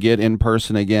hope to get in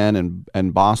person again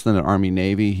in Boston at Army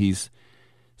Navy. He's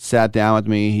sat down with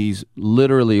me. He's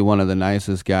literally one of the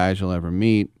nicest guys you'll ever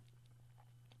meet.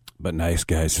 But nice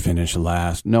guys finish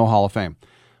last. No Hall of Fame.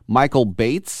 Michael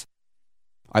Bates.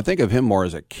 I think of him more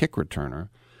as a kick returner.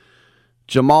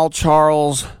 Jamal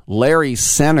Charles, Larry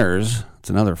Centers. It's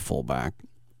another fullback.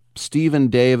 Stephen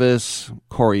Davis,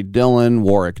 Corey Dillon,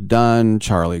 Warwick Dunn,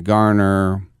 Charlie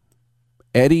Garner,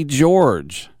 Eddie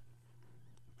George.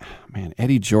 Man,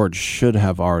 Eddie George should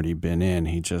have already been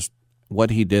in. What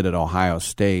he did at Ohio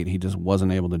State, he just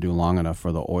wasn't able to do long enough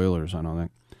for the Oilers, I don't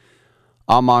think.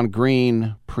 Amon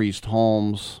Green, Priest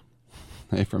Holmes,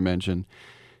 aforementioned.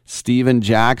 Steven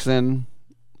Jackson,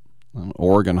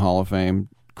 Oregon Hall of Fame.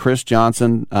 Chris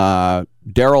Johnson,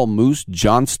 Daryl Moose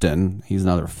Johnston, he's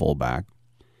another fullback.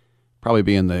 Probably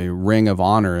be in the Ring of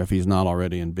Honor if he's not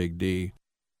already in Big D.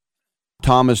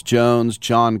 Thomas Jones,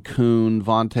 John Kuhn,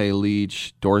 Vontae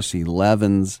Leach, Dorsey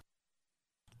Levens,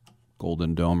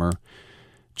 Golden Domer,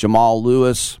 Jamal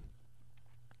Lewis,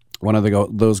 one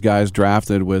of those guys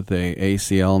drafted with a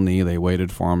ACL knee. They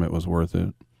waited for him. It was worth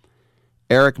it.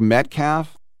 Eric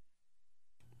Metcalf,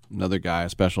 another guy, a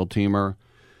special teamer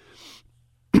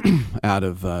out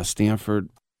of Stanford.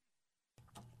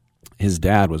 His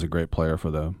dad was a great player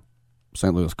for the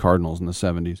St. Louis Cardinals in the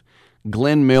 70s.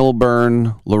 Glenn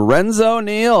Milburn, Lorenzo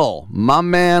Neal, my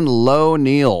man Lo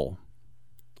Neal,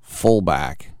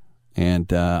 fullback.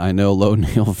 And I know Lo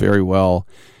Neal very well.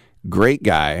 Great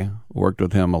guy. Worked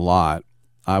with him a lot.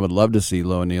 I would love to see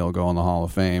Lo Neal go in the Hall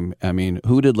of Fame. I mean,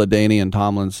 who did LaDainian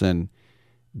Tomlinson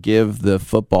give the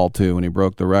football to when he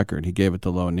broke the record? He gave it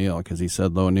to Lo Neal because he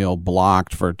said Lo Neal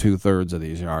blocked for 2/3 of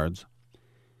these yards.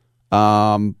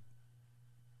 But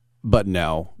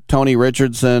no. Tony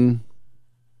Richardson.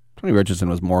 Tony Richardson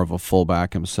was more of a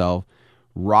fullback himself.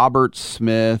 Robert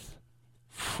Smith,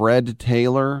 Fred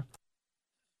Taylor,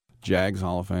 Jags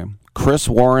Hall of Fame. Chris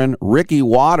Warren, Ricky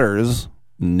Waters,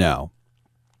 no.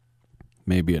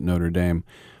 Maybe at Notre Dame.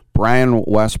 Brian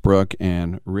Westbrook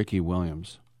and Ricky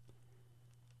Williams.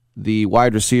 The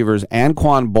wide receivers,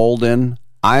 Anquan Bolden,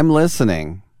 I'm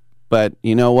listening. But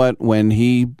you know what? When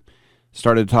he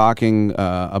started talking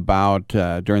about,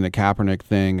 during the Kaepernick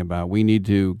thing, about we need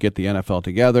to get the NFL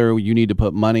together, you need to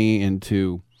put money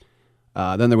into,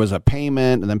 then there was a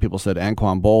payment, and then people said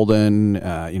Anquan Bolden,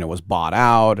 was bought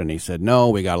out, and he said, no,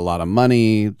 we got a lot of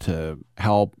money to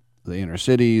help the inner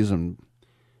cities. And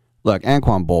look,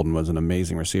 Anquan Bolden was an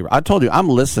amazing receiver. I told you, I'm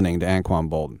listening to Anquan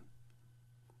Bolden.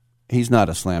 He's not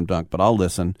a slam dunk, but I'll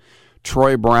listen.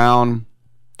 Troy Brown,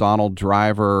 Donald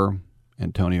Driver,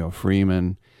 Antonio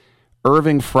Freeman,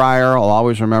 Irving Fryer. I'll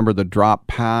always remember the drop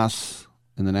pass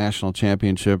in the national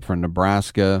championship for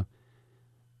Nebraska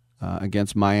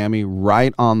against Miami,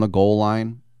 right on the goal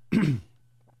line.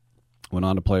 Went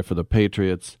on to play for the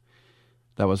Patriots.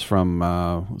 That was from,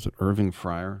 was it Irving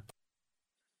Fryer?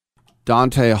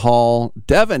 Dante Hall.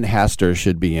 Devin Hester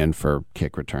should be in for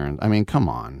kick returns. I mean, come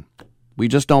on. We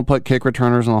just don't put kick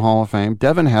returners in the Hall of Fame.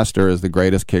 Devin Hester is the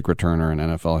greatest kick returner in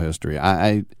NFL history.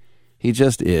 He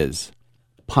just is.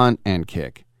 Punt and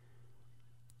kick.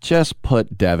 Just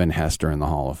put Devin Hester in the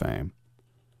Hall of Fame.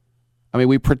 I mean,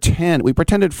 we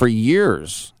pretended for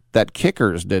years that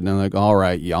kickers didn't. And like, all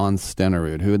right, Jan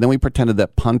Stenerud, who then we pretended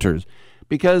that punters,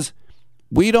 because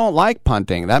we don't like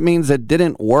punting. That means it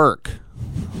didn't work.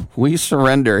 We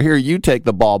surrender. Here, you take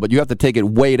the ball, but you have to take it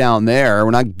way down there.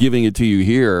 We're not giving it to you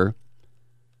here.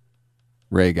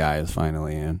 Ray Guy is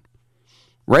finally in.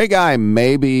 Ray Guy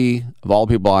may be, of all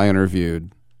people I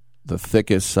interviewed, the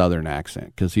thickest Southern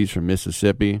accent because he's from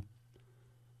Mississippi.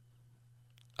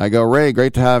 I go, Ray,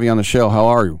 great to have you on the show. How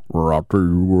are you? Well, I'll tell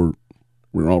you what.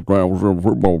 I was in a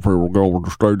football field, go to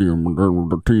the stadium, and then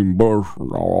with the team bus,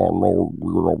 and all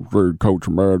Coach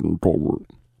Madden told me.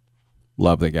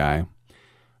 Love the guy.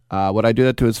 Would I do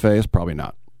that to his face? Probably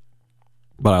not.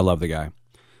 But I love the guy.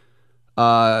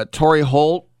 Torrey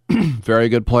Holt, very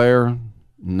good player.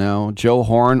 No. Joe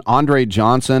Horn. Andre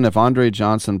Johnson. If Andre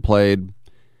Johnson played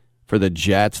for the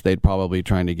Jets, they'd probably be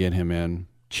trying to get him in.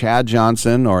 Chad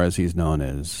Johnson, or as he's known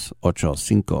as Ocho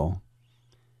Cinco,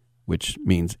 which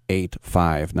means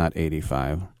 8-5, not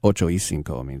 85. Ocho y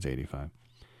cinco means 85.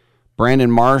 Brandon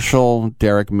Marshall,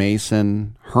 Derek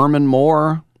Mason, Herman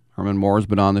Moore. Herman Moore's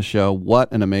been on the show.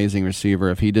 What an amazing receiver.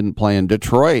 If he didn't play in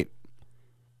Detroit,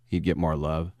 he'd get more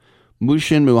love.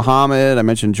 Mushin Muhammad, I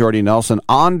mentioned Jordy Nelson.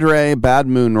 Andre Bad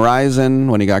Moon Rising,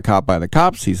 when he got caught by the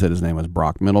cops, he said his name was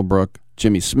Brock Middlebrook.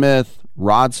 Jimmy Smith,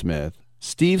 Rod Smith,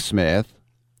 Steve Smith,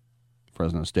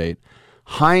 Fresno State.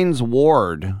 Hines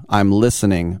Ward, I'm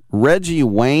listening. Reggie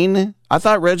Wayne, I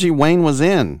thought Reggie Wayne was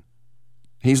in.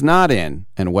 He's not in.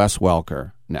 And Wes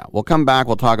Welker. Now, we'll come back.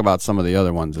 We'll talk about some of the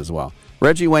other ones as well.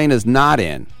 Reggie Wayne is not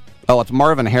in. Oh, it's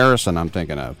Marvin Harrison I'm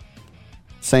thinking of.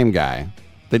 Same guy.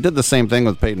 They did the same thing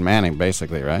with Peyton Manning,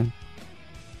 basically, right?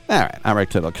 All right, I'm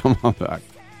Rick Tittle. Come on back.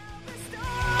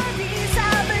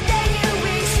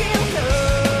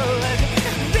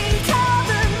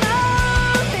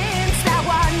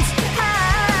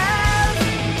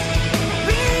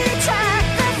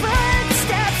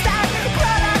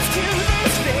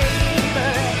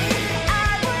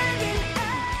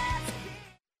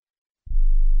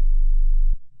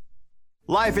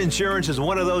 Life insurance is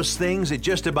one of those things that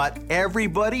just about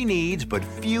everybody needs, but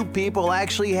few people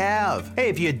actually have. Hey,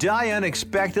 if you die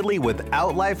unexpectedly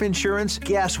without life insurance,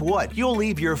 guess what? You'll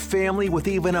leave your family with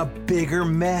even a bigger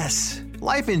mess.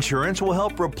 Life insurance will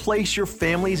help replace your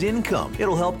family's income.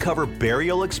 It'll help cover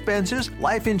burial expenses.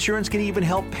 Life insurance can even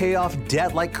help pay off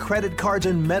debt like credit cards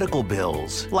and medical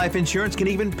bills. Life insurance can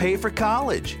even pay for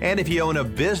college. And if you own a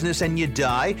business and you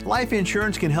die, life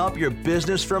insurance can help your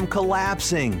business from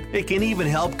collapsing. It can even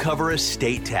help cover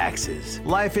estate taxes.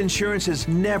 Life insurance has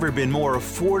never been more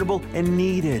affordable and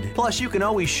needed. Plus, you can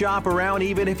always shop around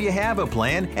even if you have a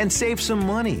plan and save some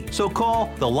money. So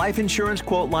call the Life Insurance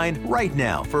Quote Line right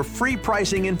now for free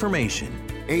pricing information.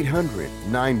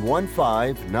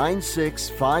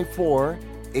 800-915-9654.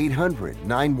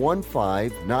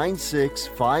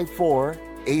 800-915-9654.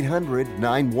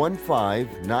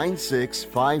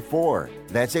 800-915-9654.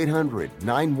 That's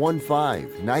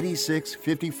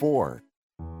 800-915-9654.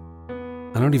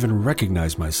 I don't even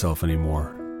recognize myself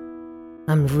anymore.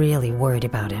 I'm really worried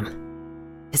about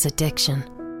him. His addiction.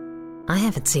 I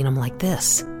haven't seen him like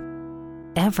this.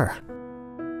 Ever.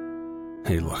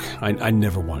 Hey, look, I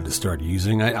never wanted to start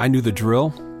using. I knew the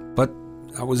drill, but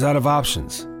I was out of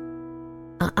options.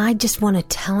 I just want to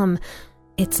tell him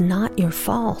it's not your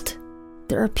fault.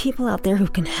 There are people out there who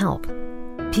can help.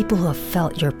 People who have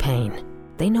felt your pain.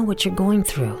 They know what you're going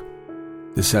through.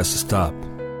 This has to stop.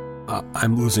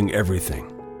 I'm losing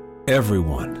everything.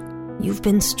 Everyone. You've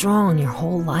been strong your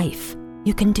whole life.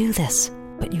 You can do this,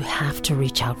 but you have to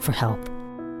reach out for help.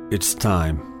 It's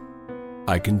time.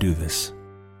 I can do this.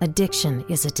 Addiction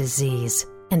is a disease,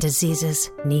 and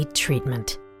diseases need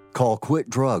treatment. Call Quit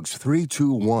Drugs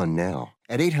 321 now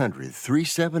at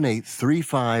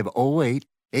 800-378-3508,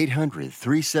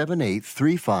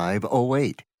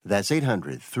 800-378-3508. That's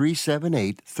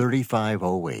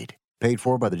 800-378-3508. Paid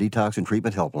for by the Detox and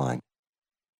Treatment Helpline.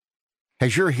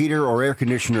 Has your heater or air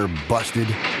conditioner busted?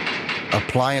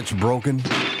 Appliance broken?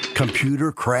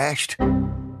 Computer crashed?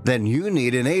 Then you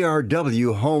need an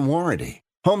ARW home warranty.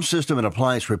 Home system and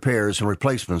appliance repairs and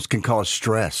replacements can cause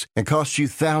stress and cost you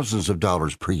thousands of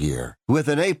dollars per year. With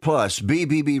an A-plus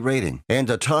BBB rating and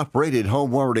a top-rated home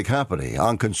warranty company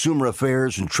on Consumer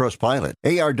Affairs and Trustpilot,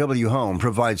 ARW Home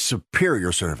provides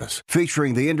superior service,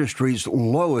 featuring the industry's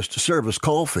lowest service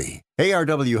call fee.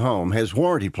 ARW Home has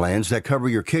warranty plans that cover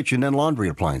your kitchen and laundry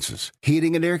appliances,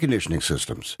 heating and air conditioning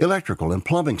systems, electrical and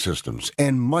plumbing systems,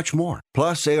 and much more.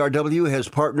 Plus, ARW has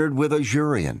partnered with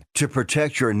Azurian to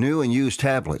protect your new and used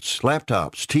tablets,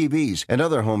 laptops, TVs, and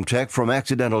other home tech from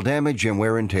accidental damage and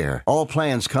wear and tear. All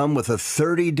plans come with a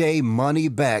 30-day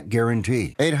money-back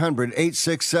guarantee.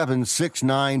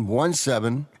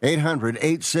 800-867-6917.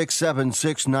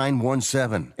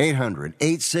 800-867-6917.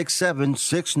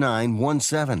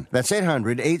 800-867-6917. That's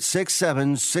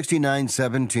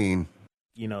 800-867-6917.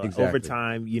 You know, Exactly. over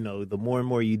time, you know, the more and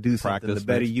more you do something, Practice the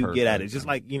better makes you get at it. perfect. Just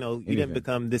like, you know, you Anything. didn't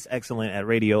become this excellent at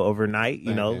radio overnight.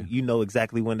 You know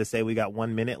exactly when to say we got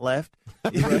 1 minute left.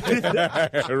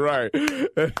 Right. You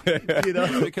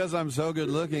know, Because I'm so good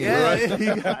looking. yeah, Right.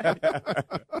 you got it.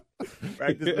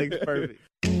 Practice makes perfect.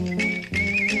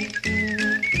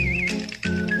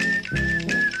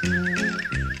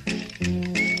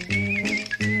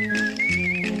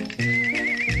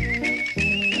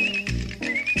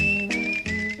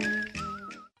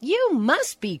 You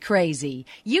must be crazy.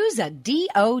 Use a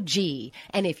DOG.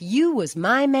 And if you was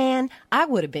my man, I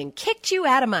would have been kicked you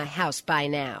out of my house by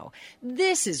now.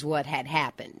 This is what had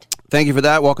happened. Thank you for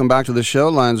that. Welcome back to the show.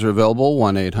 Lines are available,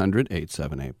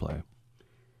 1-800-878-PLAY.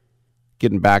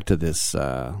 Getting back to this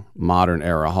modern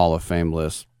era Hall of Fame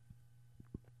list.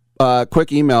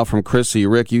 Quick email from Chrissy.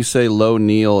 Rick, you say Low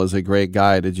Neal is a great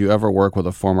guy. Did you ever work with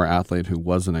a former athlete who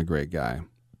wasn't a great guy?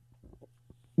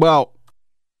 Well,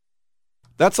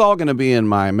 that's all going to be in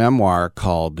my memoir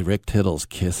called Rick Tittle's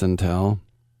Kiss and Tell.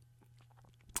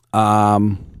 I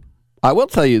will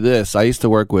tell you this. I used to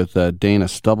work with Dana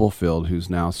Stubblefield,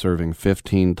 who's now serving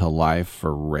 15 to life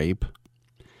for rape.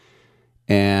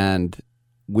 And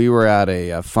we were at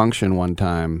a function one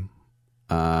time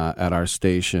at our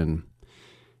station,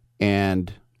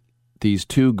 and these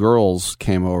two girls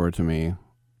came over to me,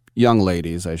 young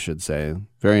ladies, I should say,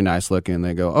 very nice looking.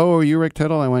 They go, "Oh, are you Rick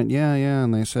Tittle?" I went, yeah.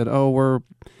 And they said, "Oh, we're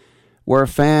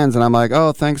fans." And I'm like,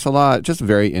 "Oh, thanks a lot." Just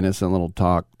very innocent little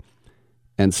talk.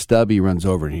 And Stubby runs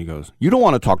over and he goes, "You don't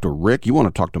want to talk to Rick, you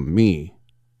want to talk to me."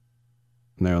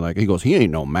 And they're like, he goes, "He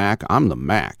ain't no Mac, I'm the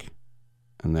Mac."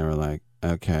 And they were like,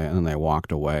 "Okay." And then they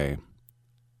walked away.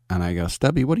 And I go,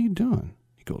 "Stubby, what are you doing?"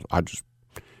 He goes,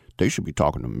 "They should be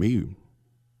talking to me."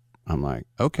 I'm like,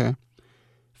 "Okay."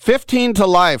 15 to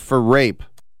life for rape.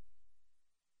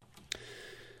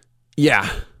 Yeah.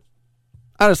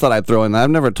 I just thought I'd throw in that.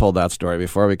 I've never told that story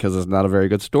before because it's not a very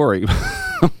good story.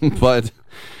 But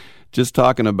just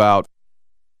talking about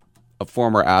a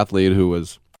former athlete who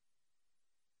was,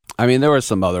 I mean, there were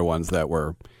some other ones that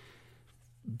were,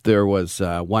 there was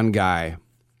one guy,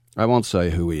 I won't say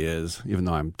who he is, even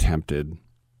though I'm tempted.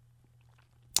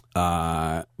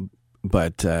 But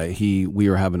we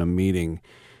were having a meeting,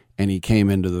 and he came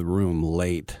into the room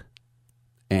late,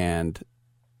 and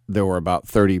there were about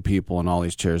 30 people in all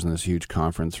these chairs in this huge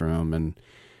conference room, and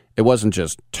it wasn't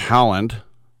just talent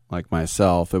like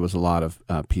myself. It was a lot of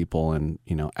people in,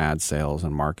 ad sales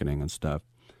and marketing and stuff.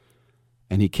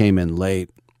 And he came in late,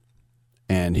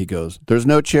 and he goes, "There's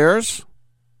no chairs?"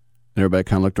 And everybody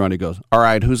kind of looked around. He goes, "All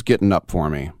right, who's getting up for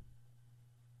me?"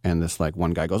 And this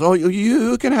one guy goes, "Oh,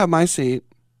 you can have my seat."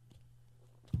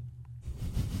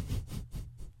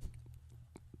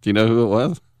 Do you know who it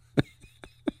was?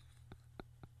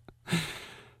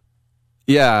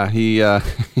 Yeah, he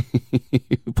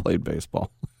played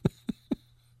baseball.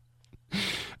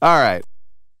 All right.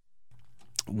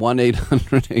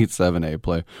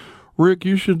 1-800-878-PLAY. Rick,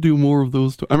 you should do more of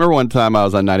those. I remember one time I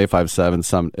was on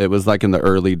 95.7. It was like in the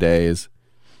early days,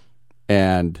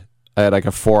 and I had like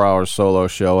a 4-hour solo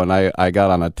show, and I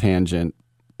got on a tangent.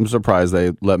 I'm surprised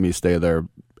they let me stay there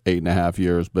 8.5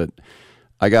 years, but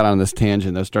I got on this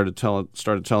tangent. I started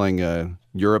telling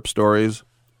Europe stories,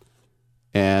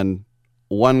 and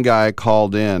one guy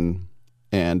called in,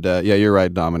 and yeah, you're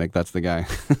right, Dominic. That's the guy.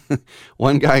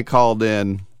 One guy called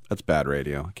in. That's bad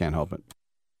radio. I can't help it.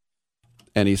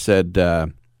 And he said,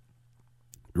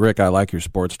 Rick, I like your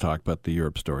sports talk, but the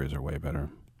Europe stories are way better.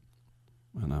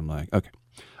 And I'm like, okay.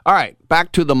 All right,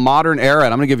 back to the modern era.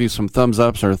 And I'm going to give you some thumbs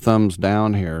ups or thumbs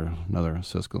down here. Another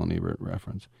Siskel and Ebert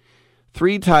reference.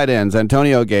 3 tight ends.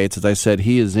 Antonio Gates, as I said,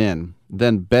 he is in.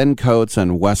 Then Ben Coates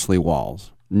and Wesley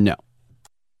Walls. No.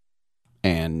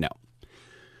 And no.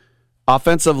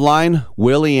 Offensive line,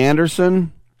 Willie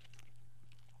Anderson.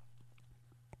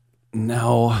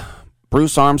 No.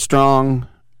 Bruce Armstrong.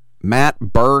 Matt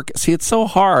Burke. See, it's so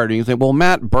hard. You think, well,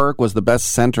 Matt Burke was the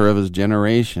best center of his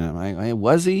generation. I'm like, hey,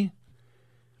 was he?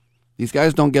 These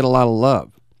guys don't get a lot of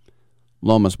love.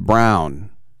 Lomas Brown,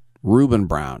 Reuben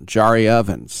Brown, Jari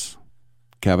Evans,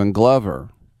 Kevin Glover.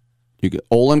 You get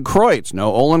Olin Kreutz.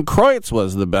 No, Olin Kreutz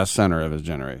was the best center of his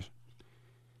generation.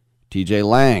 TJ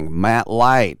Lang, Matt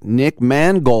Light, Nick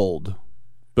Mangold,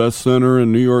 best center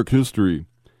in New York history.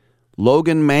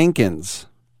 Logan Mankins.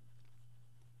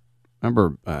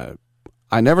 Remember,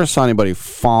 I never saw anybody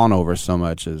fawn over so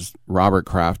much as Robert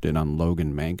Kraft did on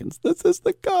Logan Mankins. This is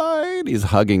the guy. And he's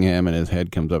hugging him, and his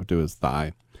head comes up to his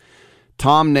thigh.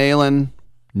 Tom Nalen,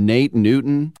 Nate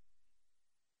Newton.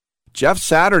 Jeff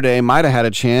Saturday might have had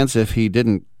a chance if he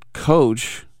didn't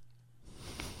coach.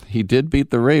 He did beat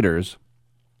the Raiders.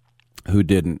 Who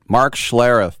didn't? Mark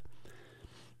Schlereth.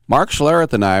 Mark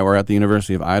Schlereth and I were at the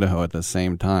University of Idaho at the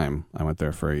same time. I went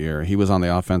there for a year. He was on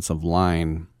the offensive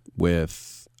line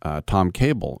with Tom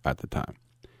Cable at the time.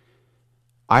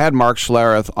 I had Mark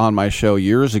Schlereth on my show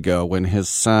years ago when his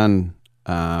son,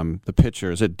 the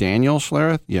pitcher, is it Daniel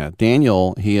Schlereth? Yeah,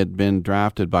 Daniel, he had been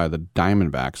drafted by the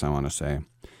Diamondbacks, I want to say,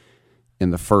 in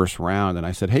the first round. And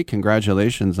I said, hey,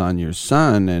 congratulations on your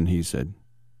son. And he said,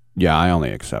 yeah, I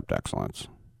only accept excellence.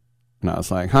 And I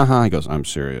was like, haha. He goes, I'm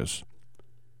serious.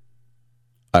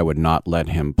 I would not let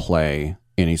him play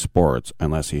any sports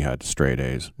unless he had straight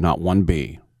A's, not one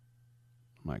B.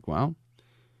 I'm like, well,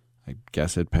 I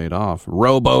guess it paid off.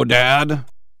 Robo-Dad.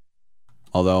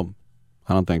 Although,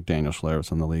 I don't think Daniel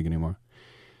Schlereth's in the league anymore.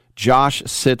 Josh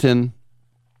Sitton,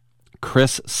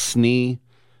 Chris Snee,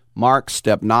 Mark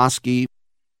Stepnoski,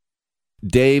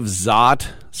 Dave Zott,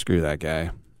 screw that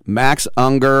guy, Max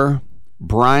Unger,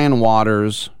 Brian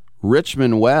Waters,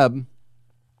 Richmond Webb,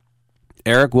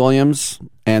 Eric Williams,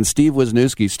 and Steve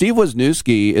Wisniewski. Steve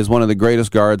Wisniewski is one of the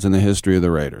greatest guards in the history of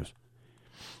the Raiders.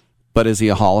 But is he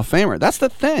a Hall of Famer? That's the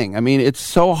thing. I mean, it's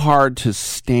so hard to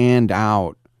stand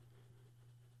out.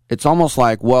 It's almost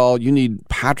like, well, you need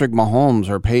Patrick Mahomes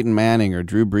or Peyton Manning or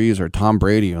Drew Brees or Tom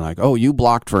Brady. You're like, oh, you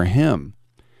blocked for him.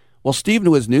 Well, Steve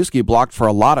Wisniewski blocked for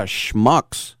a lot of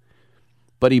schmucks,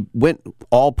 but he went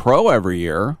all-pro every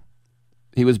year.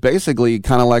 He was basically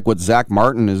kind of like what Zach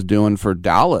Martin is doing for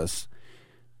Dallas.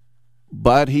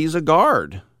 But he's a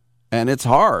guard, and it's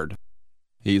hard.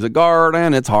 He's a guard,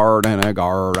 and it's hard, and a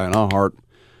guard, and a heart.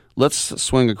 Let's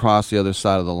swing across the other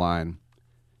side of the line.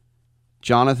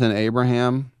 Jonathan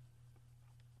Abraham.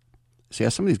 See,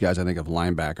 some of these guys I think of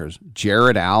linebackers.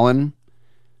 Jared Allen.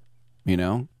 You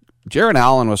know, Jared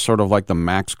Allen was sort of like the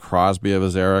Max Crosby of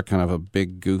his era, kind of a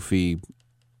big, goofy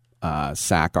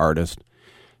sack artist.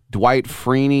 Dwight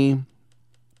Freeney.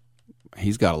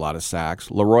 He's got a lot of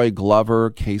sacks. Leroy Glover,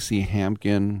 Casey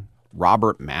Hampkin,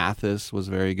 Robert Mathis was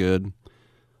very good.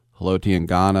 Haloti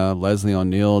Ngana, Leslie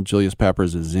O'Neal, Julius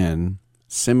Peppers is in.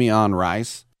 Simeon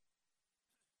Rice,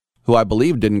 who I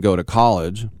believe didn't go to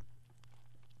college.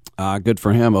 Good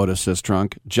for him, Otis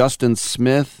Sistrunk. Justin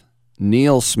Smith,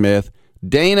 Neil Smith,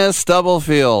 Dana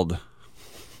Stubblefield.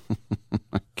 Oh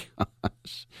my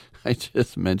gosh. I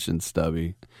just mentioned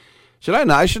Stubby.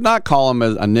 I should not call him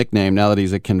a nickname now that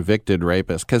he's a convicted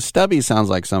rapist, because Stubby sounds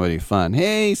like somebody fun.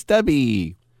 Hey,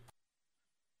 Stubby.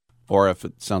 Or if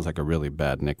it sounds like a really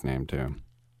bad nickname, too.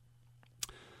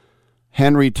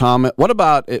 Henry Thomas. What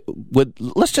about,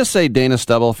 let's just say Dana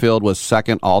Stubblefield was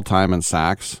second all-time in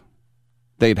sacks.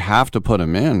 They'd have to put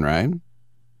him in, right?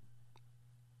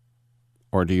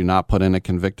 Or do you not put in a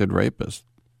convicted rapist?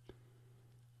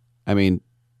 I mean,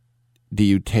 do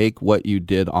you take what you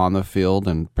did on the field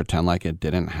and pretend like it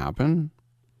didn't happen?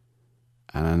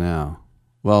 I don't know.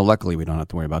 Well, luckily we don't have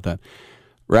to worry about that.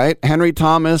 Right? Henry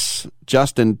Thomas,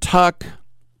 Justin Tuck,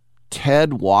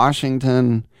 Ted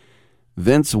Washington,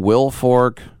 Vince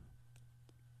Wilfork,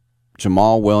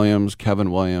 Jamal Williams, Kevin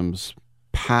Williams,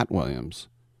 Pat Williams.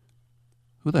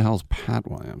 Who the hell's Pat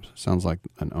Williams? Sounds like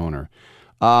an owner.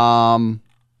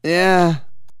 Yeah.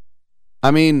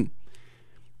 I mean,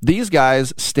 These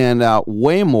guys stand out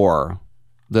way more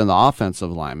than the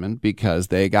offensive linemen because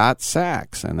they got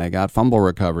sacks and they got fumble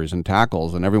recoveries and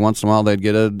tackles, and every once in a while they'd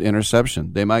get an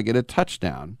interception. They might get a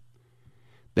touchdown.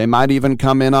 They might even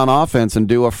come in on offense and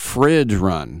do a fridge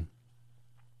run.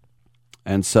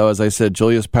 And so, as I said,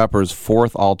 Julius Peppers,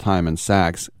 4th all-time in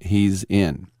sacks. He's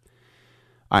in.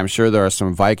 I'm sure there are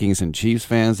some Vikings and Chiefs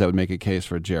fans that would make a case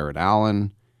for Jared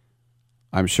Allen.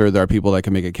 I'm sure there are people that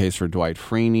can make a case for Dwight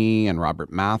Freeney and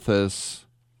Robert Mathis.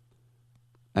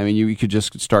 I mean, you could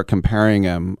just start comparing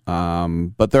them.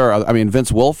 But there are,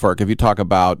 Vince Wilfork, if you talk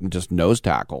about just nose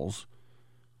tackles,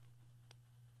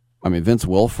 Vince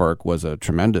Wilfork was a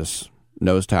tremendous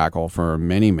nose tackle for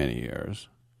many, many years.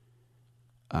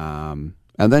 And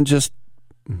then just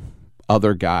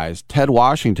other guys. Ted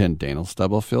Washington, Daniel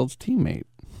Stubblefield's teammate.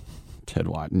 Ted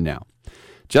Washington. No.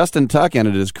 Justin Tuck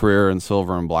ended his career in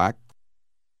silver and black.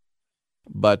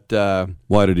 But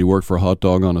why did he work for a hot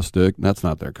dog on a stick? That's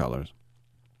not their colors.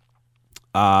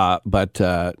 No,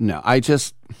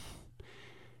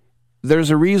 there's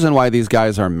a reason why these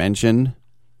guys are mentioned,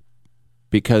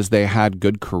 because they had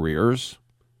good careers.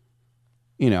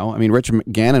 Rich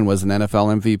Gannon was an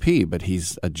NFL MVP, but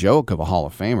he's a joke of a Hall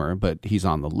of Famer, but he's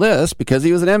on the list because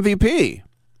he was an MVP.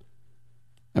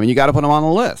 You got to put him on the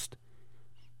list.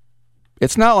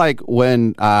 It's not like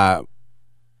when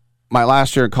my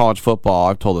last year in college football,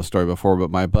 I've told this story before,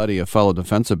 but my buddy, a fellow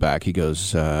defensive back, he goes,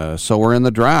 so we're in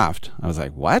the draft. I was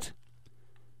like, what?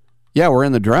 Yeah, we're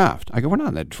in the draft. I go, we're not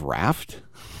in the draft.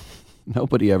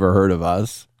 Nobody ever heard of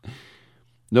us.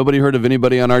 Nobody heard of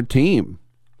anybody on our team.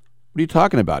 What are you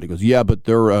talking about? He goes, yeah, but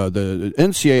the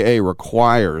NCAA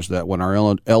requires that when our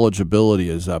eligibility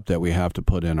is up that we have to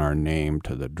put in our name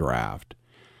to the draft.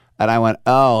 And I went,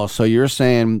 oh, so you're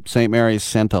saying St. Mary's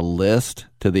sent a list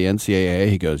to the NCAA?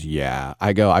 He goes, yeah.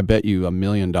 I go, I bet you $1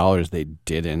 million they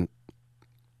didn't.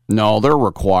 No, they're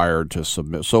required to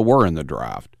submit. So we're in the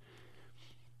draft.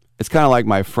 It's kind of like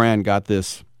my friend got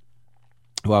this,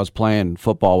 who I was playing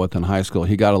football with in high school.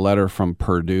 He got a letter from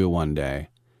Purdue one day.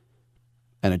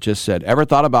 And it just said, ever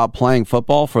thought about playing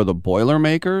football for the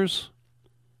Boilermakers?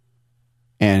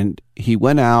 And he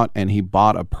went out and he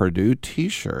bought a Purdue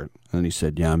t-shirt. And he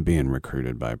said, yeah, I'm being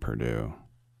recruited by Purdue.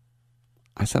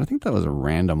 I said, I think that was a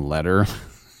random letter.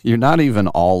 You're not even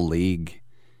all league.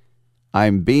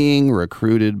 I'm being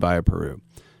recruited by Peru.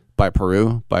 By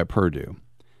Purdue.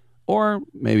 Or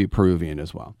maybe Peruvian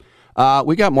as well.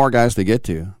 We got more guys to get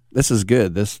to. This is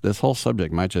good. This whole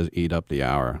subject might just eat up the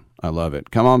hour. I love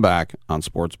it. Come on back on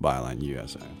Sports Byline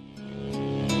USA.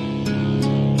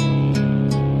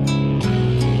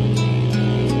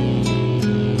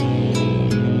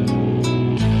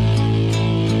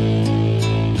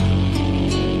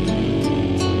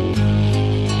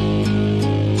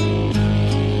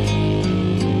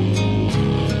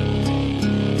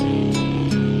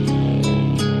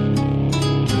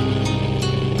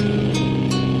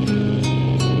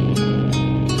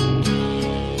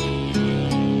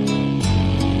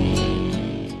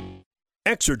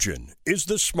 Exergen is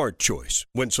the smart choice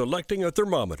when selecting a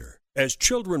thermometer. As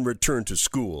children return to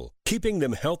school, keeping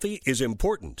them healthy is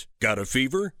important. Got a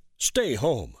fever? Stay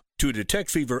home. To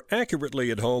detect fever accurately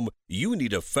at home, you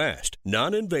need a fast,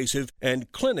 non-invasive,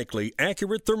 and clinically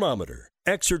accurate thermometer.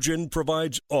 Exergen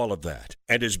provides all of that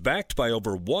and is backed by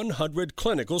over 100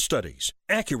 clinical studies.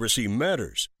 Accuracy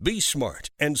matters. Be smart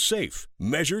and safe.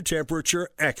 Measure temperature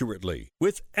accurately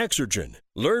with Exergen.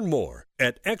 Learn more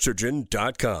at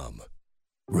Exergen.com.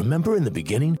 Remember in the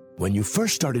beginning, when you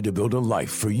first started to build a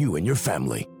life for you and your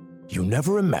family? You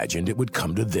never imagined it would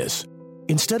come to this.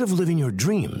 Instead of living your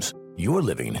dreams, you're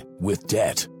living with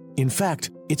debt. In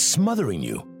fact, it's smothering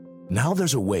you. Now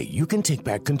there's a way you can take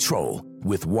back control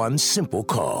with one simple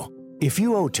call. If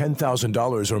you owe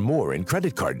 $10,000 or more in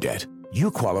credit card debt,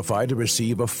 you qualify to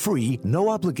receive a free,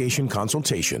 no-obligation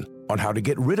consultation on how to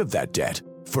get rid of that debt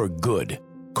for good.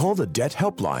 Call the Debt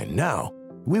Helpline now.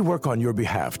 We work on your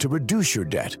behalf to reduce your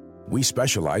debt. We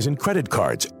specialize in credit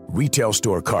cards, retail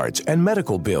store cards, and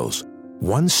medical bills.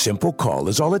 One simple call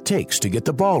is all it takes to get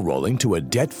the ball rolling to a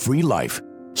debt-free life.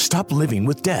 Stop living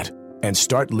with debt and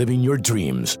start living your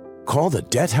dreams. Call the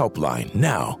Debt Helpline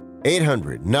now.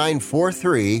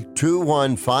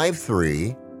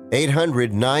 800-943-2153.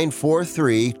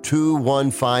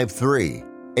 800-943-2153.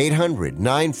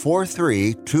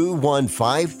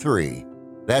 800-943-2153.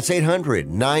 That's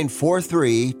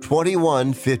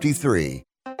 800-943-2153.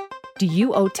 Do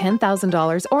you owe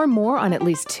 $10,000 or more on at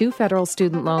least 2 federal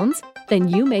student loans? Then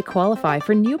you may qualify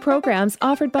for new programs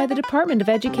offered by the Department of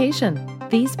Education.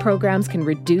 These programs can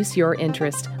reduce your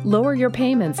interest, lower your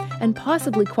payments, and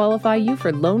possibly qualify you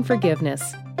for loan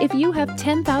forgiveness. If you have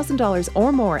 $10,000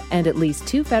 or more and at least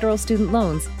 2 federal student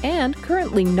loans and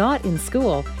currently not in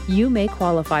school, you may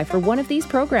qualify for one of these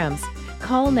programs.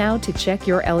 Call now to check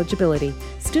your eligibility.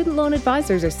 Student loan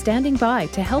advisors are standing by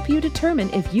to help you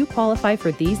determine if you qualify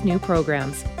for these new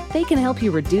programs. They can help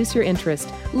you reduce your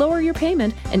interest, lower your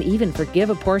payment, and even forgive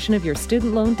a portion of your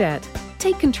student loan debt.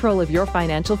 Take control of your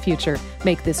financial future.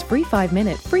 Make this free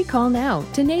 5-minute free call now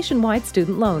to Nationwide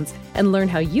Student Loans and learn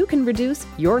how you can reduce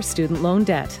your student loan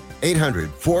debt.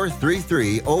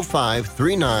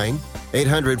 800-433-0539.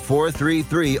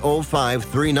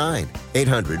 800-433-0539.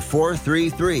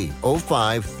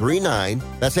 800-433-0539.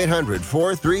 That's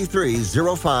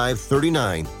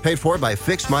 800-433-0539. Paid for by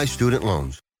Fix My Student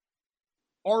Loans.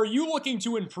 Are you looking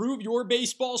to improve your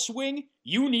baseball swing?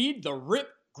 You need the Rip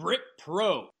Grip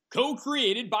Pro.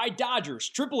 Co-created by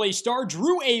Dodgers AAA star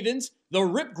Drew Avans, the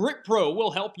Rip Grip Pro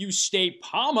will help you stay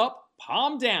palm up,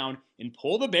 palm down, and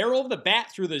pull the barrel of the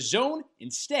bat through the zone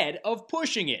instead of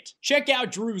pushing it. Check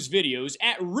out Drew's videos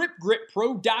at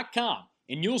ripgrippro.com,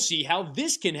 and you'll see how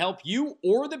this can help you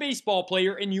or the baseball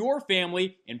player in your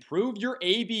family improve your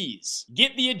ABs.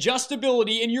 Get the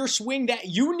adjustability in your swing that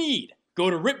you need. Go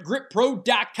to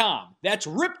ripgrippro.com. That's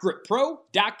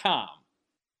ripgrippro.com.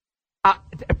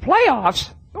 Playoffs?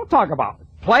 Don't talk about it.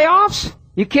 Playoffs?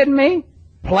 You kidding me?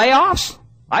 Playoffs?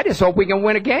 I just hope we can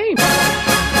win a game.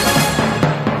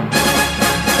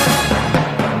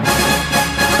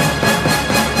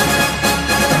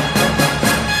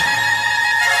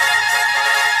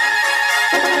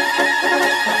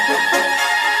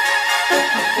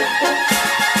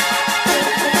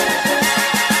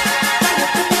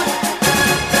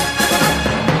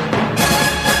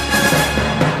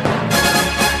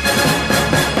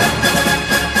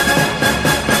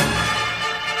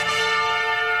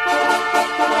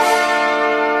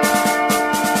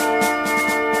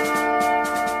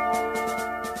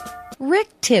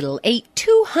 Tittle ate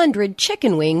 200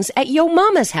 chicken wings at Yo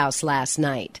Mama's house last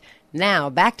night. Now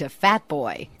back to Fat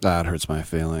Boy. That hurts my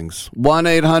feelings.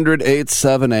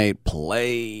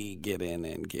 1-800-878-PLAY. Get in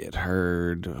and get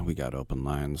heard. We got open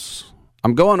lines.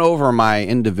 I'm going over my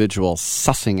individual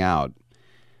sussing out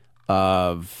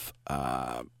of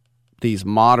these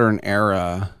modern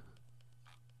era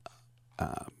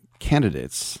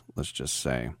candidates, let's just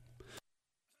say.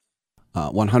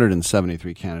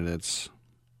 173 candidates.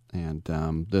 And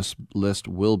this list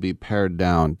will be pared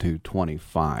down to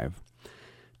 25.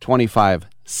 25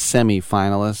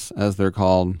 semi-finalists, as they're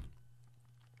called,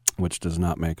 which does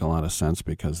not make a lot of sense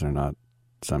because they're not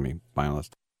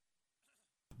semi-finalists.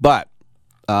 But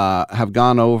have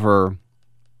gone over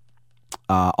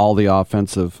all the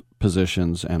offensive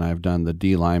positions, and I've done the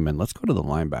D linemen. Let's go to the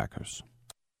linebackers.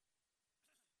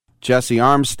 Jesse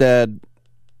Armstead,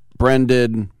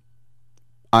 Brendan,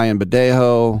 Ian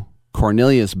Badejo,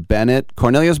 Cornelius Bennett.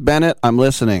 Cornelius Bennett, I'm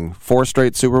listening. 4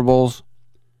 straight Super Bowls.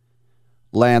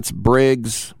 Lance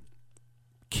Briggs,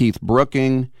 Keith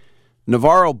Brooking.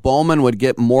 Navarro Bowman would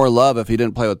get more love if he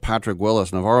didn't play with Patrick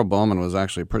Willis. Navarro Bowman was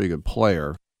actually a pretty good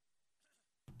player.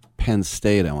 Penn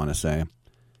State, I want to say.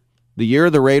 The year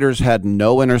the Raiders had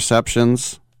no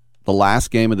interceptions, the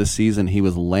last game of the season, he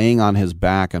was laying on his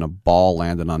back and a ball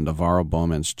landed on Navarro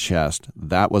Bowman's chest.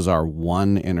 That was our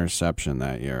one interception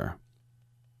that year.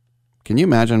 Can you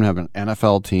imagine having an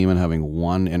NFL team and having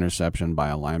one interception by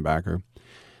a linebacker?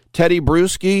 Teddy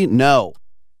Bruschi? No.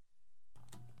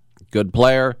 Good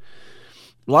player.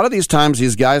 A lot of these times,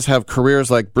 these guys have careers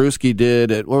like Bruschi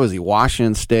did at,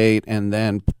 Washington State and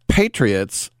then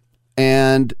Patriots,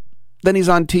 and then he's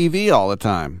on TV all the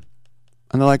time.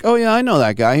 And they're like, oh, yeah, I know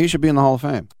that guy. He should be in the Hall of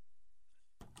Fame.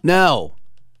 No.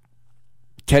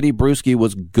 Teddy Bruschi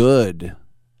was good.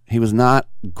 He was not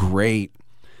great.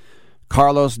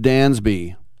 Carlos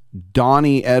Dansby,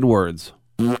 Donnie Edwards,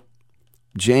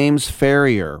 James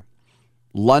Ferrier,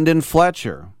 London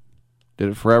Fletcher, did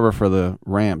it forever for the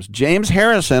Rams. James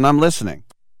Harrison, I'm listening.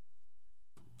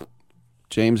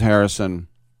 James Harrison,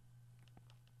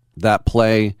 that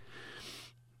play,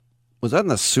 was that in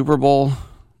the Super Bowl,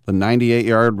 the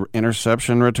 98-yard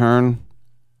interception return?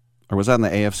 Or was that in the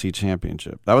AFC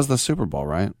Championship? That was the Super Bowl,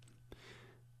 right?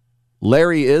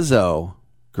 Larry Izzo,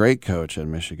 great coach at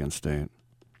Michigan State.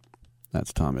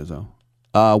 That's Tom Izzo.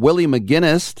 Willie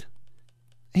McGinnis,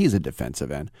 he's a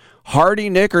defensive end. Hardy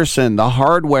Nickerson, the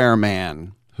hardware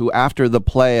man, who after the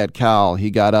play at Cal, he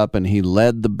got up and he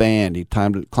led the band. He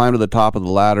climbed to the top of the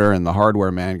ladder, and the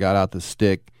hardware man got out the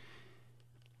stick.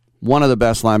 One of the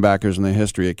best linebackers in the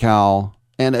history of Cal,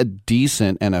 and a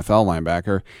decent NFL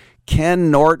linebacker. Ken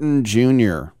Norton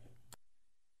Jr.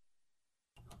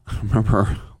 I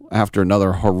remember after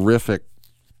another horrific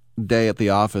day at the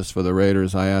office for the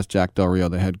Raiders, I asked Jack Del Rio,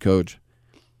 the head coach,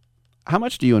 how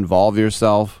much do you involve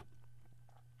yourself?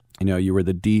 You know, you were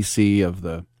the DC of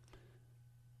the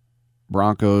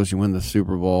Broncos, you win the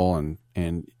Super Bowl, and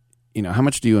you know, how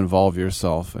much do you involve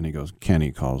yourself? And he goes,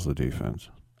 Kenny calls the defense.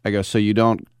 I go, so you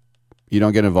don't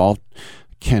get involved?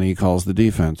 Kenny calls the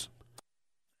defense.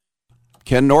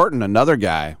 Ken Norton, another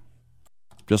guy,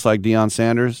 just like Deion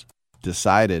Sanders,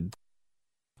 decided,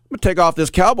 I'm going to take off this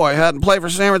cowboy hat and play for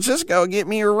San Francisco and get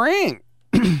me a ring.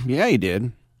 Yeah, he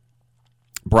did.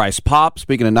 Bryce Pop,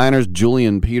 speaking of Niners,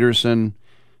 Julian Peterson,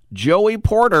 Joey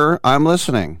Porter, I'm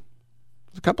listening.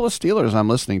 There's a couple of Steelers I'm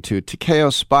listening to.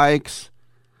 Takeo Spikes,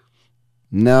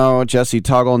 no. Jesse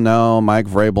Tuggle, no. Mike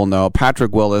Vrabel, no.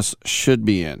 Patrick Willis should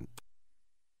be in.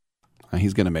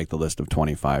 He's going to make the list of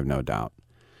 25, no doubt.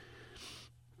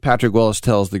 Patrick Willis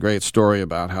tells the great story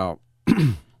about how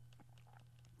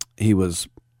he was,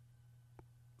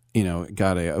 you know,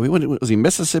 was he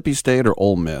Mississippi State or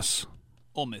Ole Miss?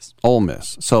 Ole Miss. Ole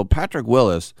Miss. So Patrick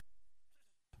Willis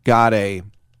got a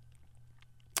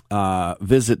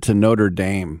visit to Notre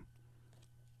Dame,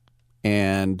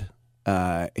 and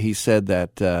he said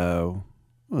that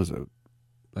was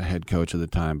the head coach at the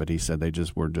time, but he said they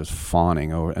just were just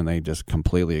fawning over, and they just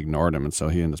completely ignored him. And so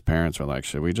he and his parents were like,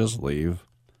 "Should we just leave?"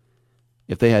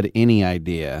 If they had any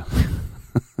idea.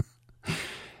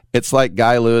 It's like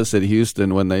Guy Lewis at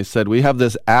Houston when they said, we have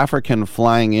this African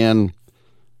flying in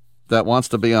that wants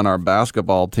to be on our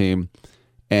basketball team.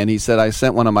 And he said, I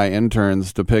sent one of my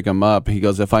interns to pick him up. He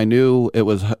goes, if I knew it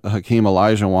was Hakeem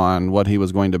Olajuwon, what he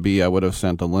was going to be, I would have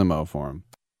sent a limo for him.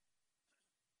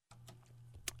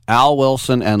 Al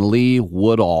Wilson and Lee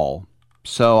Woodall.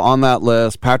 So on that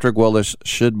list, Patrick Willis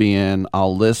should be in.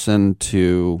 I'll listen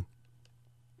to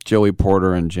Joey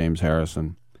Porter and James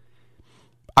Harrison.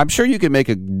 I'm sure you could make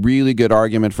a really good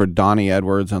argument for Donnie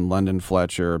Edwards and London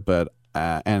Fletcher, but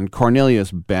and Cornelius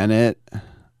Bennett,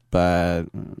 but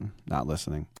not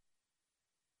listening.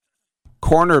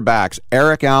 Cornerbacks,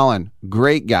 Eric Allen,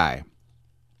 great guy.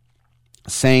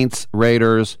 Saints,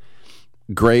 Raiders,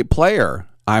 great player.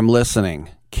 I'm listening.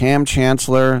 Cam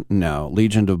Chancellor, no.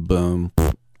 Legion of Boom.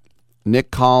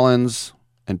 Nick Collins,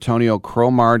 Antonio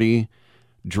Cromartie,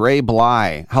 Dre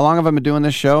Bly. How long have I been doing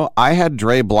this show? I had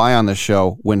Dre Bly on the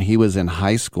show when he was in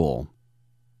high school.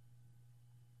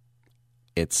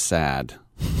 It's sad.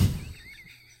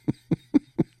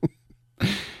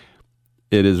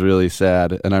 It is really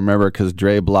sad. And I remember because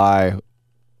Dre Bly,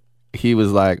 he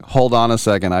was like, hold on a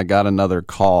second, I got another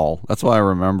call. That's why I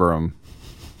remember him.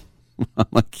 I'm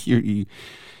like, you're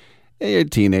a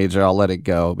teenager, I'll let it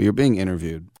go. But you're being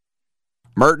interviewed.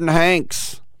 Merton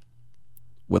Hanks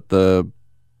with the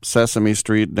Sesame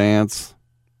Street dance.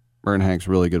 Merton Hanks,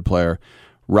 really good player.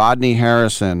 Rodney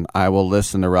Harrison, I will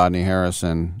listen to Rodney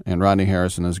Harrison. And Rodney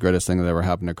Harrison is the greatest thing that ever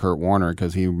happened to Kurt Warner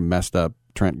because he messed up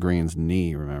Trent Green's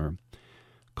knee, remember?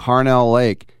 Carnell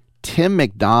Lake, Tim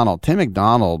McDonald. Tim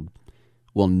McDonald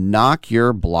will knock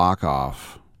your block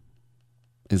off.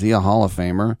 Is he a Hall of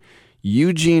Famer?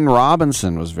 Eugene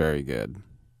Robinson was very good.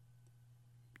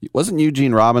 Wasn't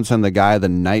Eugene Robinson the guy the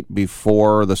night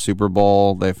before the Super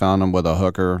Bowl? They found him with a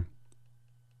hooker,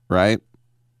 right?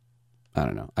 I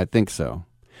don't know. I think so.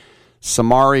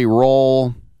 Samari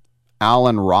Roll,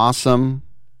 Alan Rossum,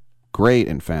 great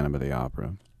in Phantom of the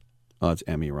Opera. Oh, it's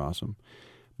Emmy Rossum.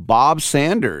 Bob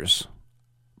Sanders.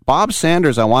 Bob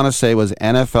Sanders, I want to say, was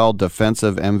NFL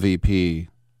Defensive MVP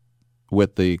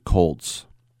with the Colts.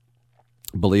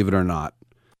 Believe it or not.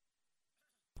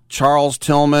 Charles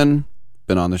Tillman,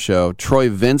 been on the show. Troy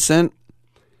Vincent,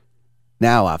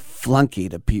 now a flunky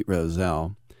to Pete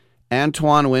Rozelle.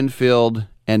 Antoine Winfield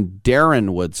and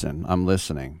Darren Woodson. I'm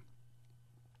listening.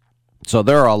 So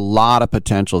there are a lot of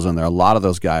potentials in there. A lot of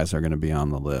those guys are going to be on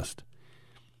the list.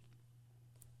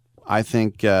 I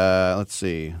think, let's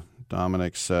see.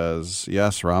 Dominic says,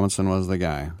 yes, Robinson was the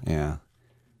guy. Yeah.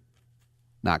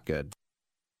 Not good.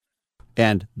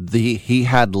 And he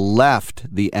had left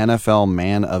the NFL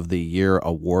Man of the Year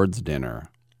awards dinner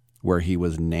where he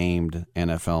was named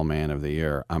NFL Man of the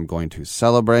Year. I'm going to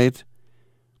celebrate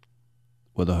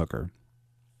with a hooker.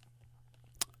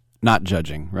 Not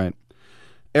judging, right?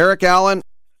 Eric Allen,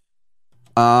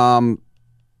 on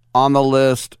the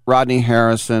list, Rodney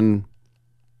Harrison,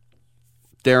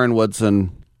 Darren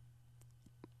Woodson.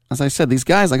 As I said, these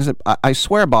guys, like I said, I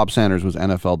swear Bob Sanders was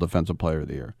NFL Defensive Player of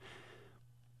the Year.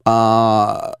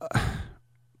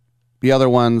 The other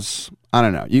ones, I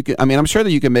don't know. I'm sure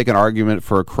that you can make an argument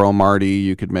for Cromartie.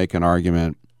 You could make an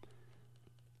argument.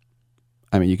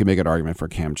 You could make an argument for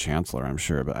Cam Chancellor, I'm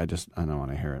sure, but I don't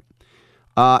want to hear it.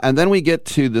 And then we get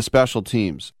to the special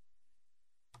teams.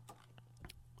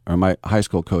 Or my high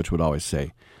school coach would always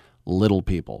say, little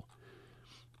people.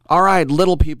 All right,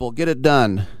 little people, get it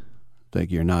done. I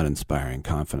think you're not inspiring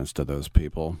confidence to those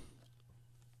people.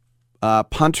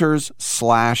 Punters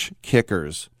 /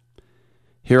 kickers.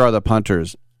 Here are the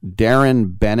punters.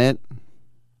 Darren Bennett.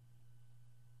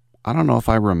 I don't know if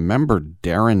I remember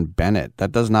Darren Bennett.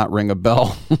 That does not ring a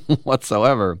bell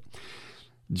whatsoever.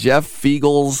 Jeff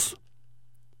Fiegels.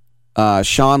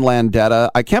 Sean Landetta.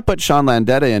 I can't put Sean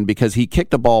Landetta in because he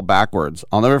kicked a ball backwards.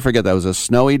 I'll never forget that. It was a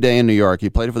snowy day in New York. He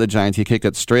played for the Giants. He kicked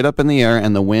it straight up in the air,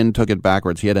 and the wind took it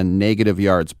backwards. He had a negative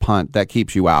yards punt. That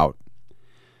keeps you out,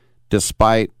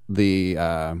 despite the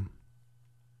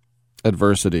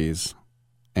adversities,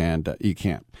 and you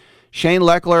can't. Shane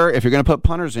Leckler, if you're going to put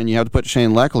punters in, you have to put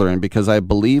Shane Leckler in because I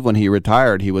believe when he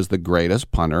retired, he was the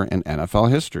greatest punter in NFL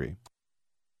history.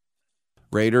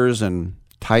 Raiders and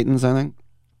Titans, I think.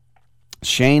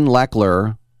 Shane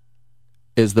Leckler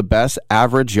is the best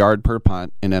average yard per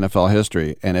punt in NFL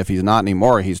history. And if he's not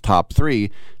anymore, he's top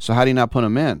 3. So how do you not put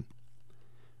him in?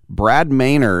 Brad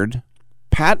Maynard.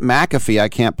 Pat McAfee I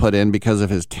can't put in because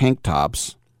of his tank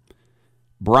tops.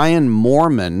 Brian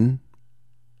Moorman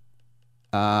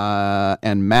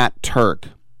and Matt Turk.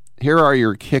 Here are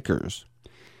your kickers.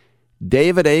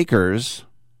 David Akers.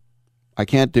 I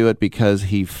can't do it because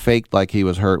he faked like he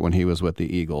was hurt when he was with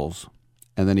the Eagles.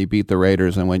 And then he beat the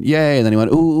Raiders and went, yay. And then he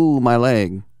went, ooh, my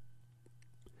leg.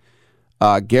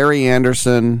 Gary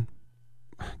Anderson.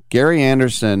 Gary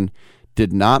Anderson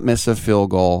did not miss a field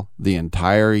goal the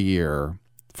entire year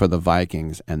for the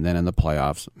Vikings. And then in the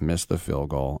playoffs, missed the field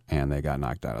goal, and they got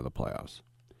knocked out of the playoffs.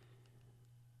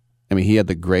 I mean, he had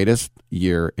the greatest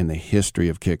year in the history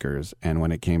of kickers. And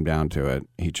when it came down to it,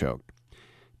 he choked.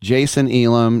 Jason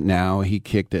Elam, now he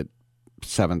kicked it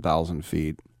 7,000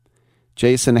 feet.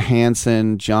 Jason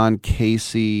Hansen, John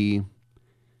Casey,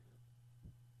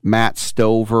 Matt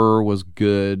Stover was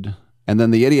good. And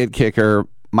then the idiot kicker,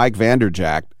 Mike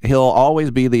Vanderjagt. He'll always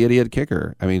be the idiot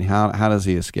kicker. I mean, how does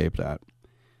he escape that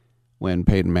when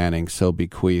Peyton Manning so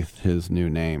bequeathed his new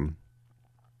name?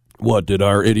 What, did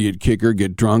our idiot kicker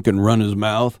get drunk and run his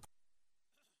mouth?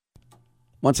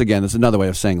 Once again, this is another way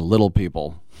of saying little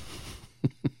people.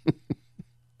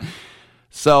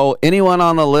 So anyone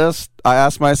on the list, I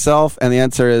asked myself, and the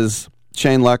answer is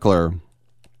Shane Leckler.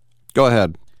 Go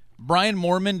ahead. Brian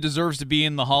Moorman deserves to be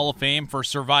in the Hall of Fame for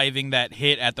surviving that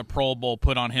hit at the Pro Bowl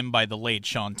put on him by the late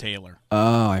Sean Taylor.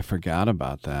 Oh, I forgot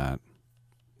about that.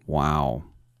 Wow.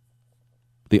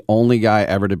 The only guy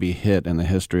ever to be hit in the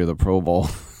history of the Pro Bowl.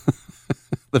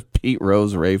 The Pete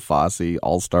Rose, Ray Fosse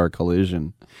all-star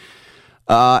collision.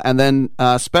 And then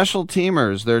special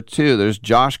teamers, there are 2. There's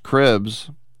Josh Cribbs,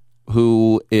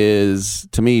 who is,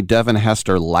 to me, Devin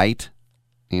Hester light.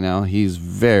 You know, he's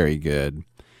very good.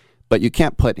 But you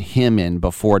can't put him in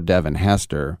before Devin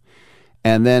Hester.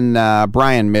 And then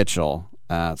Brian Mitchell.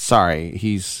 Sorry,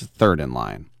 he's 3rd in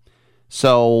line.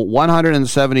 So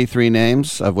 173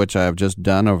 names, of which I have just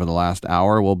done over the last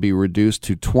hour, will be reduced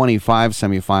to 25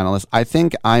 semifinalists. I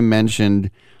think I mentioned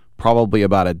probably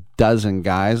about a dozen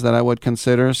guys that I would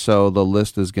consider. So the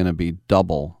list is going to be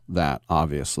double that,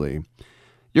 obviously.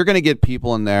 You're going to get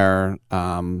people in there,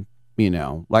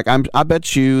 like I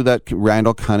bet you that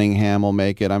Randall Cunningham will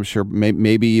make it. I'm sure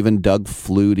maybe even Doug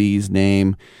Flutie's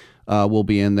name will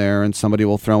be in there, and somebody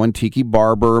will throw in Tiki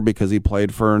Barber because he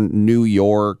played for New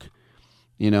York,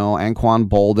 Anquan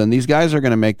Bolden. These guys are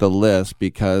going to make the list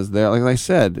because they're, like I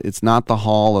said, it's not the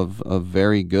hall of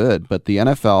very good, but the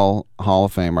NFL Hall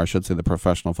of Fame, or I should say the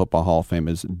Professional Football Hall of Fame,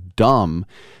 is dumb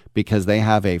because they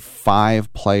have a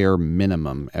 5-player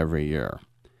minimum every year.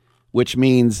 Which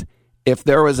means if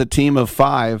there was a team of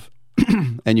 5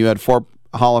 and you had 4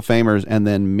 Hall of Famers and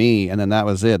then me, and then that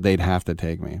was it, they'd have to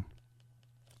take me.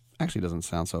 Actually doesn't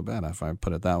sound so bad if I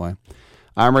put it that way.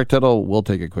 I'm Rick Tittle. We'll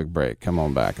take a quick break. Come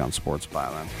on back on Sports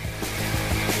Byline.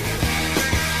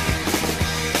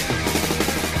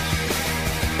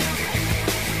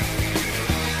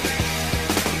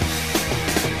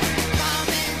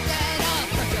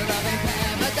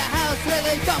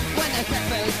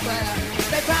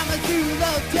 They promise you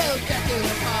love till death do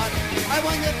them part. I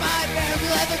wonder if my parents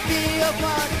will ever be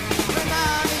apart. When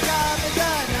mommy's off at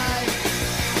the night,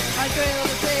 I thrill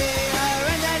to see her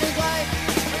and daddy's wife.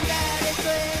 When daddy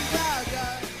swings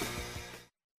soccer.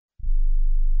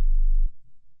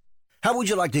 How would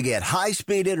you like to get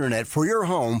high-speed internet for your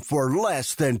home for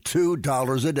less than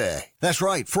 $2 a day? That's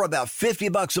right. For about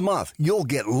 $50 a month, you'll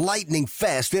get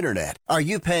lightning-fast internet. Are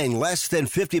you paying less than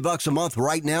 $50 a month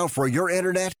right now for your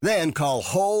internet? Then call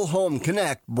Whole Home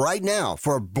Connect right now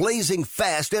for blazing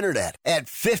fast internet at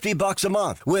 $50 a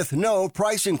month with no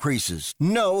price increases,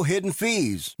 no hidden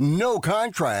fees, no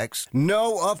contracts,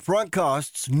 no upfront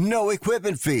costs, no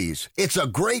equipment fees. It's a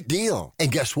great deal.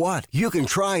 And guess what? You can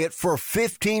try it for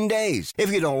 15 days.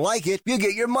 If you don't like it, you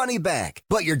get your money back.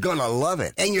 But you're going to love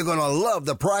it, and you're going to love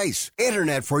the price.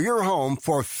 Internet for your home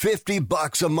for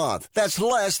 $50 a month. That's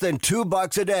less than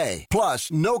 $2 a day.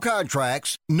 Plus, no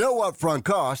contracts, no upfront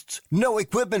costs, no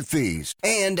equipment fees,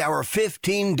 and our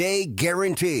 15-day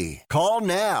guarantee. Call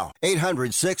now.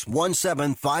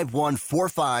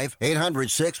 800-617-5145.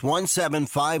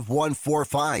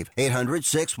 800-617-5145.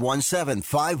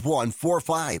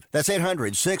 800-617-5145. That's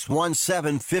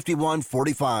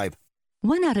 800-617-5145.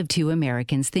 1 out of 2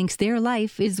 Americans thinks their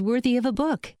life is worthy of a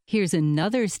book. Here's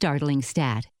another startling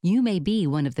stat. You may be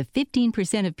one of the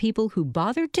 15% of people who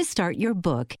bothered to start your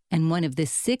book and one of the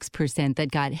 6%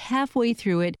 that got halfway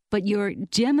through it, but your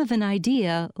gem of an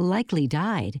idea likely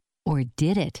died. Or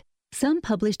did it? Some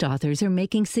published authors are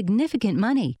making significant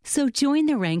money, so join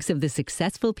the ranks of the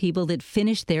successful people that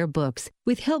finish their books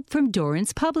with help from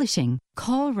Dorrance Publishing.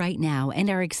 Call right now and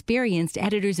our experienced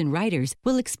editors and writers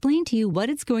will explain to you what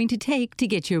it's going to take to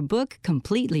get your book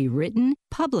completely written,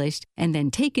 published, and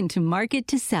then taken to market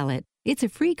to sell it. It's a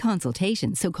free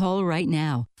consultation, so call right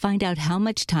now. Find out how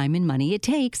much time and money it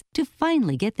takes to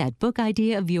finally get that book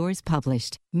idea of yours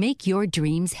published. Make your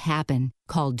dreams happen.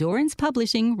 Call Dorrance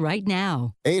Publishing right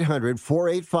now.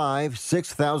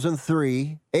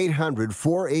 800-485-6003.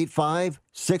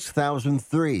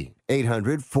 800-485-6003.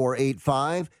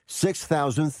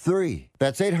 800-485-6003.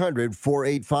 That's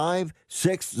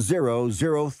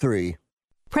 800-485-6003.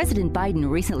 President Biden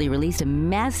recently released a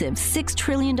massive $6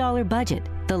 trillion budget,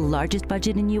 the largest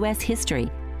budget in U.S. history.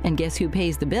 And guess who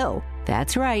pays the bill?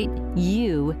 That's right,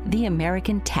 you, the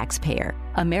American taxpayer.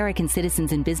 American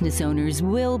citizens and business owners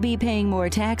will be paying more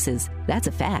taxes. That's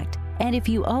a fact. And if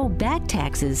you owe back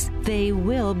taxes, they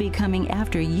will be coming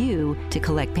after you to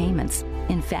collect payments.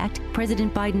 In fact,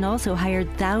 President Biden also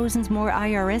hired thousands more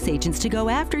IRS agents to go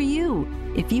after you.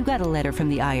 If you got a letter from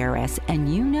the IRS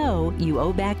and you know you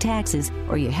owe back taxes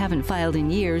or you haven't filed in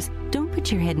years, don't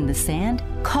put your head in the sand.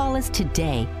 Call us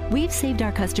today. We've saved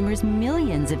our customers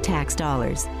millions of tax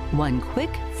dollars. One quick,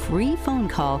 free phone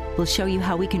call will show you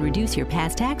how we can reduce your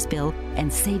past tax bill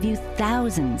and save you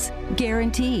thousands.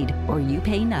 Guaranteed, or you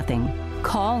pay nothing.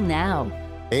 Call now.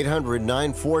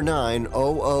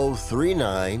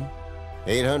 800-949-0039.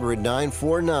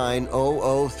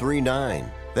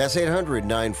 800-949-0039. That's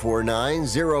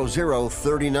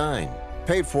 800-949-0039.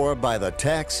 Paid for by the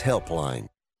Tax Helpline.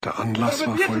 Der Anlass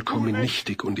war vollkommen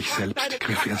nichtig und ich selbst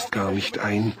griff erst gar nicht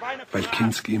ein, weil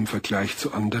Kinski im Vergleich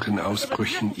zu anderen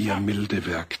Ausbrüchen eher milde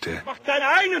wirkte. Mach deine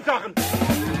eigenen Sachen!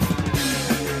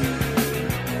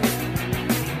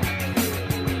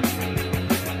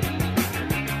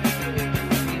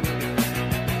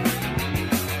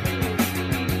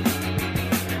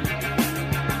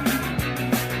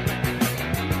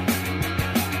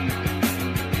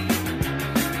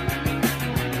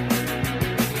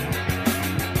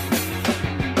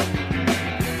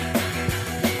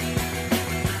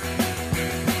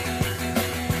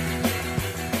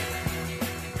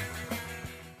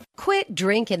 Quit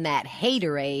drinking that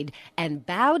haterade and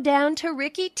bow down to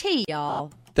Ricky T,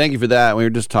 y'all. Thank you for that. We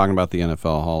were just talking about the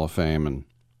NFL Hall of Fame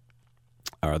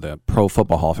or the Pro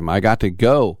Football Hall of Fame. I got to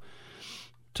go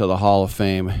to the Hall of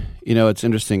Fame. You know, it's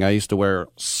interesting. I used to wear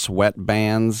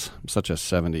sweatbands. I'm such a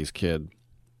 70s kid.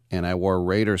 And I wore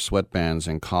Raider sweatbands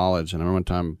in college. And I remember one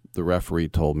time the referee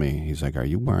told me, he's like, "Are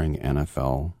you wearing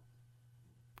NFL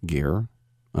gear?"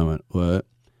 I went, "What?"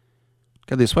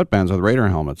 Got these sweatbands with Raider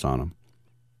helmets on them.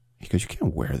 He goes, "You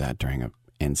can't wear that during an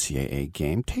NCAA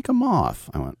game. Take them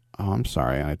off." I went, "Oh, I'm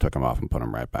sorry." And I took them off and put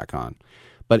them right back on.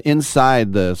 But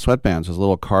inside the sweatbands was a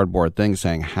little cardboard thing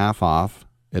saying half off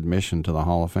admission to the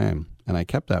Hall of Fame. And I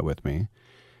kept that with me.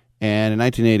 And in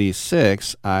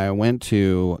 1986, I went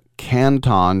to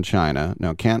Canton,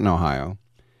 Ohio.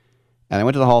 And I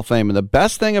went to the Hall of Fame. And the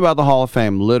best thing about the Hall of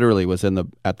Fame literally was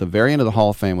at the very end of the Hall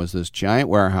of Fame was this giant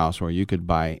warehouse where you could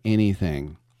buy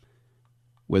anything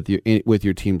with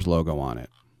your team's logo on it.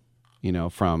 You know,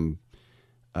 from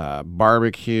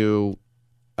barbecue,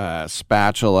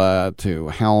 spatula to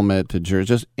helmet to jersey,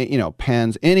 just, you know,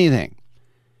 pens, anything.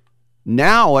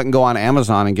 Now I can go on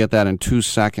Amazon and get that in 2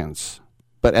 seconds.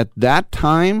 But at that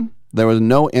time, there was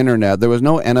no internet. There was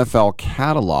no NFL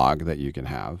catalog that you can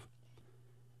have.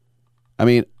 I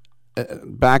mean,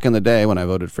 back in the day when I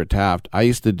voted for Taft, I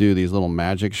used to do these little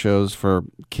magic shows for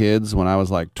kids. When I was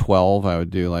like 12, I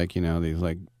would do like, these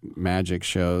like magic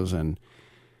shows. And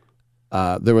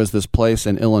there was this place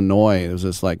in Illinois. It was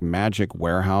this like magic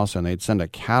warehouse, and they'd send a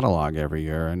catalog every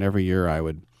year. And every year I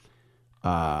would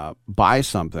buy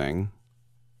something.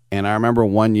 And I remember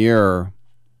one year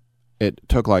it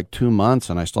took like 2 months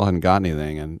and I still hadn't got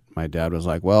anything. And my dad was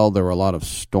like, well, there were a lot of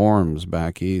storms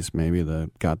back east. Maybe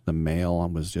got the mail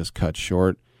and was just cut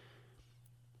short.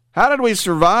 How did we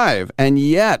survive? And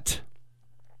yet,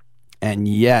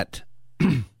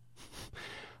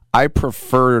 I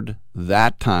preferred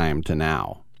that time to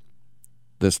now.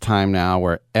 This time now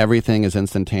where everything is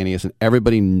instantaneous and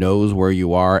everybody knows where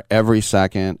you are every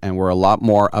second, and we're a lot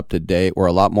more up to date. We're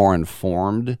a lot more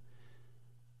informed.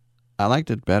 I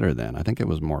liked it better then. I think it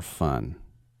was more fun.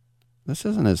 This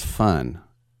isn't as fun.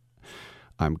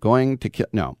 I'm going to kill.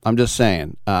 No, I'm just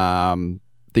saying. The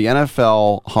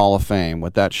NFL Hall of Fame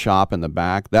with that shop in the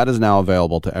back, that is now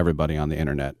available to everybody on the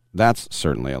internet. That's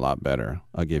certainly a lot better.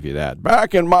 I'll give you that.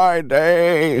 Back in my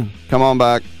day. Come on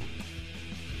back.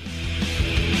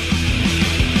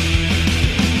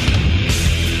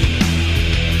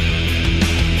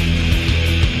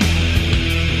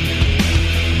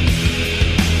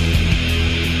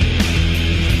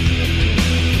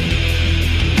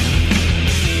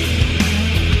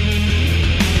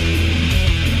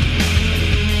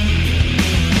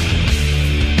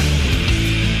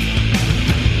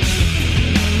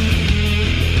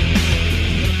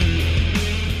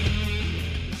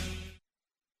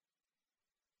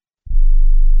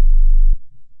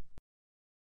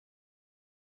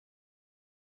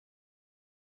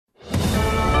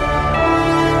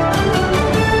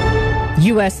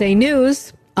 USA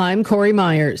News, I'm Corey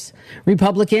Myers.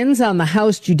 Republicans on the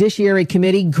House Judiciary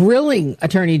Committee grilling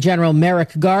Attorney General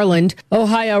Merrick Garland.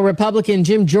 Ohio Republican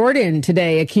Jim Jordan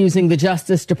today accusing the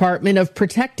Justice Department of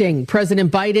protecting President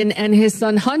Biden and his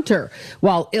son Hunter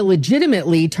while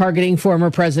illegitimately targeting former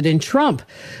President Trump.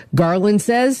 Garland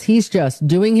says he's just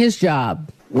doing his job.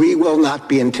 We will not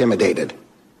be intimidated.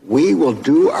 We will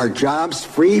do our jobs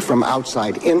free from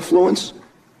outside influence,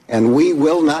 and we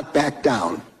will not back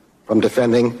down from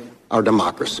defending our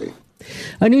democracy.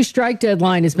 A new strike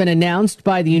deadline has been announced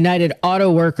by the United Auto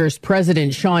Workers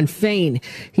president, Shawn Fain.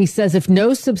 He says if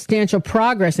no substantial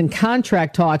progress in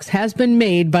contract talks has been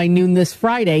made by noon this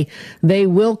Friday, they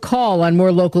will call on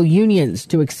more local unions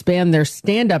to expand their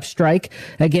stand-up strike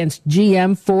against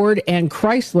GM, Ford, and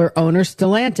Chrysler owner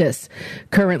Stellantis.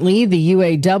 Currently, the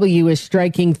UAW is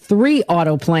striking 3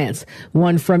 auto plants,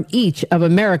 one from each of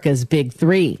America's big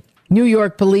 3. New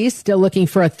York police still looking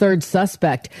for a third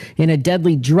suspect in a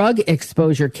deadly drug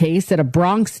exposure case at a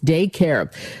Bronx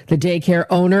daycare. The daycare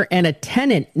owner and a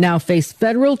tenant now face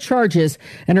federal charges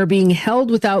and are being held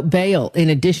without bail in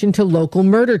addition to local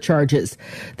murder charges.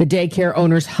 The daycare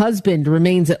owner's husband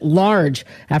remains at large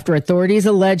after authorities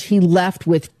allege he left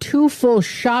with 2 full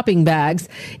shopping bags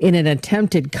in an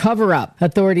attempted cover-up.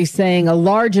 Authorities saying a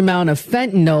large amount of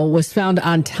fentanyl was found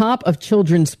on top of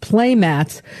children's play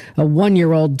mats. A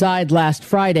 1-year-old died last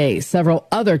Friday. Several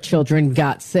other children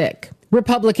got sick.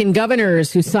 Republican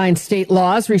governors who signed state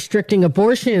laws restricting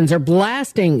abortions are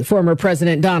blasting former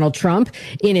President Donald Trump.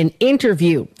 In an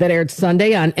interview that aired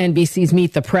Sunday on NBC's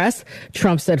Meet the Press,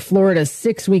 Trump said Florida's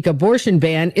 6-week abortion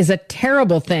ban is a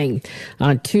terrible thing.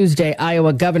 On Tuesday,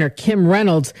 Iowa Governor Kim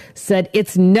Reynolds said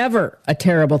it's never a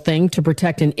terrible thing to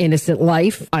protect an innocent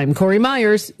life. I'm Corey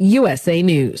Myers, USA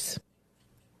News.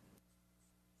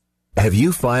 Have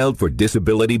you filed for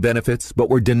disability benefits but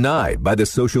were denied by the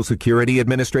Social Security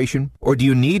Administration? Or do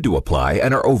you need to apply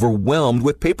and are overwhelmed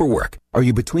with paperwork? Are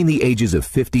you between the ages of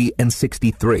 50 and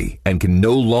 63 and can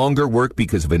no longer work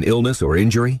because of an illness or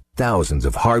injury? Thousands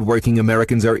of hardworking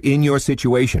Americans are in your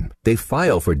situation. They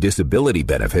file for disability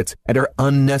benefits and are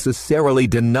unnecessarily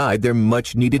denied their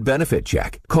much-needed benefit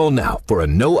check. Call now for a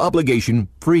no-obligation,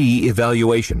 free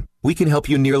evaluation. We can help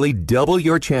you nearly double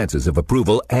your chances of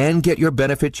approval and get your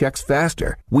benefit checks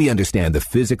faster. We understand the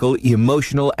physical,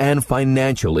 emotional, and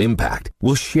financial impact.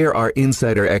 We'll share our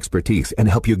insider expertise and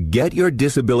help you get your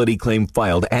disability claim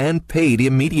filed and paid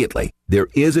immediately. There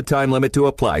is a time limit to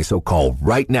apply, so call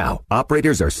right now.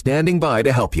 Operators are standing by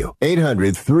to help you.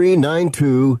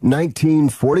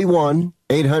 800-392-1941.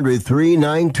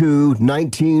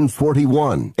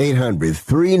 800-392-1941.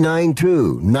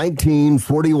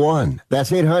 800-392-1941.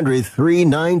 That's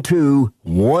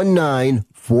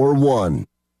 800-392-1941.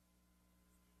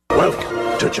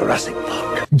 Welcome to Jurassic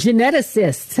Park.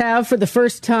 Geneticists have, for the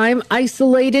first time,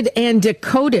 isolated and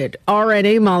decoded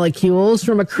RNA molecules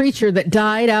from a creature that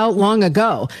died out long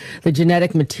ago. The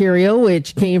genetic material,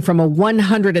 which came from a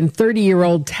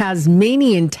 130-year-old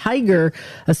Tasmanian tiger,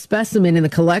 a specimen in the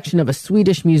collection of a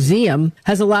Swedish museum,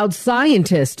 has allowed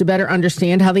scientists to better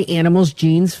understand how the animal's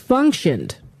genes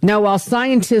functioned. Now, while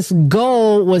scientists'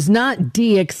 goal was not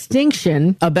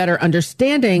de-extinction, a better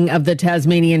understanding of the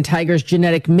Tasmanian tiger's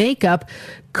genetic makeup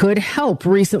could help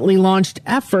recently launched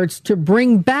efforts to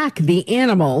bring back the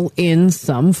animal in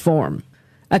some form.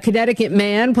 A Connecticut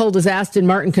man pulled his Aston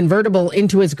Martin convertible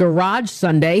into his garage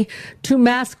Sunday. 2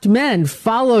 masked men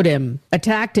followed him,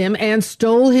 attacked him, and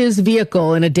stole his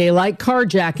vehicle in a daylight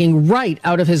carjacking right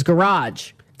out of his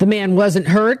garage. The man wasn't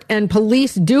hurt, and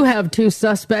police do have 2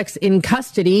 suspects in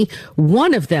custody,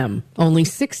 one of them only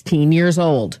 16 years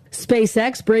old.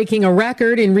 SpaceX breaking a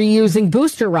record in reusing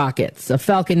booster rockets. A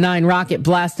Falcon 9 rocket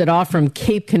blasted off from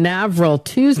Cape Canaveral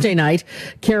Tuesday night,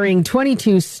 carrying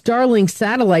 22 Starlink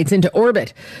satellites into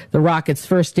orbit. The rocket's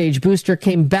first stage booster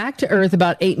came back to Earth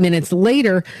about 8 minutes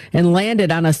later and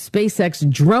landed on a SpaceX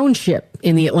drone ship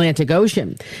in the Atlantic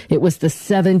Ocean. It was the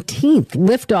 17th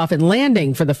liftoff and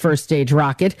landing for the first stage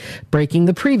rocket, breaking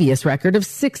the previous record of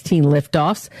 16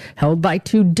 liftoffs held by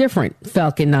 2 different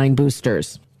Falcon 9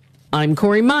 boosters. I'm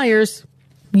Corey Myers,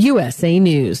 USA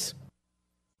News.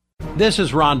 This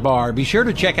is Ron Barr. Be sure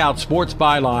to check out Sports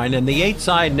Byline and the 8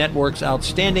 Side Network's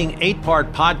outstanding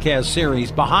 8-part podcast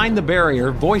series, Behind the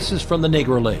Barrier, Voices from the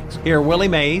Negro Leagues. Hear Willie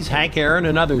Mays, Hank Aaron,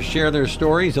 and others share their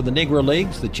stories of the Negro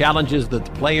Leagues, the challenges that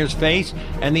the players face,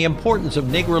 and the importance of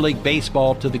Negro League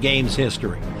baseball to the game's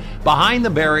history. Behind the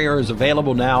Barrier is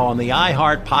available now on the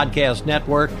iHeart Podcast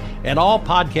Network and all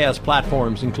podcast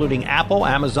platforms, including Apple,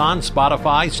 Amazon,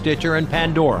 Spotify, Stitcher, and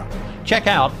Pandora. Check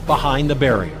out Behind the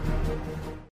Barrier.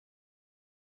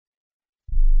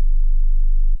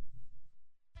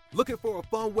 Looking for a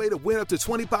fun way to win up to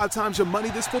 25 times your money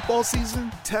this football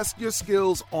season? Test your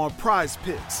skills on Prize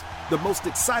Picks, the most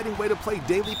exciting way to play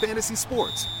daily fantasy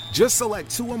sports. Just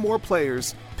select 2 or more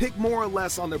players, pick more or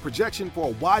less on their projection for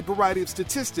a wide variety of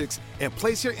statistics, and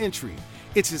place your entry.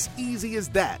 It's as easy as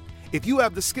that. If you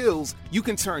have the skills, you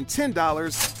can turn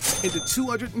 $10 into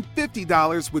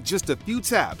 $250 with just a few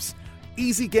taps.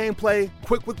 Easy gameplay,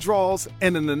 quick withdrawals,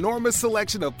 and an enormous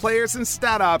selection of players and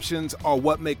stat options are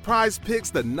what make Prize Picks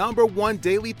the #1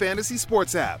 daily fantasy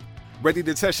sports app. Ready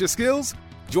to test your skills?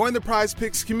 Join the Prize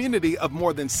Picks community of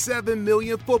more than 7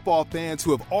 million football fans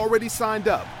who have already signed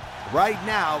up. Right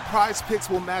now, Prize Picks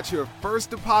will match your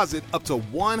first deposit up to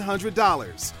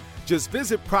 $100. Just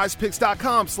visit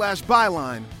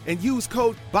prizepicks.com/byline and use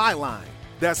code BYLINE.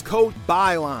 That's code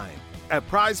BYLINE at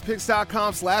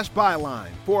prizepicks.com/byline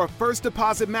for a first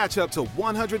deposit match up to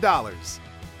 $100.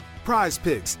 Prize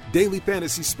Picks, daily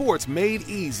fantasy sports made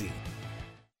easy.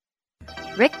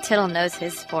 Rick Tittle knows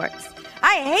his sports.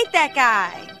 I hate that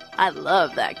guy. I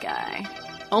love that guy.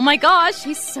 Oh my gosh,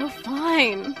 he's so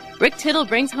fine. Rick Tittle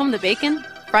brings home the bacon,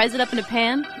 fries it up in a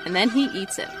pan, and then he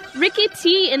eats it. Ricky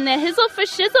T in the hizzle for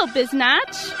shizzle,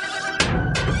 biznatch.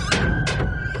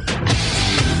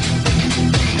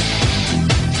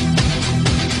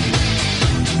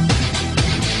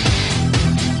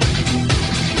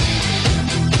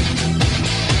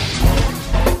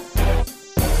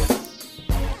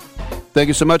 Thank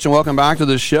you so much and welcome back to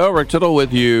the show. Rick Tittle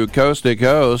with you coast to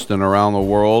coast and around the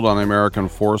world on the American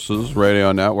Forces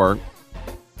Radio Network.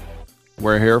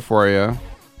 We're here for you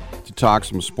to talk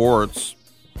some sports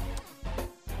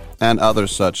and other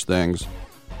such things.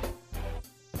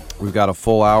 We've got a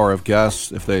full hour of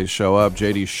guests if they show up.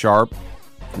 JD Sharp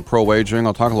from Pro Wagering.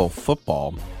 I'll talk a little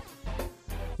football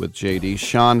with JD.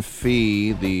 Sean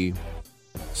Fee, the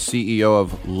CEO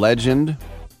of Legend.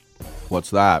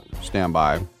 What's that? Stand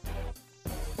by.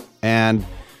 And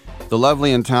the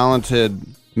lovely and talented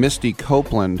Misty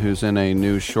Copeland, who's in a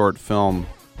new short film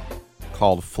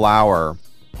called Flower.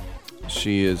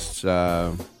 She is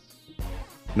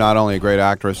not only a great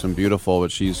actress and beautiful,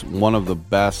 but she's one of the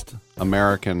best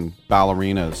American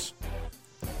ballerinas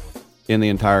in the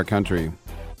entire country.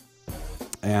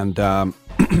 And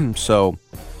so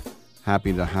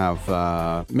happy to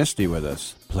have Misty with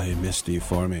us. Play Misty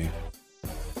for me.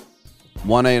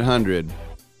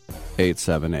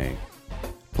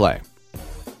 1-800-878-PLAY.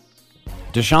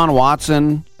 Deshaun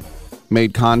Watson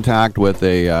made contact with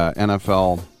a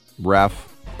NFL ref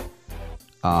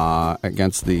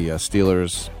against the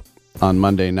Steelers on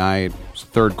Monday night. It was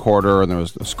third quarter, and there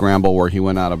was a scramble where he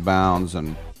went out of bounds,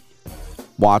 and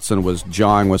Watson was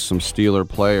jawing with some Steeler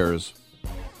players.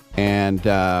 And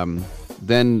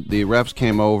then the refs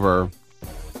came over.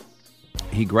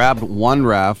 He grabbed one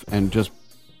ref and just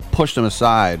pushed him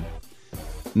aside.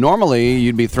 Normally,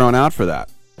 you'd be thrown out for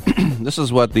that. This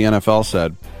is what the NFL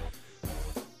said.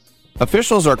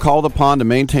 Officials are called upon to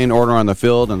maintain order on the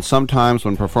field, and sometimes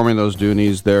when performing those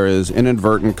duties, there is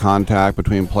inadvertent contact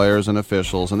between players and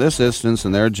officials. In this instance,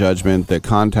 in their judgment, the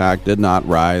contact did not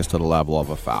rise to the level of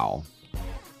a foul.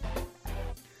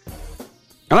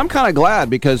 And I'm kind of glad,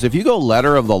 because if you go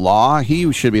letter of the law,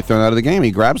 he should be thrown out of the game.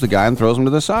 He grabs the guy and throws him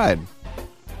to the side.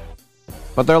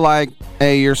 But they're like,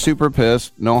 hey, you're super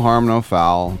pissed. No harm, no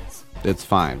foul. It's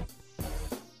fine.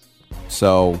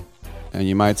 So... and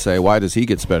you might say, why does he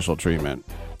get special treatment?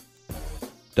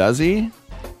 Does he?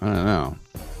 I don't know.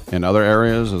 In other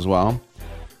areas as well.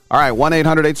 All right,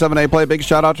 1-800-878-PLAY. Big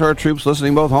shout out to our troops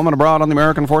listening both home and abroad on the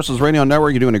American Forces Radio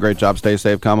Network. You're doing a great job. Stay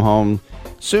safe. Come home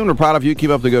soon. We're proud of you. Keep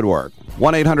up the good work.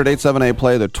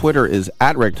 1-800-878-PLAY. The Twitter is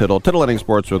at Rick Tittle. Titillating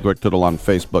Sports with Rick Tittle on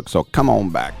Facebook. So come on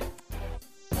back.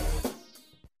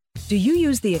 Do you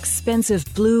use the expensive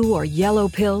blue or yellow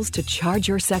pills to charge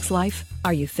your sex life?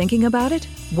 Are you thinking about it?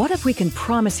 What if we can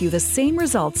promise you the same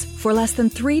results for less than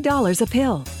 $3 a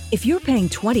pill? If you're paying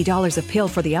 $20 a pill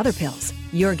for the other pills,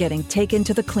 you're getting taken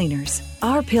to the cleaners.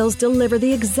 Our pills deliver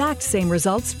the exact same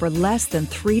results for less than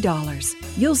 $3.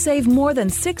 You'll save more than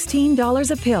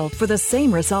 $16 a pill for the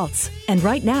same results. And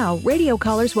right now, radio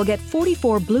callers will get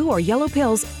 44 blue or yellow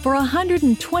pills for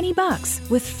 $120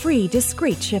 with free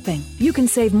discreet shipping. You can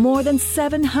save more than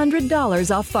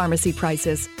 $700 off pharmacy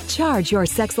prices. Charge your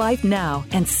sex life now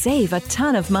and save a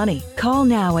ton of money. Call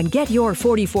now and get your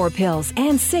 44 pills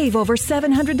and save over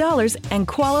 $700 and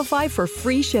qualify for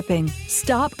free shipping.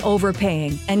 Stop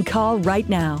overpaying and call right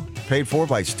now. Paid for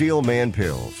by Steel Man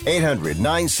Pills.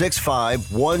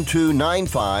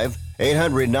 800-965-1295.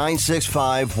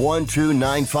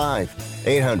 800-965-1295.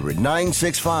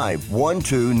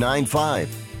 800-965-1295.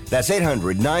 That's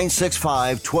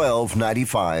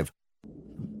 800-965-1295.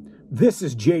 This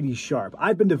is JD Sharp.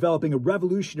 I've been developing a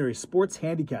revolutionary sports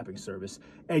handicapping service,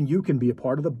 and you can be a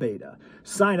part of the beta.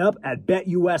 Sign up at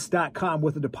betus.com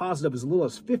with a deposit of as little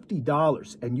as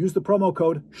 $50 and use the promo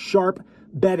code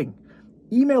SHARPBetting.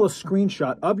 Email a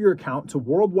screenshot of your account to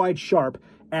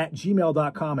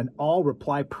worldwidesharp@gmail.com, and I'll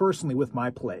reply personally with my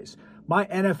plays. My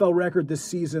NFL record this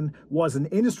season was an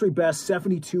industry best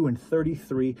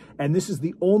 72-33, and this is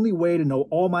the only way to know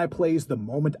all my plays the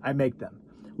moment I make them.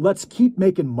 Let's keep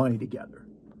making money together.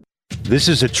 This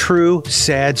is a true,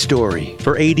 sad story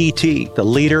for ADT, the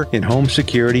leader in home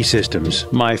security systems.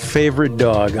 My favorite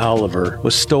dog, Oliver,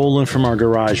 was stolen from our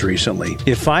garage recently.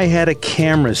 If I had a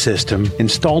camera system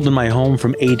installed in my home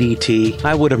from ADT,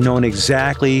 I would have known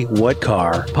exactly what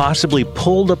car possibly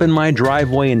pulled up in my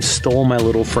driveway and stole my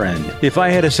little friend. If I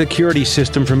had a security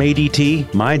system from ADT,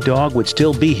 my dog would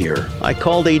still be here. I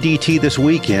called ADT this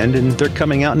weekend, and they're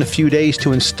coming out in a few days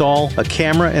to install a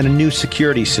camera and a new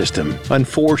security system.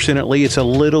 Unfortunately, it's a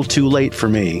little too late for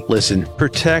me. Listen,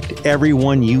 protect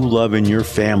everyone you love in your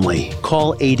family.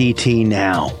 Call ADT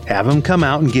now. Have them come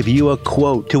out and give you a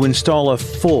quote to install a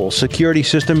full security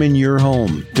system in your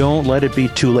home. Don't let it be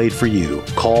too late for you.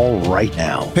 Call right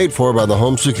now. Paid for by the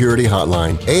Home Security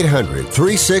Hotline.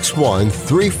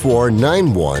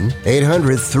 800-361-3491.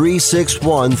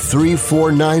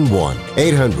 800-361-3491.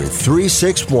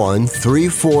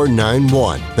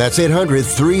 800-361-3491. That's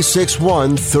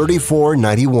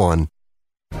 800-361-3491.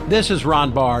 This is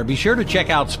Ron Barr. Be sure to check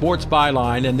out Sports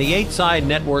Byline and the 8-Side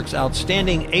Network's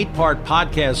outstanding 8-part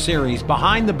podcast series,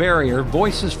 Behind the Barrier,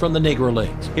 Voices from the Negro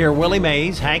Leagues. Hear Willie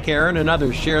Mays, Hank Aaron, and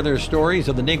others share their stories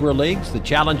of the Negro Leagues, the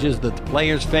challenges that the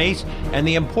players face, and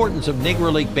the importance of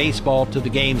Negro League baseball to the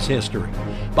game's history.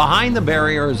 Behind the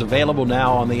Barrier is available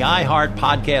now on the iHeart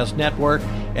Podcast Network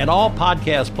and all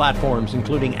podcast platforms,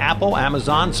 including Apple,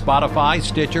 Amazon, Spotify,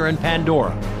 Stitcher, and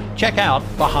Pandora. Check out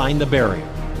Behind the Barrier.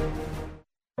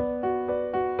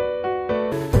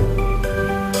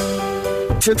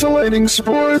 Titillating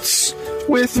Sports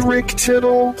with Rick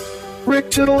Tittle.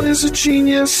 Rick Tittle is a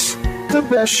genius, the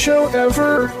best show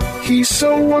ever. He's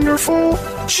so wonderful,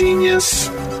 genius,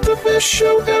 the best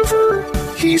show ever.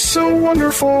 He's so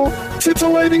wonderful.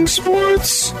 Titillating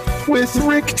Sports with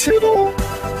Rick Tittle.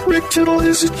 Rick Tittle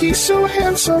he's so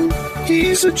handsome,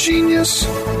 he's a genius.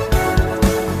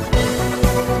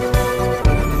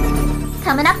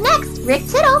 Coming up next, Rick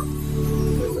Tittle.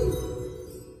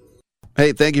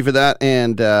 Hey, thank you for that,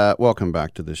 and welcome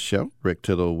back to the show. Rick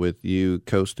Tittle with you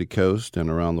coast to coast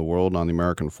and around the world on the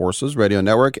American Forces Radio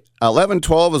Network.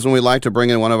 11:12 is when we like to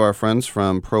bring in one of our friends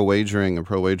from Pro Wagering and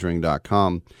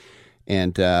ProWagering.com,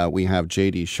 and we have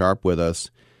JD Sharp with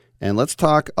us. And let's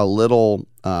talk a little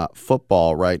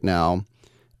football right now.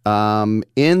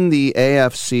 In the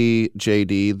AFC,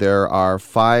 JD, there are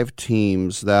 5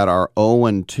 teams that are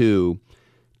 0-2.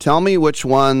 Tell me which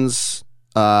ones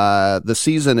the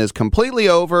season is completely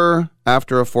over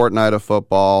after a fortnight of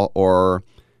football, or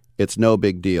it's no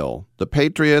big deal. The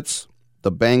Patriots,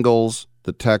 the Bengals,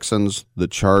 the Texans, the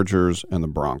Chargers, and the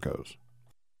Broncos.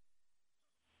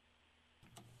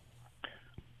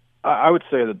 I would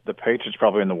say that the Patriots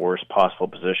probably in the worst possible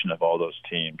position of all those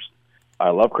teams. I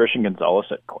love Christian Gonzalez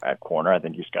at corner. I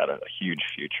think he's got a huge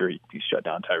future. He shut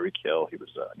down Tyreek Hill. He was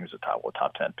a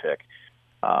top 10 pick.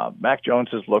 Mac Jones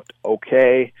has looked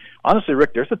okay. Honestly,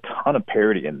 Rick, there's a ton of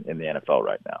parity in the NFL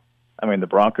right now. I mean, the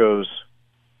Broncos,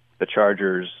 the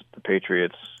Chargers, the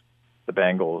Patriots, the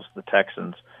Bengals, the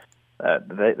Texans,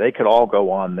 they could all go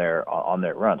on their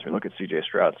runs. We look at C.J.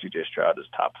 Stroud. C.J. Stroud is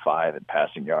top 5 in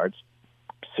passing yards,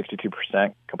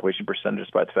 62% completion percentage,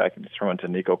 despite the fact that he's throwing to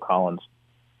Nico Collins,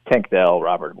 Tank Dell,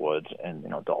 Robert Woods, and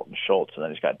Dalton Schultz, and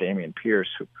then he's got Dameon Pierce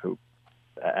who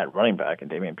at running back, and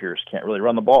Dameon Pierce can't really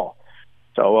run the ball.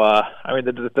 So I mean,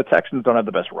 the Texans don't have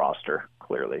the best roster,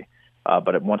 clearly,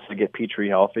 but once they get Petrie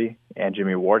healthy and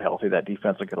Jimmy Ward healthy, that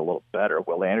defense will get a little better.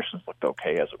 Will Anderson's looked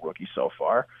okay as a rookie so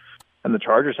far, and the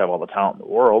Chargers have all the talent in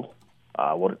the world.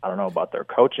 I don't know about their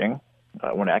coaching.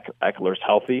 When Eckler's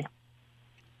healthy,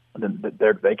 then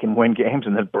they can win games,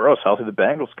 and then Burrow's healthy, the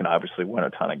Bengals can obviously win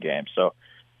a ton of games. So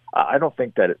I don't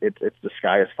think that it's the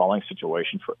sky is falling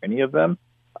situation for any of them.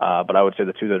 But I would say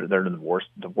the two that are in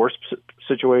the worst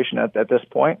situation at this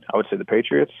point, I would say the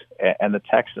Patriots and the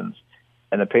Texans.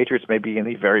 And the Patriots may be in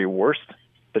the very worst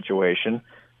situation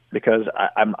because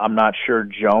I'm not sure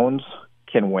Jones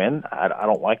can win. I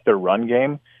don't like their run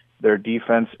game. Their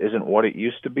defense isn't what it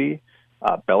used to be.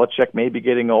 Belichick may be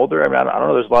getting older. I mean, I don't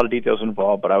know. There's a lot of details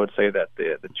involved, but I would say that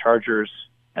the Chargers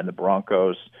and the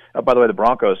Broncos. By the way, the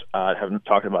Broncos, I haven't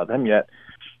talked about them yet.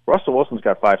 Russell Wilson's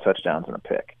got 5 touchdowns and a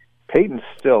pick. Peyton's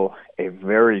still a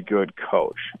very good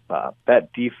coach.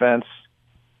 That defense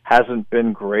hasn't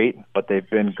been great, but they've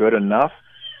been good enough.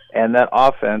 And that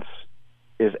offense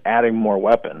is adding more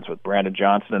weapons with Brandon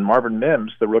Johnson and Marvin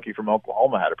Mims, the rookie from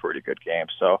Oklahoma, had a pretty good game.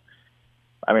 So,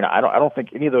 I mean, I don't think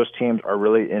any of those teams are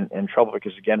really in trouble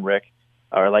because, again, Rick,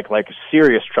 are like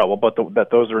serious trouble, but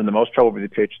that those are in the most trouble with the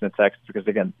Patriots and the Texans because,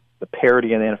 again, the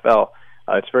parity in the NFL,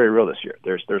 it's very real this year.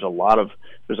 There's a lot of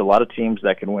teams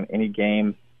that can win any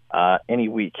game any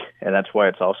week, and that's why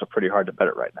it's also pretty hard to bet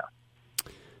it right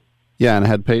now. Yeah, and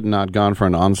had Peyton not gone for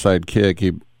an onside kick,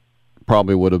 he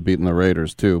probably would have beaten the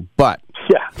Raiders too. But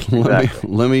yeah, exactly.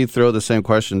 let me throw the same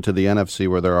question to the NFC,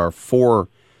 where there are 4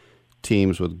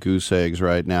 teams with goose eggs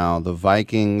right now: the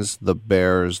Vikings, the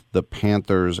Bears, the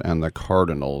Panthers, and the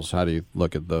Cardinals. How do you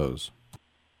look at those?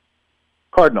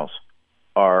 Cardinals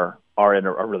are in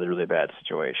a really, really bad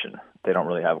situation. They don't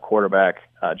really have a quarterback.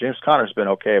 James Conner's been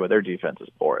okay, but their defense is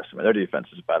porous. I mean, their defense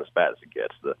is about as bad as it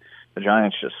gets. The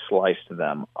Giants just sliced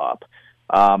them up.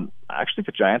 I actually think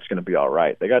the Giants are going to be all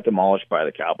right. They got demolished by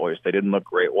the Cowboys. They didn't look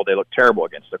great. Well, they looked terrible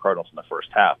against the Cardinals in the first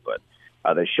half, but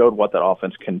they showed what that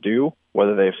offense can do,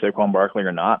 whether they have Saquon Barkley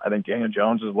or not. I think Daniel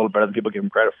Jones is a little better than people give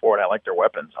him credit for, and I like their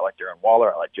weapons. I like Darren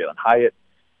Waller. I like Jalen Hyatt.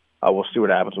 We'll see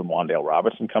what happens when Wan'Dale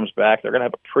Robinson comes back. They're going to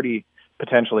have a pretty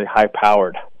potentially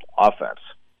high-powered offense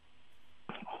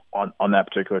on that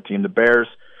particular team. The Bears,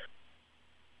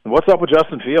 what's up with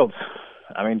Justin Fields?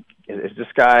 I mean, is this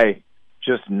guy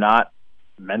just not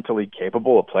mentally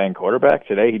capable of playing quarterback?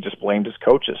 Today he just blamed his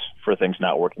coaches for things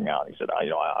not working out. He said,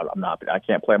 I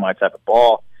can't play my type of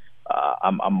ball.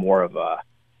 I'm more of a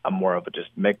just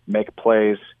make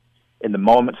plays in the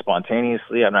moment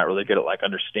spontaneously. I'm not really good at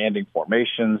understanding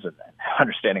formations and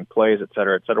understanding plays, et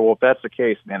cetera, et cetera. Well, if that's the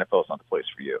case, the NFL is not the place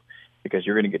for you because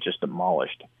you're going to get just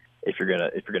demolished if you're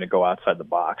going to go outside the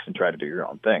box and try to do your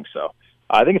own thing. So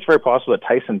I think it's very possible that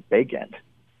Tyson Bagent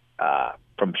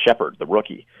from Shepherd, the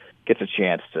rookie, gets a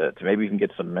chance to maybe even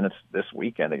get some minutes this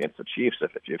weekend against the Chiefs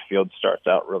if Field starts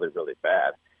out really, really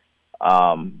bad.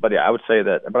 But yeah, I would say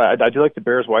that. But I do like the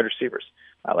Bears wide receivers.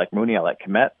 I like Mooney. I like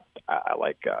Kmet. I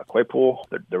like Claypool.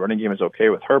 Their running game is okay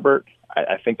with Herbert.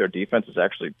 I think their defense is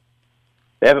actually.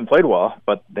 They haven't played well,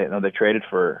 but they traded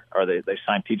for, or they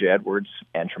signed T.J. Edwards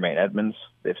and Tremaine Edmonds.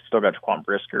 They've still got Jaquan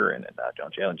Brisker and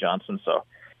Jalen Johnson. So,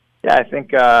 yeah, I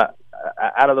think out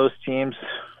of those teams,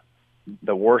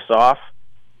 the worse off,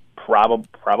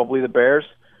 probably the Bears.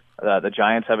 The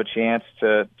Giants have a chance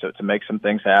to make some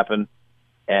things happen.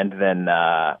 And then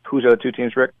who's the other 2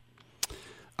 teams, Rick?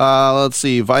 Let's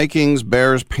see, Vikings,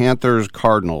 Bears, Panthers,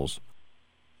 Cardinals.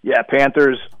 Yeah,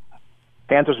 Panthers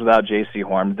without J.C.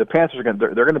 Horn. The Panthers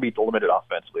they're going to be limited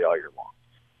offensively all year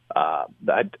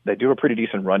long. They do a pretty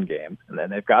decent run game, and then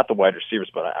they've got the wide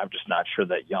receivers, but I'm just not sure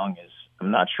that Young is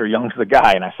I'm not sure Young's the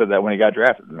guy, and I said that when he got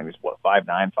drafted. I mean, he's,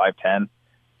 5'9", 5'10".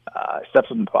 Steps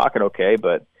in the pocket okay,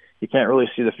 but he can't really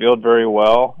see the field very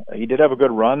well. He did have a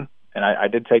good run, and I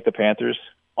did take the Panthers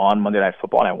on Monday Night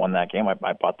Football, and I won that game.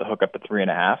 I bought the hook up at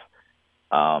 3.5.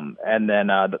 And then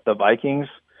the Vikings,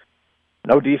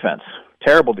 no defense.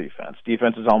 Terrible defense.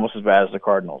 Defense is almost as bad as the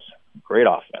Cardinals. Great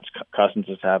offense. Cousins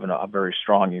is having a very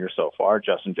strong year so far.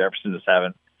 Justin Jefferson is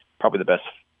having probably the best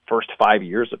first 5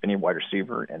 years of any wide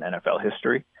receiver in NFL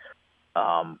history.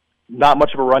 Not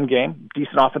much of a run game.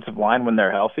 Decent offensive line when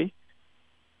they're healthy.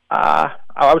 I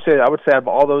would say out of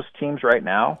all those teams right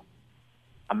now,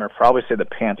 I'm going to probably say the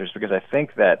Panthers, because I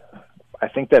think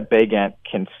that Big Ant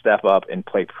can step up and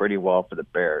play pretty well for the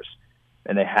Bears.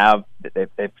 And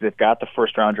they've got the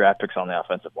first round draft picks on the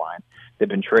offensive line. They've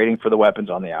been trading for the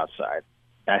weapons on the outside.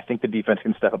 And I think the defense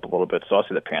can step up a little bit. So I'll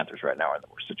say the Panthers right now are in the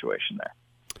worst situation there.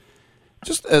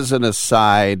 Just as an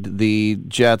aside, the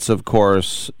Jets, of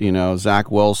course,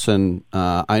 Zach Wilson,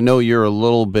 I know you're a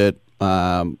little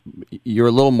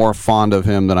more fond of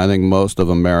him than I think most of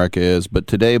America is, but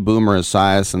today Boomer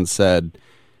Esiason said,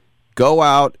 go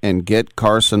out and get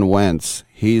Carson Wentz.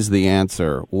 He's the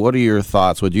answer. What are your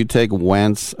thoughts? Would you take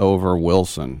Wentz over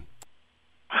Wilson?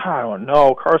 I don't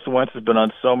know. Carson Wentz has been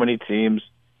on so many teams,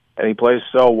 and he plays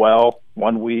so well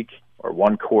 1 week or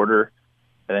 1 quarter,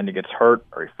 and then he gets hurt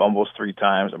or he fumbles 3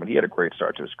 times. I mean, he had a great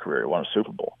start to his career. He won a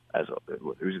Super Bowl it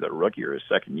was either a rookie or his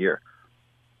second year.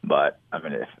 But I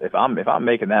mean, if I'm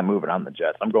making that move and I'm the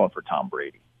Jets, I'm going for Tom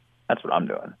Brady. That's what I'm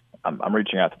doing. I'm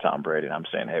reaching out to Tom Brady and I'm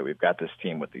saying, hey, we've got this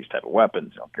team with these type of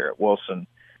weapons. Garrett Wilson,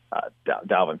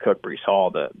 Dalvin Cook, Breece Hall,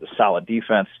 the solid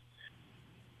defense.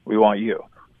 We want you.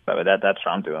 That's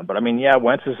what I'm doing. But I mean, yeah,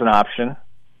 Wentz is an option.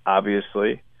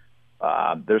 Obviously,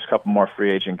 there's a couple more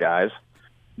free agent guys,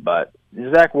 but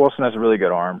Zach Wilson has a really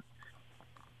good arm.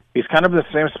 He's kind of in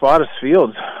the same spot as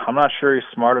Fields. I'm not sure he's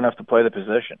smart enough to play the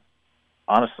position,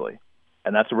 honestly,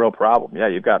 and that's a real problem. Yeah,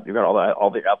 you've got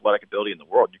all the athletic ability in the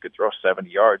world. You could throw 70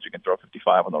 yards, you can throw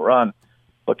 55 on the run,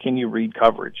 but can you read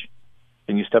coverage?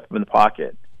 Can you step up in the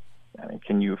pocket? I mean,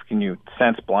 can you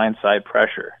sense blindside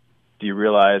pressure? Do you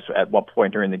realize at what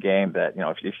point during the game that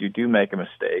if you do make a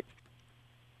mistake,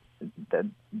 that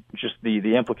just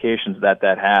the implications that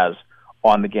has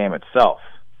on the game itself,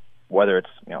 whether it's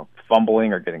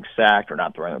fumbling or getting sacked or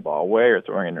not throwing the ball away or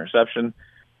throwing an interception.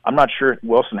 I'm not sure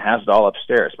Wilson has it all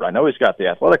upstairs, but I know he's got the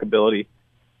athletic ability.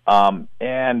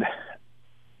 And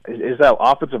is that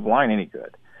offensive line any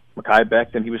good? Mekhi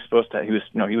Becton, he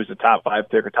was a top 5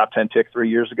 pick or top 10 pick 3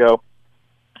 years ago.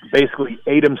 Basically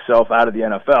ate himself out of the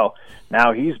NFL.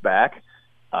 Now he's back.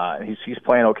 He's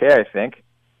playing okay, I think.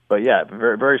 But yeah,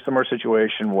 very very similar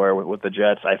situation where with the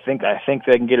Jets, I think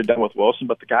they can get it done with Wilson,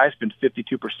 but the guy's been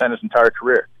 52% his entire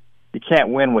career. You can't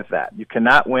win with that. You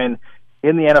cannot win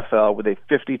in the NFL with a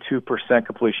 52%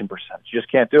 completion percentage. You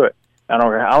just can't do it. I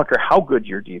don't care how good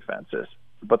your defense is,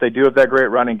 but they do have that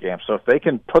great running game. So if they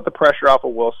can put the pressure off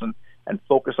of Wilson and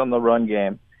focus on the run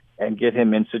game and get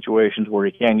him in situations where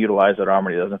he can utilize that arm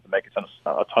and he doesn't have to make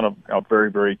a ton of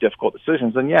very very difficult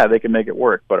decisions, then yeah, they can make it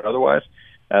work. But otherwise,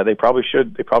 they probably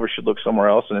should look somewhere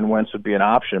else, and then Wentz would be an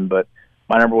option. But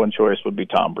my number one choice would be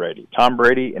Tom Brady. Tom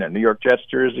Brady in a New York Jets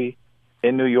jersey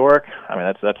in New York. I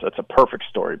mean, that's a perfect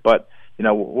story. But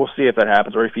we'll see if that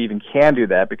happens, or if he even can do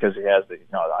that, because he has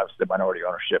obviously the minority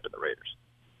ownership in the Raiders.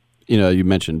 You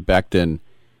mentioned Becton.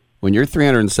 When you're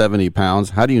 370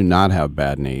 pounds, how do you not have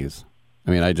bad knees?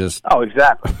 I mean, Oh,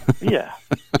 exactly. Yeah.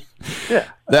 Yeah.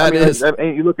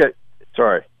 You look at.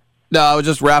 Sorry. No, I was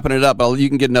just wrapping it up. You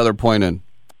can get another point in.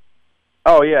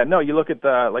 Oh, yeah. No, you look at,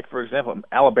 for example,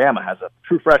 Alabama has a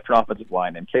true freshman offensive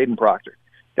line named Caden Proctor.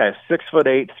 Guy is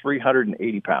 6'8",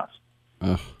 380 pounds.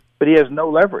 Ugh. But he has no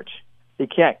leverage. He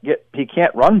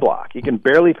can't run block. He can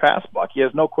barely pass block. He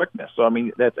has no quickness. So, I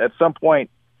mean, at some point,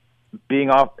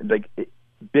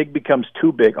 big becomes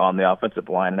too big on the offensive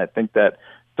line. And I think that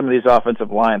some of these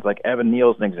offensive lines, like Evan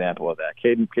Neal's an example of that.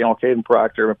 Caden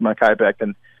Proctor, Mekhi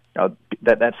Becton,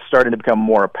 that's starting to become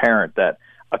more apparent that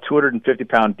a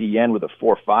 250-pound DN with a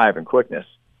 4.5 in quickness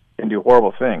can do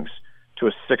horrible things to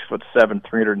a 6'7",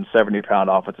 370-pound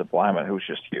offensive lineman who's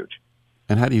just huge.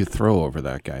 And how do you throw over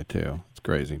that guy too? It's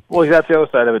crazy. Well, that's the other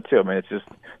side of it too. I mean, it's just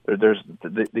there's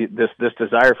this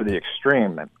desire for the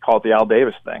extreme. Call it the Al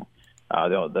Davis thing.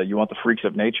 You want the freaks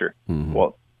of nature. Mm-hmm.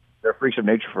 Well, they're freaks of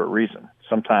nature for a reason.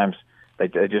 Sometimes they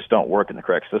just don't work in the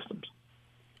correct systems.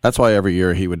 That's why every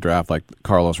year he would draft like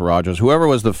Carlos Rogers. Whoever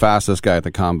was the fastest guy at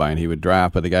the combine, he would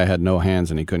draft, but the guy had no hands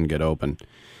and he couldn't get open.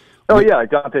 Oh, yeah, like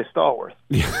Dante Stallworth.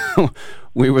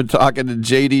 We were talking to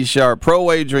J.D. Sharp,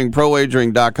 ProWagering,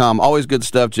 ProWagering.com. Always good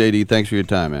stuff, J.D. Thanks for your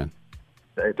time, man.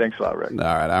 Hey, thanks a lot, Rick. All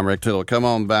right, I'm Rick Tittle. Come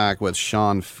on back with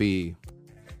Sean Fee.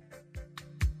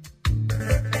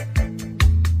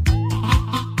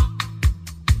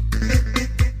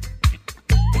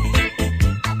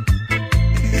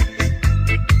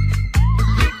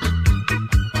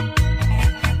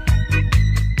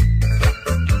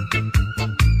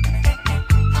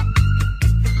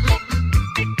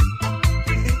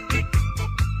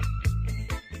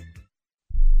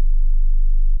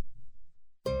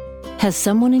 Has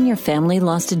someone in your family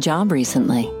lost a job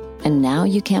recently, and now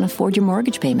you can't afford your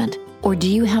mortgage payment? Or do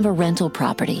you have a rental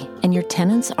property and your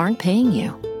tenants aren't paying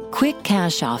you? Quick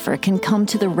Cash Offer can come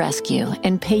to the rescue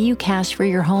and pay you cash for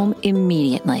your home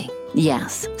immediately.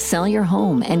 Yes, sell your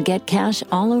home and get cash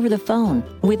all over the phone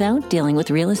without dealing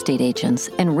with real estate agents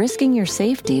and risking your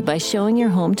safety by showing your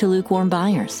home to lukewarm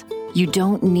buyers. You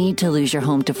don't need to lose your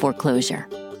home to foreclosure.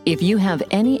 If you have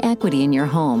any equity in your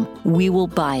home, we will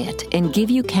buy it and give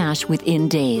you cash within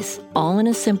days, all in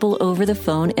a simple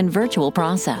over-the-phone and virtual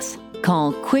process.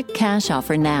 Call Quick Cash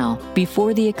Offer now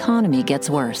before the economy gets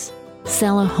worse.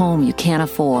 Sell a home you can't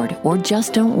afford or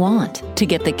just don't want to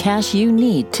get the cash you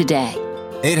need today.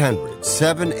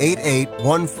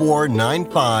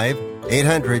 800-788-1495.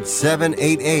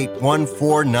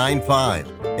 800-788-1495.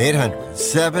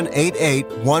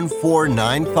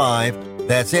 800-788-1495.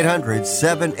 That's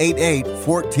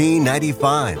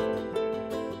 800-788-1495.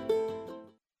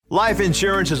 Life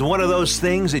insurance is one of those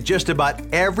things that just about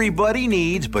everybody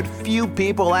needs, but few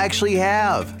people actually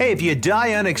have. Hey, if you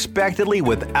die unexpectedly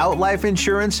without life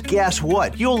insurance, guess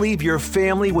what? You'll leave your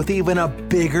family with even a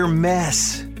bigger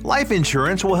mess. Life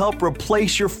insurance will help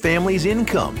replace your family's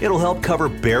income. It'll help cover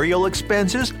burial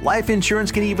expenses. Life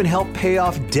insurance can even help pay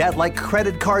off debt like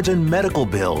credit cards and medical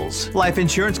bills. Life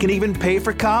insurance can even pay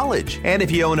for college. And if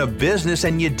you own a business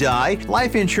and you die,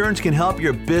 life insurance can help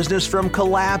your business from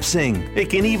collapsing.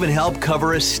 It can even help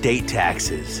cover estate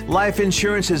taxes. Life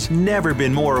insurance has never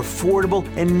been more affordable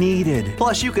and needed.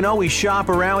 Plus, you can always shop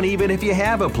around even if you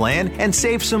have a plan and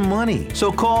save some money.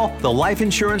 So call the Life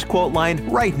Insurance Quote Line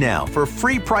right now for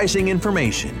free pricing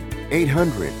information.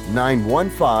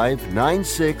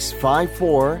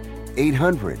 800-915-9654.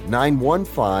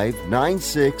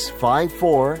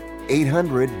 800-915-9654.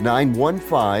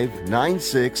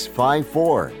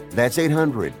 800-915-9654. That's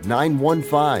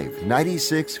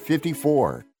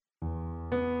 800-915-9654.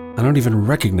 I don't even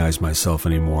recognize myself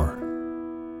anymore.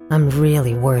 I'm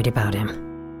really worried about him.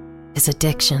 His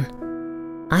addiction.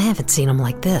 I haven't seen him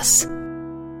like this.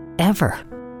 Ever.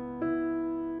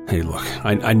 Hey, look,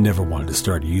 I never wanted to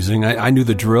start using. I knew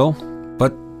the drill,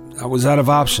 but I was out of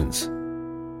options.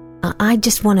 I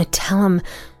just want to tell him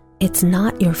it's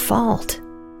not your fault.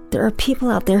 There are people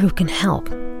out there who can help.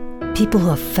 People who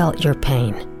have felt your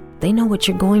pain. They know what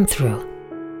you're going through.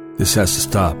 This has to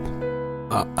stop.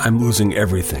 I'm losing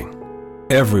everything.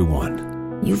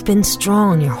 Everyone. You've been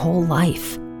strong your whole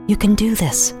life. You can do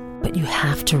this, but you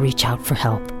have to reach out for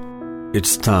help.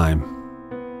 It's time.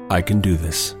 I can do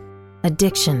this.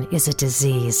 Addiction is a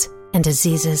disease, and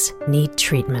diseases need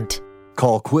treatment.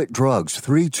 Call Quit Drugs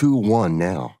 321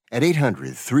 now at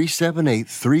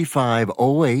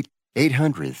 800-378-3508.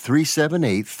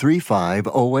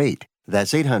 800-378-3508.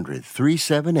 That's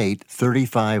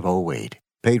 800-378-3508.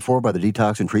 Paid for by the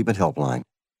Detox and Treatment Helpline.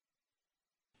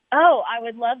 Oh, I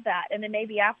would love that. And then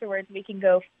maybe afterwards we can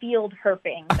go field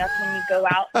herping. That's when you go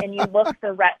out and you look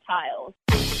for reptiles.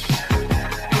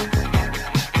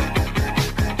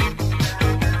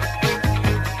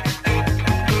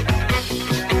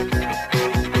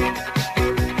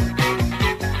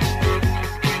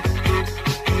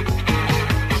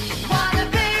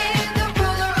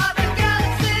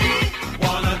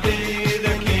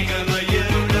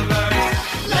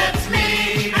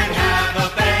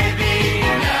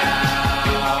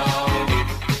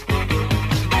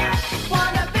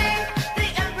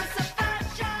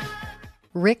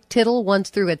 Rick Tittle once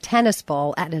threw a tennis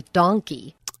ball at a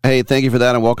donkey. Hey, thank you for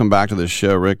that, and welcome back to the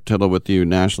show. Rick Tittle with you,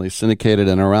 nationally syndicated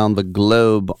and around the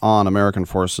globe on American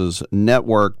Forces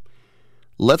Network.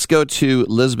 Let's go to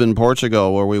Lisbon,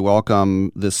 Portugal, where we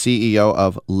welcome the CEO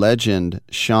of Legend,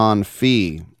 Sean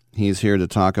Fee. He's here to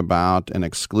talk about an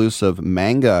exclusive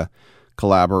manga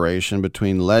collaboration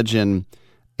between Legend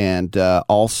and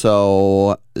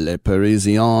also Les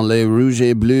Parisiens, Les Rouges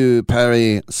et Bleus,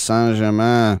 Paris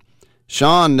Saint-Germain.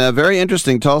 Sean, very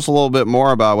interesting. Tell us a little bit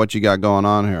more about what you got going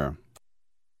on here.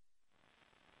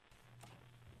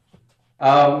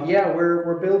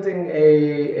 We're building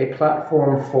a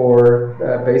platform for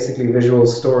basically visual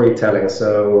storytelling.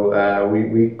 So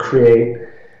we create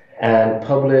and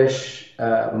publish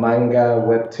manga,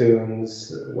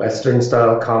 webtoons,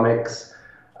 Western-style comics,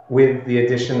 with the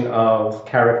addition of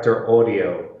character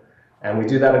audio. And we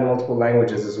do that in multiple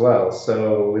languages as well.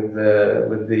 So with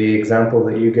the example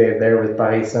that you gave there with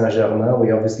Paris Saint-Germain,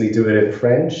 we obviously do it in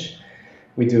French,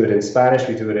 we do it in Spanish,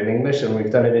 we do it in English, and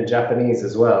we've done it in Japanese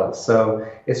as well. So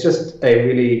it's just a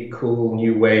really cool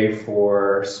new way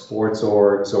for sports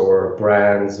orgs or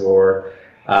brands or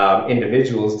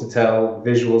individuals to tell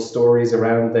visual stories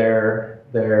around their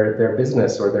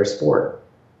business or their sport.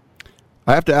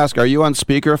 I have to ask, are you on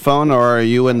speakerphone or are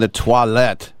you in the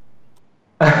toilette?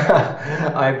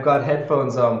 I've got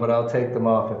headphones on, but I'll take them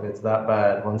off if it's that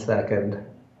bad. 1 second.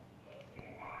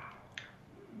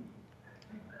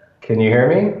 Can you hear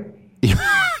me?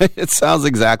 It sounds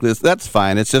exactly this. That's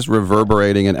fine. It's just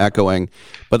reverberating and echoing,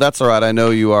 but that's all right. I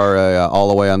know you are all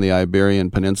the way on the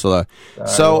Iberian Peninsula.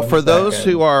 So for those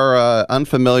who are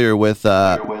unfamiliar with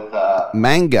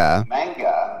manga,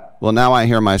 well, now I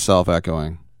hear myself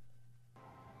echoing.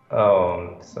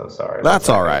 Oh, I'm so sorry. That's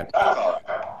all right.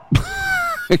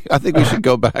 I think we should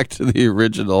go back to the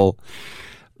original.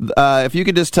 If you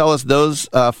could just tell us, those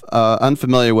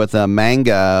unfamiliar with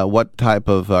manga, what type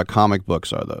of comic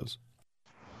books are those?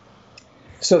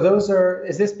 So those are,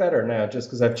 is this better now, just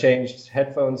because I've changed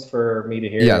headphones for me to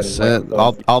hear? Yes,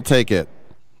 I'll take it.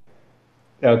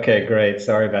 Okay, great.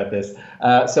 Sorry about this.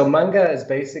 So manga is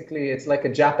basically, it's like a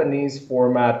Japanese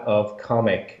format of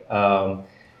comic.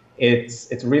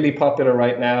 It's really popular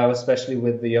right now, especially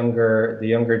with the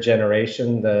younger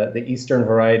generation. The Eastern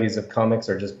varieties of comics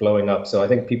are just blowing up. So I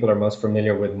think people are most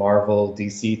familiar with Marvel,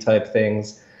 DC type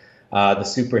things, the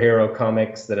superhero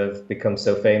comics that have become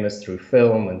so famous through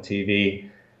film and TV.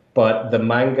 But the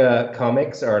manga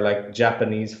comics are like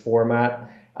Japanese format.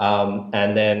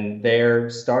 And then they're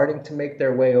starting to make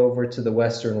their way over to the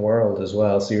Western world as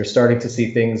well. So you're starting to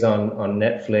see things on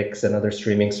Netflix and other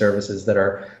streaming services that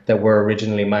were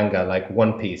originally manga, like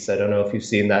One Piece. I don't know if you've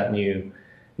seen that new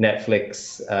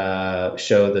Netflix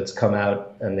show that's come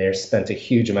out, and they spent a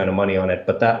huge amount of money on it,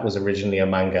 but that was originally a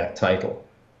manga title.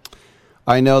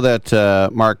 I know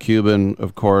that Mark Cuban,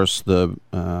 of course, the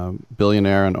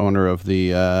billionaire and owner of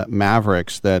the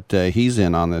Mavericks, that he's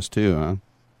in on this too, huh?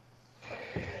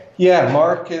 Yeah,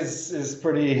 Mark is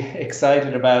pretty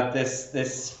excited about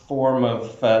this form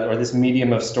of or this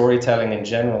medium of storytelling in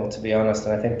general, to be honest.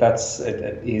 And I think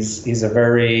he's a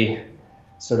very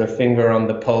sort of finger on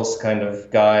the pulse kind of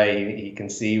guy. He can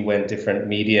see when different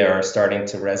media are starting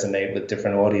to resonate with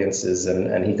different audiences,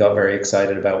 and he got very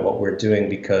excited about what we're doing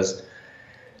because,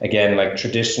 again, like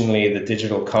traditionally, the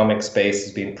digital comic space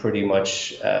has been pretty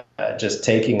much just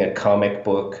taking a comic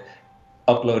book,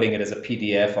 uploading it as a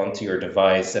PDF onto your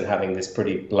device and having this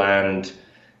pretty bland,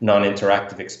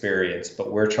 non-interactive experience.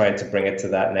 But we're trying to bring it to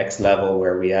that next level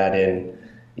where we add in,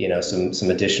 some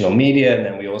additional media, and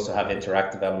then we also have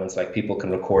interactive elements like people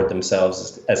can record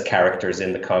themselves as characters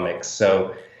in the comics.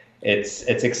 So it's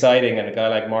exciting, and a guy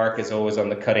like Mark is always on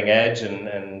the cutting edge,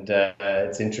 and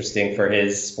it's interesting for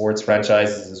his sports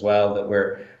franchises as well that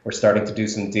we're starting to do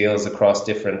some deals across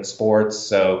different sports.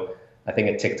 So I think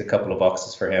it ticked a couple of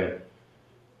boxes for him.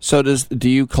 So do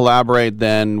you collaborate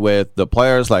then with the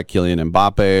players like Kylian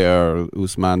Mbappe or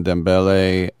Ousmane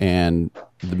Dembele and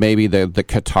maybe the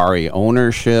Qatari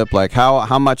ownership? Like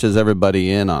how much is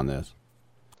everybody in on this?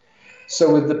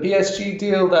 So with the PSG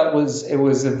deal, it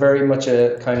was very much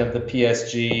a kind of the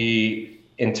PSG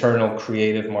internal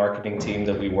creative marketing team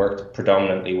that we worked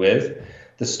predominantly with.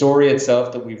 The story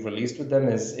itself that we've released with them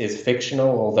is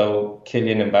fictional, although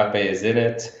Kylian Mbappe is in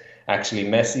it. Actually,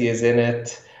 Messi is in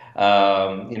it.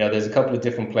 There's a couple of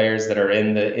different players that are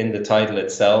in the title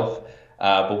itself,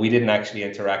 but we didn't actually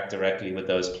interact directly with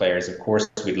those players. Of course,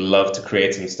 we'd love to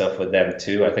create some stuff with them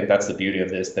too. I think that's the beauty of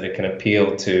this, that it can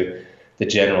appeal to the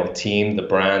general team, the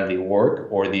brand, the org,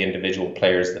 or the individual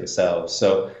players themselves.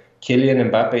 So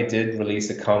Kylian Mbappe did release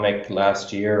a comic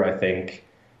last year, I think,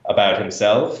 about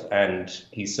himself, and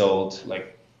he sold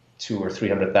like 200,000 or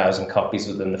 300,000 copies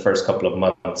within the first couple of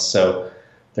months. So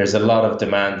there's a lot of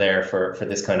demand there for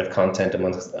this kind of content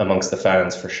amongst the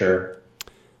fans, for sure.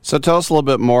 So tell us a little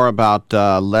bit more about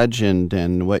Legend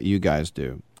and what you guys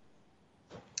do.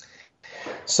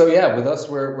 So yeah, with us,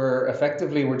 we're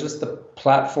just the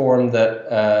platform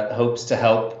that hopes to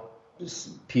help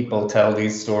people tell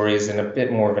these stories in a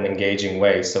bit more of an engaging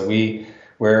way. So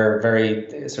we're a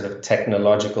very sort of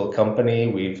technological company.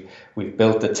 We've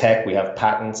built the tech. We have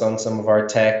patents on some of our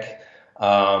tech,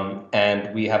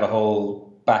 and we have a whole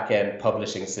back-end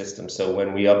publishing system. So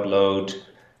when we upload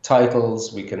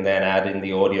titles, we can then add in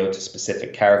the audio to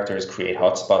specific characters, create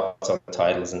hotspots on the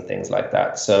titles and things like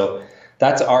that. So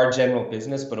that's our general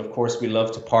business. But of course, we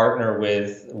love to partner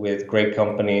with great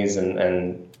companies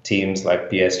and teams like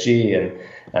PSG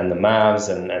and the Mavs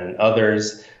and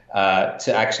others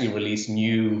to actually release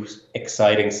new,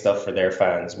 exciting stuff for their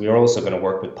fans. We are also going to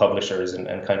work with publishers and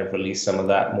kind of release some of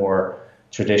that more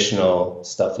traditional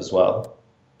stuff as well.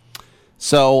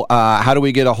 So how do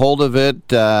we get a hold of it?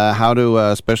 How do,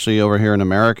 especially over here in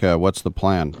America, what's the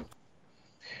plan?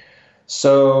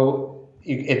 So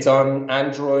it's on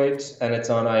Android and it's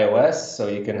on iOS, so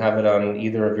you can have it on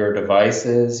either of your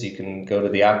devices. You can go to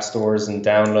the app stores and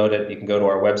download it. You can go to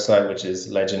our website, which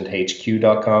is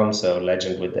legendhq.com, so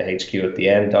legend with the HQ at the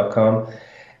end.com,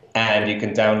 and you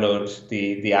can download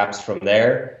the apps from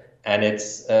there. And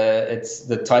it's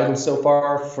the Tittle so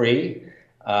far free.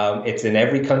 It's in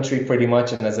every country pretty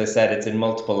much, and as I said, it's in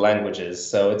multiple languages.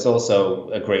 So it's also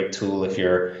a great tool if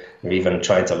you're even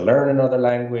trying to learn another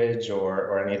language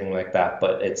or anything like that.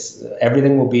 But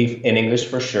everything will be in English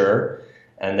for sure,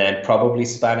 and then probably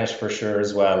Spanish for sure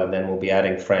as well. And then we'll be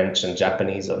adding French and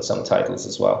Japanese on some titles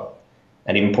as well,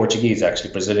 and even Portuguese.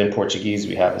 Actually, Brazilian Portuguese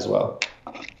we have as well.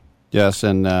 Yes,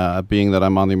 and being that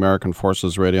I'm on the American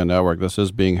Forces Radio Network, this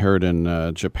is being heard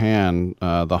in Japan,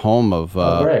 the home of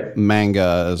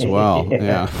manga as well.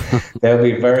 Yeah. They'll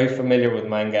be very familiar with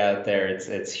manga out there.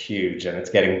 It's huge, and it's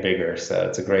getting bigger, so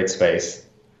it's a great space.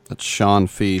 That's Sean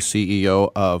Fee,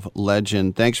 CEO of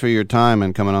Legend. Thanks for your time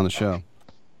and coming on the show.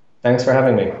 Thanks for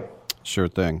having me. Sure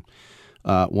thing.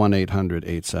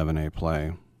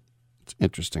 1-800-878-PLAY. It's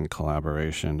interesting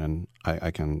collaboration, and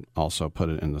I can also put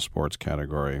it in the sports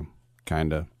category.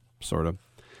 Kind of, sort of.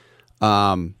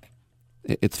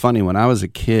 It's funny, when I was a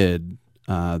kid,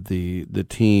 the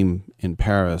team in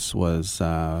Paris was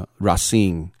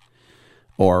Racing,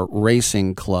 or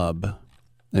Racing Club.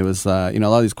 It was, a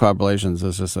lot of these collaborations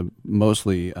is just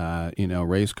mostly,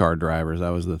 race car drivers. That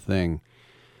was the thing.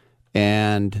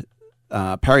 And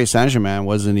Paris Saint-Germain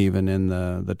wasn't even in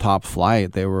the top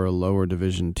flight. They were a lower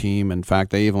division team. In fact,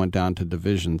 they even went down to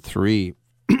Division 3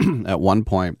 at one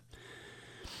point.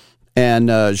 And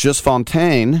Just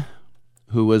Fontaine,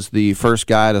 who was the first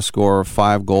guy to score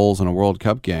 5 goals in a World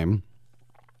Cup game,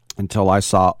 until I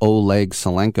saw Oleg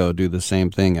Salenko do the same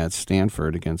thing at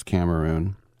Stanford against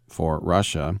Cameroon for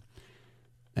Russia.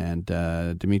 And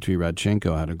Dmitry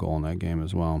Radchenko had a goal in that game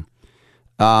as well.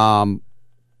 And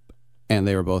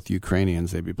they were both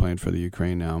Ukrainians. They'd be playing for the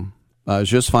Ukraine now.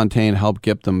 Just Fontaine helped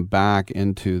get them back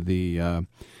into the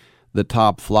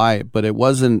top flight, but it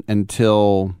wasn't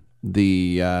until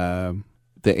the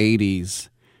 80s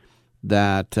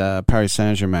that Paris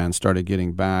Saint-Germain started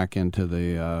getting back into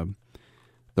the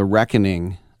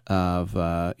reckoning of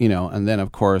and then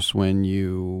of course when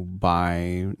you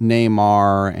buy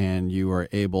Neymar and you are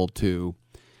able to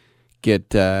get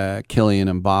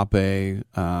Kylian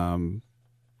Mbappe,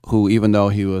 who even though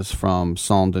he was from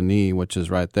Saint-Denis, which is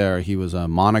right there, he was a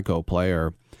Monaco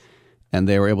player, and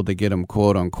they were able to get him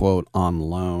quote unquote on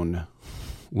loan.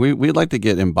 We'd like to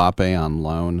get Mbappe on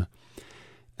loan,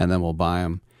 and then we'll buy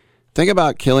him. Think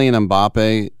about Kylian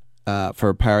Mbappe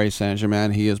for Paris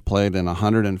Saint-Germain. He has played in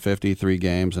 153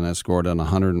 games and has scored on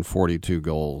 142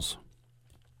 goals.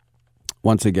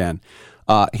 Once again,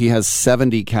 he has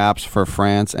 70 caps for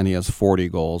France, and he has 40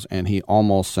 goals, and he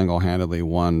almost single-handedly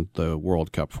won the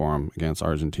World Cup for him against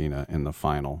Argentina in the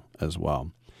final as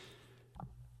well.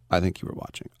 I think you were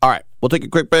watching. All right, we'll take a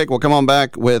quick break. We'll come on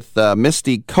back with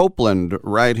Misty Copeland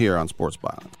right here on Sports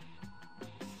Byline.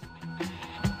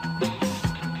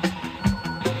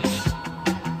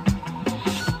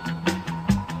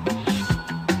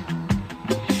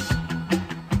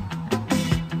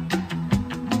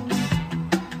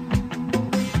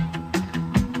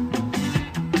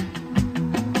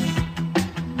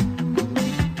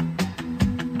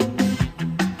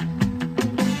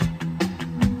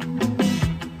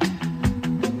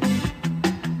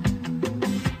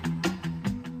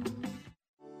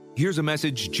 Here's a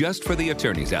message just for the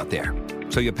attorneys out there.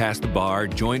 So you passed the bar,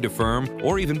 joined a firm,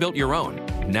 or even built your own.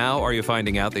 Now are you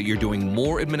finding out that you're doing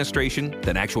more administration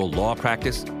than actual law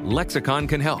practice? Lexicon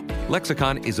can help.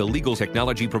 Lexicon is a legal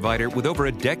technology provider with over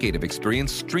a decade of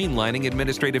experience streamlining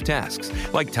administrative tasks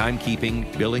like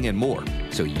timekeeping, billing, and more,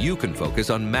 so you can focus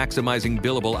on maximizing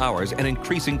billable hours and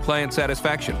increasing client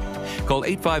satisfaction. Call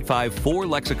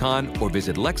 855-4-LEXICON or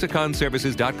visit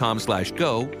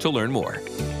lexiconservices.com/go to learn more.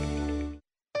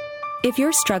 If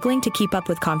you're struggling to keep up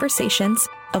with conversations,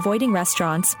 avoiding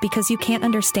restaurants because you can't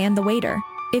understand the waiter,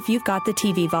 if you've got the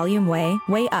TV volume way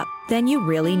up, then you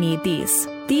really need these.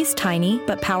 These tiny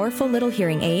but powerful little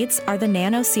hearing aids are the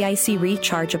Nano CIC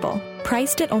Rechargeable.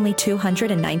 priced at only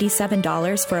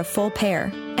 $297 for a full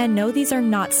pair. And no, these are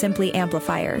not simply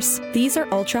amplifiers. These are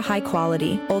ultra high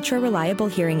quality, ultra reliable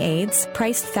hearing aids,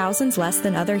 priced thousands less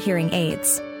than other hearing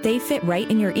aids. They fit right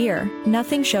in your ear.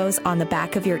 Nothing shows on the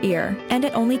back of your ear. And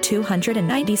at only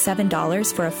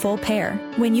 $297 for a full pair.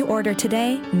 When you order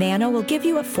today, Nano will give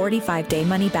you a 45-day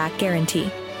money-back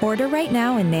guarantee. Order right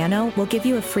now and Nano will give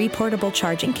you a free portable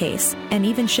charging case and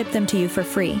even ship them to you for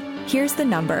free. Here's the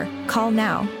number. Call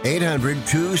now.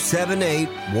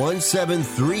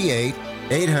 800-278-1738.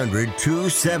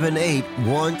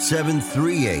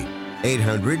 800-278-1738.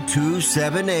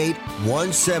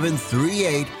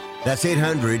 800-278-1738. That's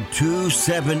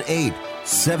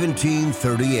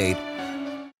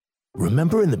 800-278-1738.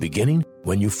 Remember in the beginning,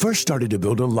 when you first started to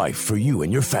build a life for you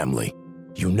and your family,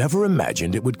 you never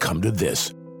imagined it would come to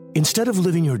this. Instead of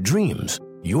living your dreams,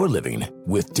 you're living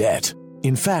with debt.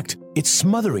 In fact, it's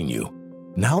smothering you.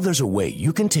 Now there's a way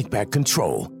you can take back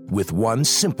control with one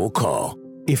simple call.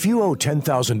 If you owe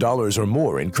 $10,000 or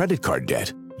more in credit card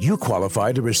debt, you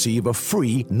qualify to receive a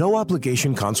free,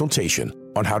 no-obligation consultation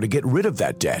on how to get rid of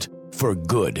that debt for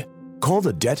good. Call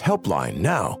the Debt Helpline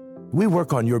now. We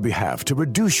work on your behalf to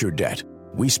reduce your debt.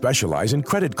 We specialize in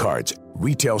credit cards,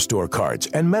 retail store cards,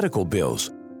 and medical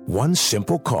bills. One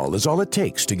simple call is all it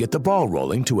takes to get the ball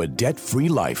rolling to a debt-free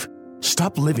life.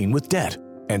 Stop living with debt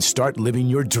and start living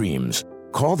your dreams.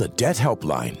 Call the Debt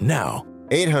Helpline now.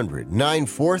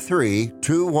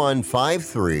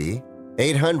 800-943-2153.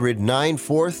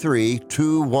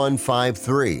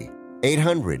 800-943-2153.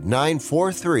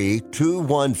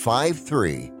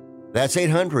 800-943-2153. That's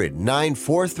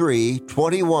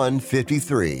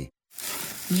 800-943-2153.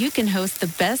 You can host the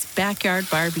best backyard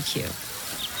barbecue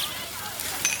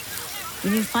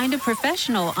when you find a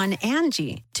professional on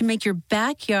Angie to make your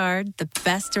backyard the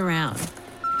best around.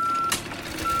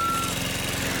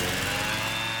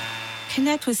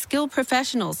 Connect with skilled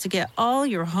professionals to get all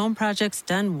your home projects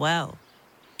done well.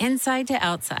 Inside to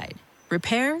outside,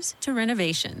 repairs to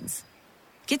renovations.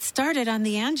 Get started on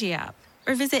the Angie app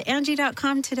or visit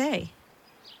Angie.com today.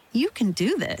 You can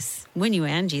do this when you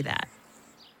Angie that.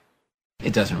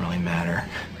 It doesn't really matter.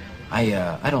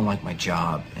 I don't like my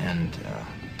job, and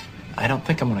I don't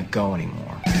think I'm going to go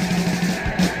anymore.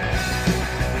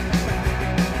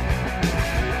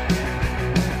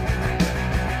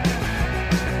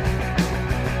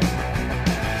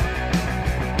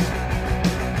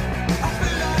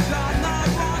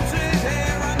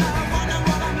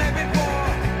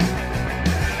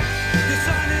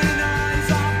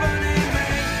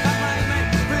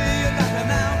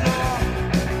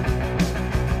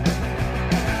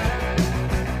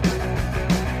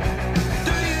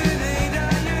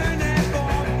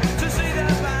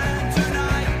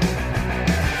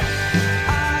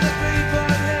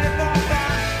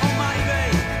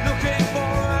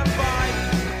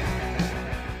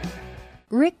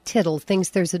 Rick Tittle thinks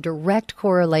there's a direct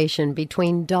correlation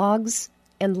between dogs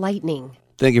and lightning.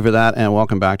 Thank you for that, and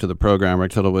welcome back to the program.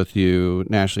 Rick Tittle with you,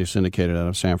 nationally syndicated out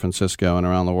of San Francisco and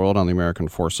around the world on the American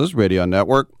Forces Radio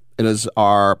Network. It is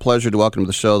our pleasure to welcome to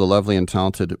the show the lovely and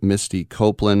talented Misty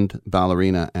Copeland,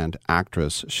 ballerina and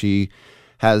actress. She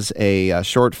has a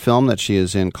short film that she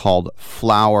is in called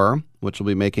Flower, which will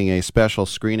be making a special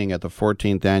screening at the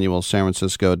 14th Annual San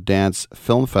Francisco Dance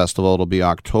Film Festival. It'll be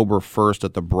October 1st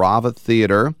at the Brava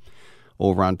Theater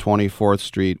over on 24th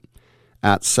Street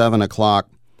at 7 o'clock.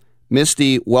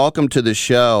 Misty, welcome to the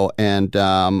show. And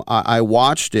I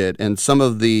watched it, and some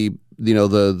of the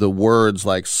words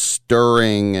like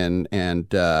stirring and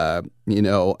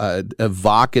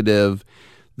evocative.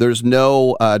 There's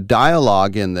no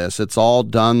dialogue in this. It's all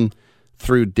done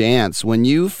through dance. When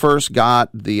you first got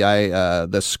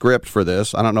the script for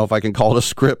this, I don't know if I can call it a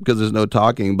script because there's no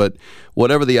talking, but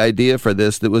whatever the idea for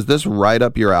this, was this right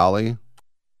up your alley?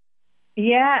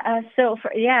 Yeah.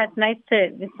 It's nice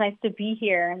to be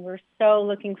here, and we're so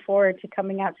looking forward to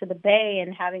coming out to the Bay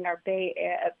and having our Bay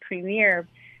premiere.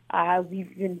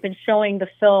 We've been showing the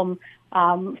film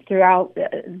throughout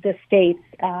the States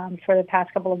for the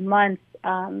past couple of months.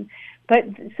 But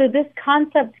this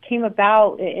concept came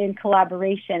about in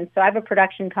collaboration. So I have a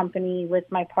production company with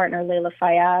my partner, Layla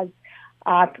Fayaz,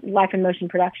 Life in Motion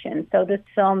Production. So this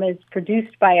film is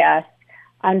produced by us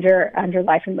under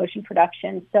Life in Motion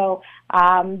Production. So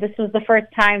this was the first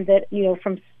time that,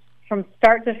 from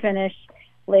start to finish,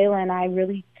 Layla and I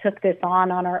really took this on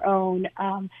our own.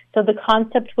 So the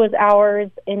concept was ours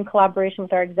in collaboration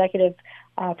with our executive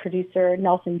producer,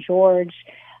 Nelson George.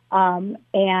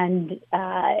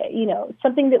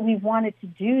 Something that we wanted to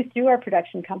do through our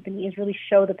production company is really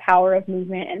show the power of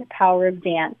movement and the power of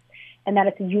dance and that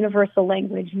it's a universal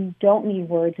language. You don't need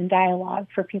words and dialogue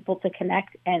for people to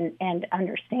connect and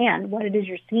understand what it is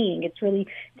you're seeing. It's really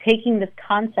taking this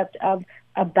concept of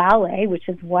a ballet, which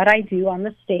is what I do on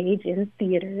the stage in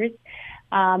theaters,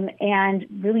 and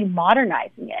really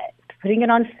modernizing it, putting it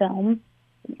on film,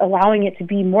 allowing it to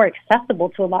be more accessible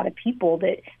to a lot of people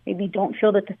that maybe don't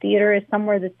feel that the theater is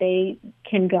somewhere that they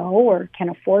can go or can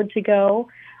afford to go,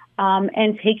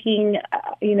 and taking,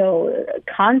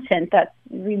 content that's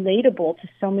relatable to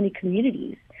so many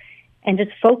communities, and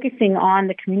just focusing on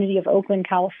the community of Oakland,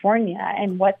 California,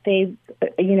 and what they,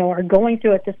 are going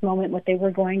through at this moment, what they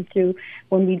were going through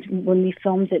when we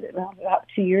filmed it about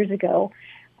 2 years ago.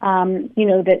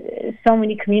 That so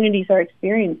many communities are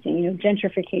experiencing,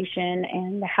 gentrification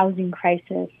and the housing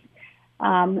crisis,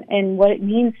 and what it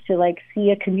means to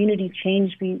see a community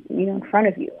change be, in front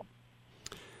of you.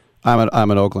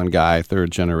 I'm an Oakland guy,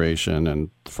 third generation, and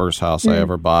the first house I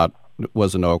ever bought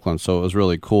was in Oakland, so it was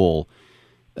really cool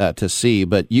to see.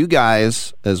 But you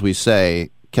guys, as we say,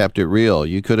 kept it real.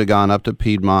 You could have gone up to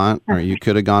Piedmont, or you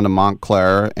could have gone to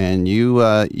Montclair, and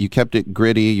you kept it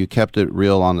gritty. You kept it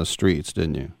real on the streets,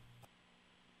 didn't you?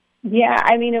 Yeah,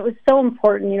 I mean, it was so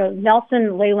important.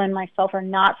 Nelson, Layla, and myself are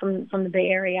not from the Bay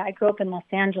Area. I grew up in Los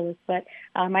Angeles, but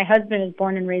my husband is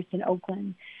born and raised in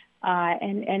Oakland,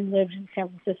 and lived in San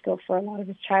Francisco for a lot of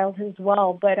his childhood as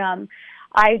well. But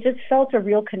I just felt a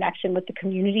real connection with the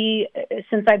community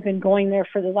since I've been going there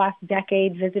for the last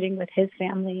decade, visiting with his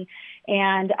family.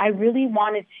 And I really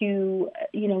wanted to,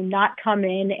 not come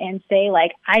in and say,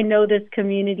 I know this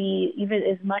community even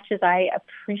as much as I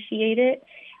appreciate it.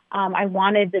 I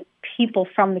wanted the people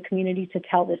from the community to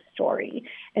tell this story.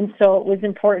 And so it was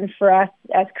important for us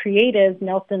as creatives,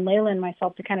 Nelson, Layla, and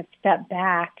myself, to kind of step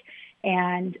back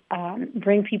and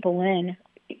bring people in,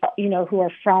 who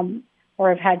are from or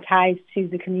have had ties to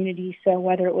the community. So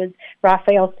whether it was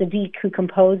Raphael Sadiq, who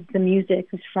composed the music,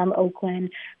 who's from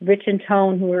Oakland, Rich and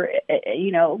Tone, who are,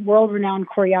 world-renowned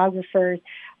choreographers,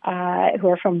 who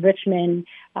are from Richmond,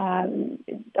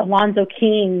 Alonzo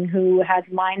King, who has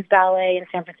Lines Ballet in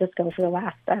San Francisco for the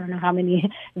last, I don't know how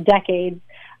many decades.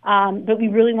 But we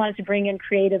really wanted to bring in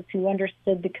creatives who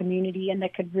understood the community and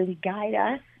that could really guide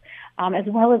us, as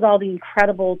well as all the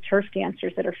incredible turf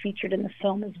dancers that are featured in the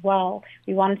film as well.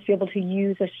 We wanted to be able to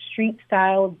use a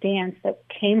street-style dance that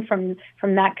came from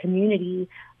that community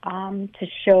to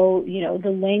show, the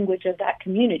language of that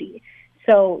community.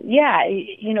 So, yeah,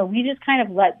 we just kind of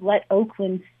let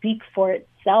Oakland speak for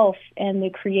itself and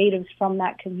the creatives from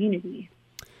that community.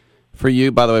 For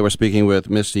you, by the way, we're speaking with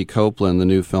Misty Copeland, the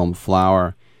new film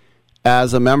Flower.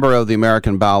 As a member of the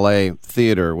American Ballet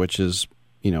Theater, which is,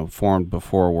 formed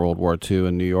before World War II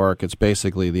in New York, it's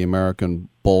basically the American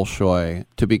Bolshoi.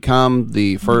 To become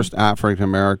the first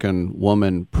African-American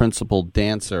woman principal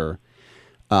dancer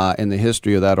in the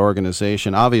history of that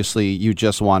organization. Obviously, you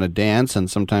just want to dance,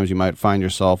 and sometimes you might find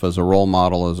yourself as a role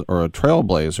model or a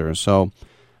trailblazer. So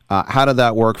how did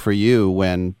that work for you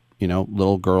when,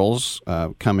 little girls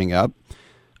coming up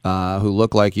who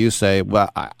look like you say, well,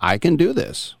 I can do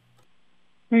this?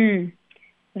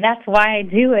 That's why I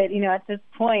do it, at this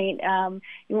point.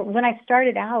 When I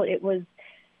started out, it was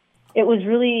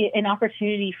really an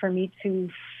opportunity for me to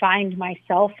find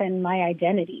myself and my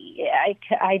identity.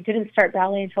 I didn't start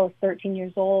ballet until I was 13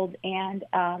 years old, and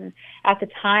at the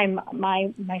time,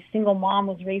 my single mom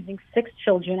was raising 6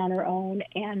 children on her own,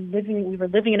 and we were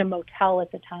living in a motel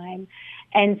at the time.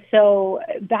 And so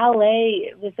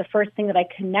ballet was the first thing that I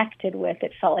connected with.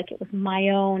 It felt like it was my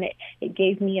own. It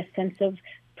gave me a sense of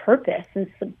purpose and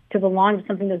to belong to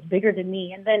something that's bigger than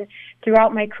me. And then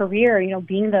throughout my career,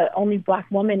 being the only Black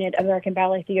woman at American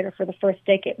Ballet Theater for the first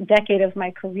decade of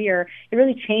my career, it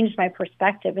really changed my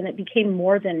perspective, and it became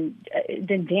more than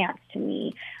dance to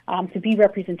me. To be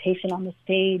representation on the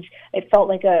stage, it felt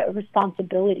like a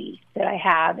responsibility that I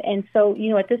have. And so,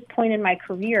 at this point in my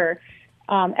career,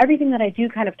 everything that I do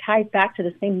kind of ties back to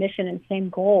the same mission and same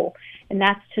goal, and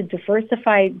that's to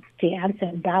diversify dance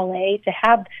and ballet, to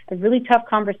have the really tough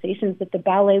conversations that the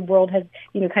ballet world has,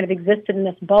 kind of existed in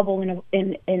this bubble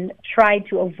and tried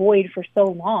to avoid for so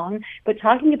long, but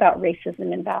talking about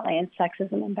racism in ballet and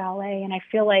sexism in ballet. And I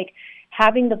feel like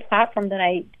having the platform that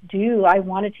I do, I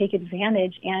want to take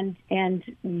advantage and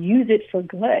use it for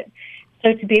good.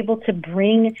 So to be able to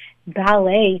bring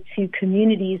ballet to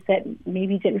communities that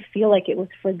maybe didn't feel like it was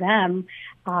for them,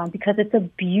 because it's a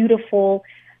beautiful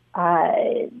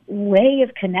way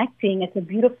of connecting. It's a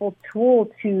beautiful tool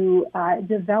to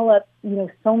develop,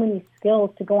 so many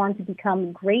skills to go on to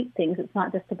become great things. It's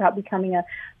not just about becoming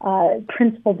a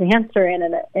principal dancer in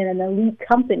an elite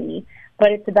company,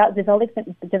 but it's about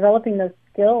developing those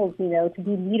skills, to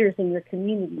be leaders in your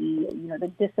community,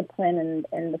 the discipline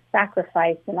and the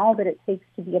sacrifice and all that it takes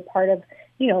to be a part of,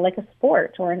 like a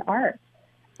sport or an art.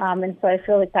 And so I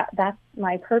feel like that's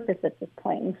my purpose at this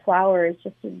point. And Flower is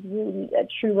just a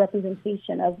true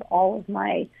representation of all of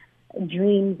my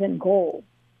dreams and goals.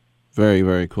 Very,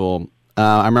 very cool.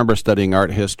 I remember studying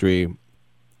art history.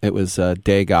 It was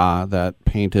Degas that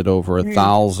painted over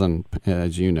 1,000,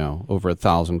 as you know, over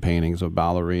 1,000 paintings of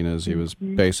ballerinas. He was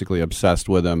basically obsessed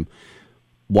with them.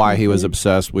 Why he was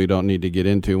obsessed, we don't need to get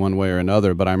into one way or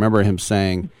another. But I remember him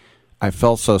saying, I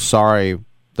felt so sorry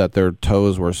that their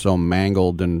toes were so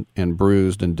mangled and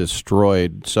bruised and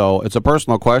destroyed. So it's a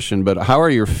personal question, but how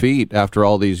are your feet after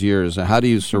all these years? How do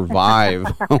you survive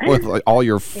with all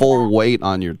your full weight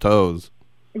on your toes?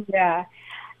 Yeah.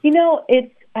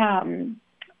 It's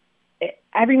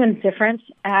everyone's different.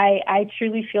 I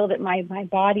truly feel that my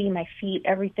body, my feet,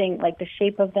 everything, like the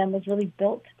shape of them was really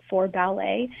built for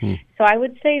ballet. So I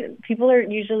would say people are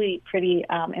usually pretty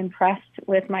impressed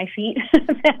with my feet,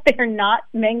 that they're not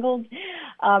mangled,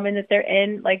 and that they're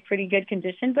in like pretty good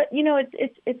condition. But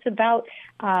it's about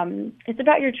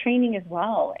your training as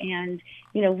well. And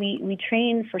we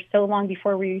train for so long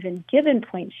before we're even given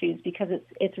point shoes, because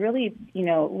it's really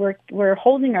we're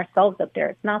holding ourselves up there.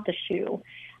 It's not the shoe.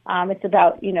 It's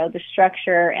about the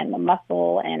structure and the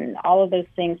muscle and all of those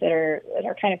things that are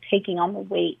kind of taking on the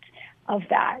weight of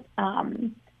that.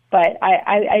 But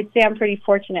I'd say I'm pretty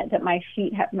fortunate that my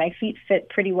feet fit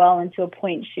pretty well into a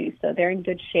point shoe, so they're in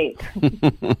good shape.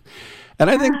 And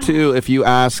I think too, if you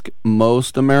ask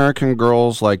most American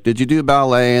girls, like, did you do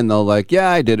ballet? And they'll like,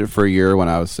 yeah, I did it for a year when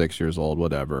I was 6 years old,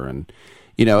 whatever. And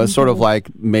it's sort of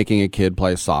like making a kid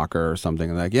play soccer or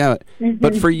something like, yeah.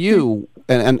 But for you,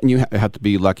 and you have to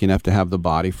be lucky enough to have the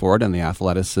body for it and the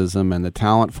athleticism and the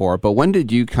talent for it. But when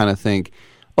did you kind of think,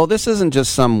 oh, this isn't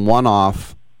just some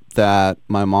one-off that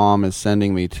my mom is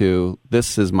sending me to,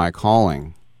 this is my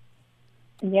calling?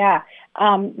 Yeah,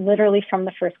 literally from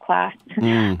the first class.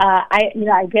 I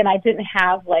didn't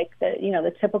have like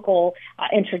the typical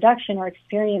introduction or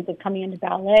experience of coming into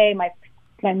ballet.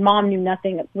 My mom knew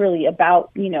nothing really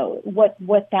about,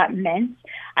 what that meant.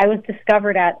 I was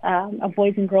discovered at a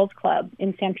Boys and Girls Club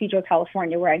in San Pedro,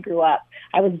 California, where I grew up.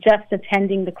 I was just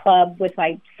attending the club with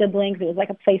my siblings. It was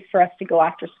like a place for us to go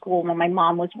after school when my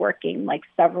mom was working like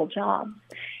several jobs.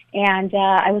 And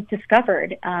I was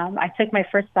discovered. I took my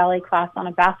first ballet class on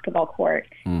a basketball court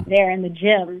there in the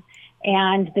gym.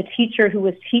 And the teacher who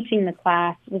was teaching the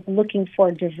class was looking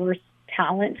for diverse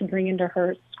talent to bring into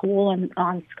her school and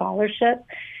on scholarship.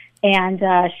 And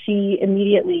she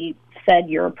immediately said,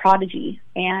 "You're a prodigy."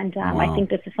 And I think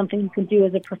this is something you can do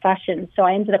as a profession. So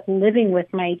I ended up living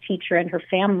with my teacher and her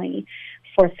family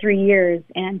for 3 years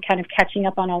and kind of catching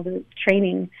up on all the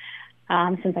training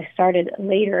since I started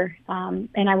later.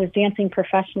 And I was dancing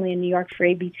professionally in New York for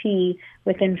ABT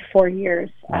within 4 years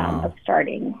of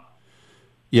starting.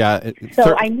 Yeah.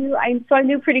 I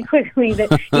knew pretty quickly that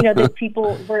that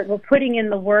people were putting in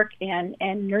the work and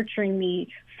nurturing me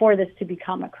for this to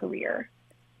become a career.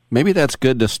 Maybe that's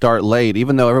good to start late,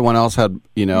 even though everyone else had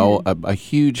a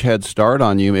huge head start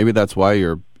on you. Maybe that's why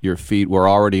your feet were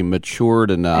already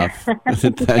matured enough.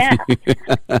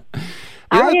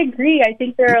 I agree. I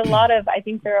think there are a lot of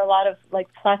like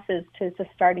pluses to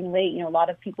starting late. A lot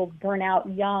of people burn out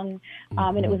young,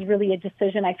 and it was really a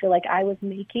decision I feel like I was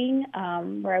making,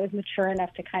 where I was mature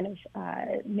enough to kind of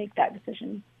make that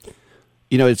decision.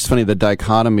 It's funny, the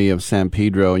dichotomy of San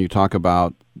Pedro, and you talk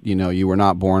about, you were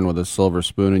not born with a silver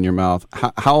spoon in your mouth.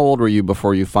 How old were you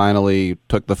before you finally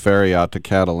took the ferry out to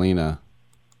Catalina?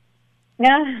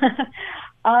 Yeah,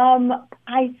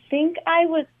 I think I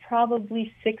was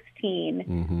probably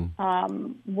 16,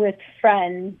 with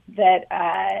friends that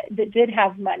did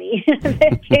have money,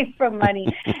 that came from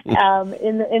money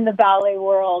in the ballet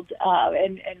world,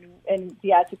 and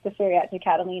I took the ferry out to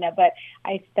Catalina. But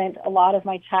I spent a lot of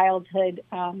my childhood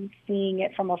seeing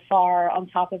it from afar on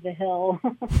top of the hill.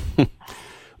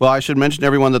 Well, I should mention to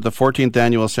everyone that the 14th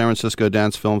annual San Francisco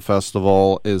Dance Film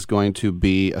Festival is going to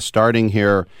be starting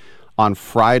here on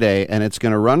Friday, and it's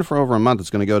going to run for over a month.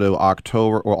 It's going to go to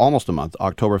October, or almost a month,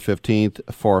 October 15th.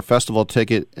 For a festival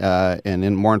ticket and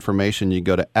in more information, you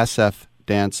go to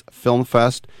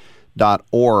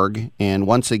sfdancefilmfest.org. And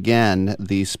once again,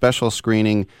 the special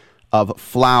screening of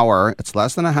Flower, it's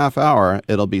less than a half hour.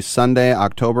 It'll be Sunday,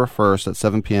 October 1st at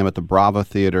 7 p.m. at the Brava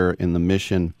Theater in the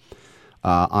Mission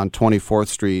on 24th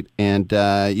Street. And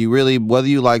you really, whether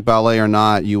you like ballet or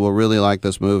not, you will really like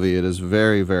this movie. It is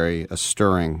very, very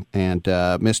stirring. And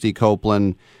Misty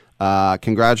Copeland,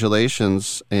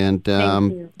 Congratulations, and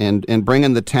Thank you. and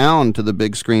bringing the town to the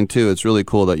big screen too. It's really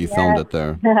cool that you filmed it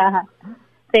there.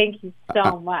 Thank you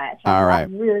so much. All right.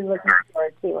 I'm really looking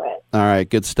forward to it. All right,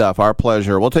 good stuff. Our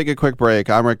pleasure. We'll take a quick break.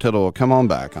 I'm Rick Tittle. Come on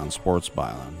back on Sports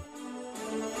Byline.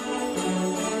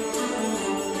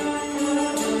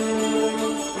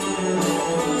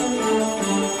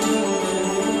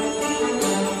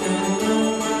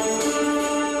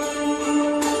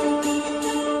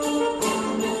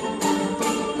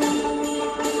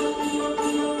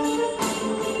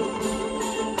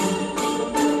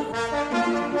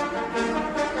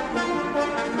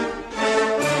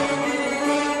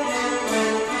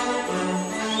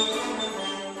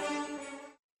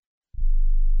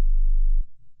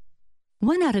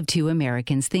 One out of two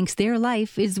Americans thinks their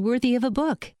life is worthy of a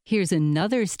book. Here's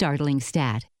another startling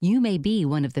stat. You may be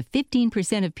one of the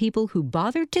 15% of people who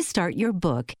bothered to start your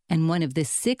book and one of the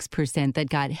 6% that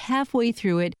got halfway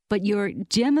through it, but your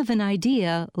gem of an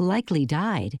idea likely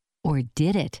died. Or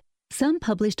did it? Some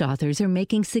published authors are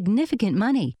making significant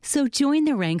money, so join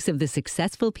the ranks of the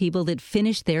successful people that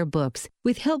finished their books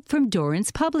with help from Dorrance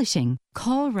Publishing.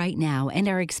 Call right now and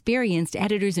our experienced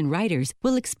editors and writers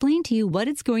will explain to you what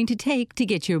it's going to take to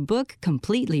get your book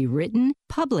completely written,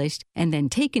 published, and then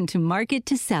taken to market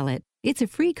to sell it. It's a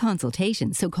free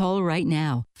consultation, so call right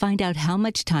now. Find out how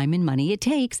much time and money it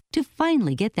takes to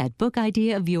finally get that book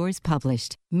idea of yours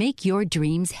published. Make your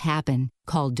dreams happen.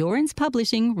 Call Dorrance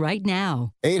Publishing right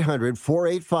now.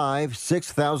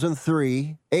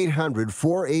 800-485-6003.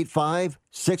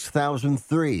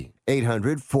 800-485-6003.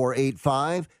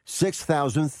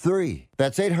 800-485-6003.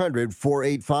 That's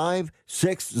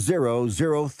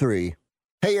 800-485-6003.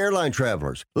 Hey, airline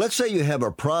travelers, let's say you have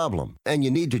a problem and you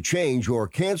need to change or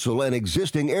cancel an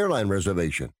existing airline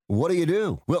reservation. What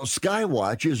do? Well,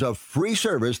 Skywatch is a free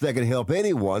service that can help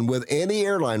anyone with any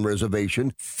airline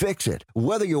reservation fix it.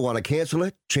 Whether you want to cancel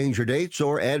it, change your dates,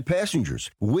 or add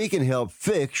passengers, we can help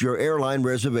fix your airline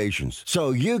reservations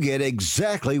so you get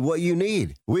exactly what you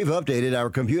need. We've updated our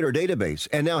computer database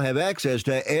and now have access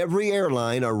to every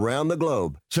airline around the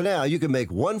globe. So now you can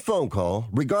make one phone call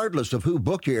regardless of who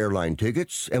booked your airline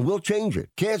tickets, and we'll change it,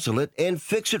 cancel it, and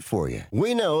fix it for you.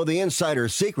 We know the insider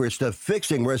secrets to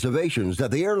fixing reservations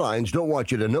that the airlines don't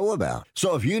want you to know about.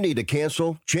 So if you need to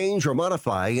cancel, change, or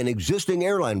modify an existing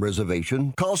airline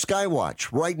reservation, call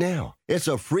Skywatch right now. It's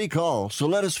a free call, so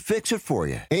let us fix it for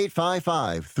you.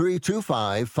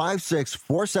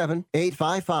 855-325-5647.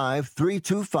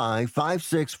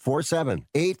 855-325-5647.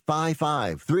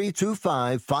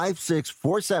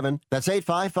 855-325-5647. That's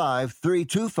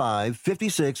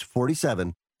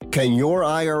 855-325-5647. Can your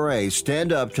IRA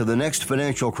stand up to the next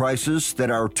financial crisis that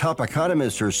our top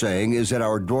economists are saying is at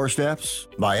our doorsteps?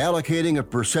 By allocating a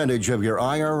percentage of your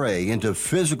IRA into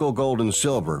physical gold and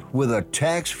silver with a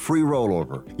tax-free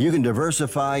rollover, you can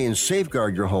diversify and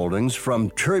safeguard your holdings from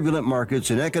turbulent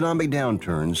markets and economic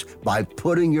downturns by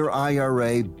putting your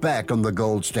IRA back on the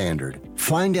gold standard.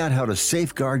 Find out how to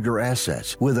safeguard your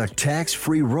assets with a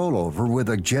tax-free rollover with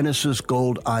a Genesis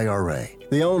Gold IRA,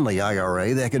 the only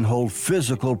IRA that can hold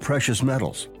physical precious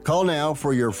metals. Call now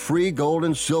for your free gold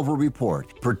and silver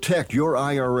report. Protect your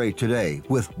IRA today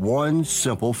with one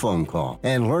simple phone call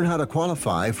and learn how to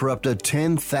qualify for up to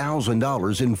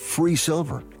 $10,000 in free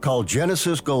silver. Call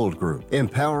Genesis Gold Group,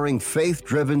 empowering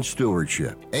faith-driven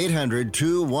stewardship.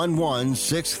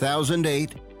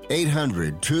 800-211-6008.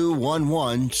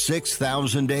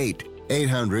 800-211-6008.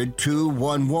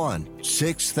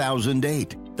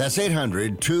 800-211-6008. That's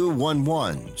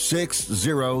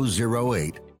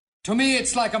 800-211-6008. To me,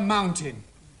 it's like a mountain,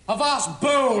 a vast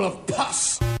bowl of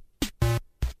pus.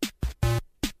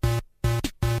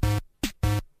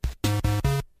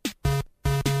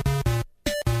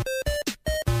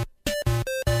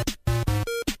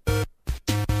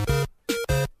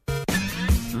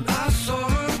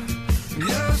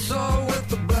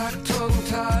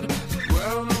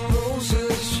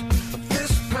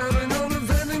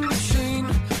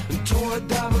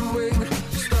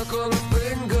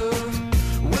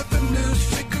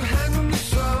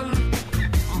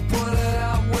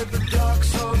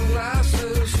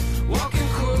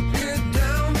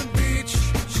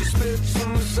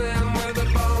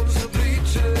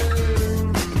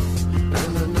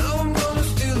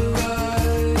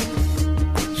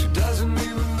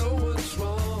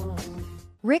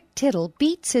 Tittle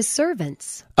beats his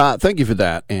servants. Thank you for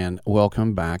that, and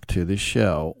welcome back to the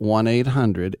show.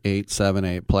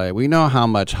 1-800-878-PLAY. We know how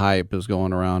much hype is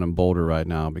going around in Boulder right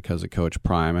now because of Coach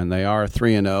Prime, and they are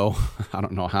 3-0. I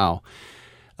don't know how.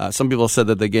 Some people said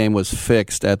that the game was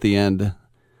fixed at the end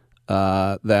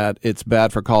that it's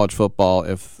bad for college football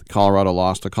if Colorado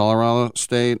lost to Colorado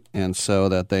State, and so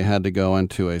that they had to go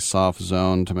into a soft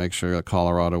zone to make sure that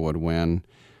Colorado would win.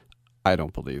 I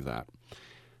don't believe that.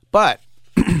 But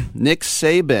Nick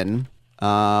Saban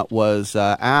was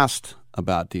asked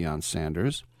about Deion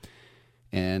Sanders,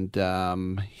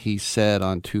 and he said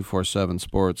on 247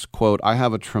 Sports, quote, "I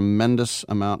have a tremendous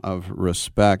amount of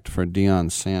respect for Deion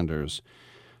Sanders.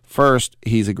 First,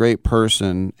 he's a great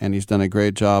person, and he's done a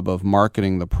great job of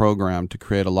marketing the program to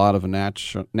create a lot of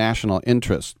national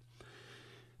interest.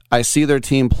 I see their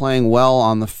team playing well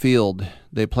on the field.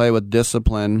 They play with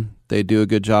discipline. They do a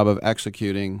good job of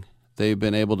executing. They've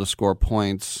been able to score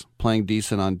points, playing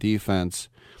decent on defense.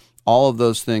 All of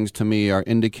those things to me are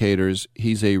indicators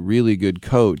he's a really good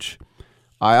coach.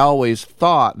 I always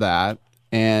thought that,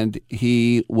 and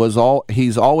he's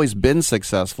always been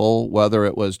successful, whether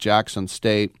it was Jackson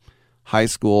State, high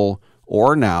school,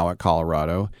 or now at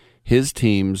Colorado. His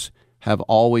teams have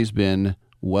always been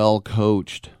well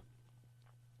coached."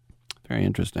 Very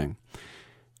interesting.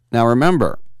 Now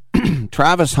remember,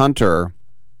 Travis Hunter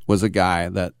was a guy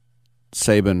that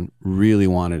Saban really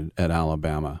wanted at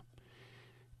Alabama,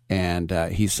 and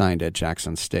he signed at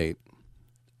Jackson State.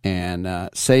 And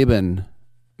Saban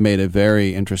made a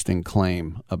very interesting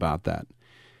claim about that.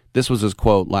 This was his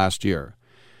quote last year.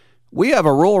 "We have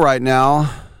a rule right now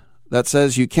that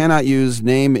says you cannot use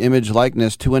name, image,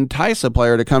 likeness to entice a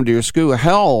player to come to your school.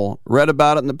 Hell, read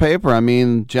about it in the paper. I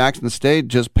mean, Jackson State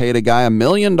just paid a guy $1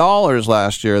 million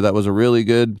last year that was a really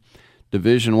good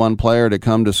Division I player to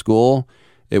come to school.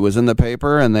 It was in the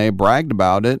paper, and they bragged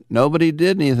about it. Nobody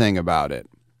did anything about it."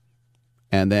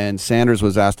 And then Sanders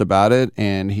was asked about it,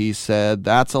 and he said,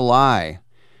 "That's a lie.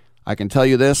 I can tell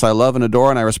you this, I love and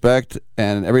adore and I respect,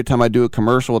 and every time I do a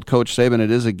commercial with Coach Saban, it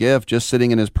is a gift, just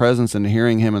sitting in his presence and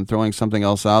hearing him and throwing something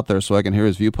else out there so I can hear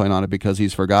his viewpoint on it, because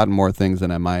he's forgotten more things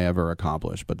than I ever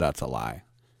accomplished, but that's a lie."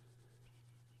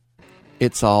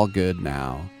 It's all good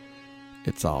now.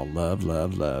 It's all love,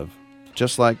 love, love.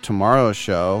 Just like tomorrow's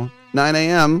show, 9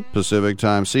 a.m. Pacific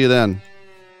time. See you then.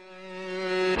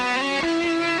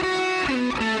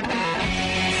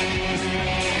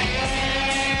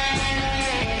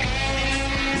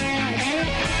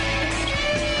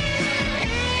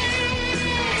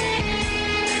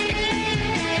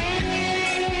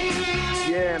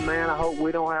 Man, I hope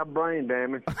we don't have brain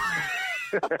damage.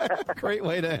 Great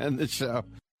way to end the show.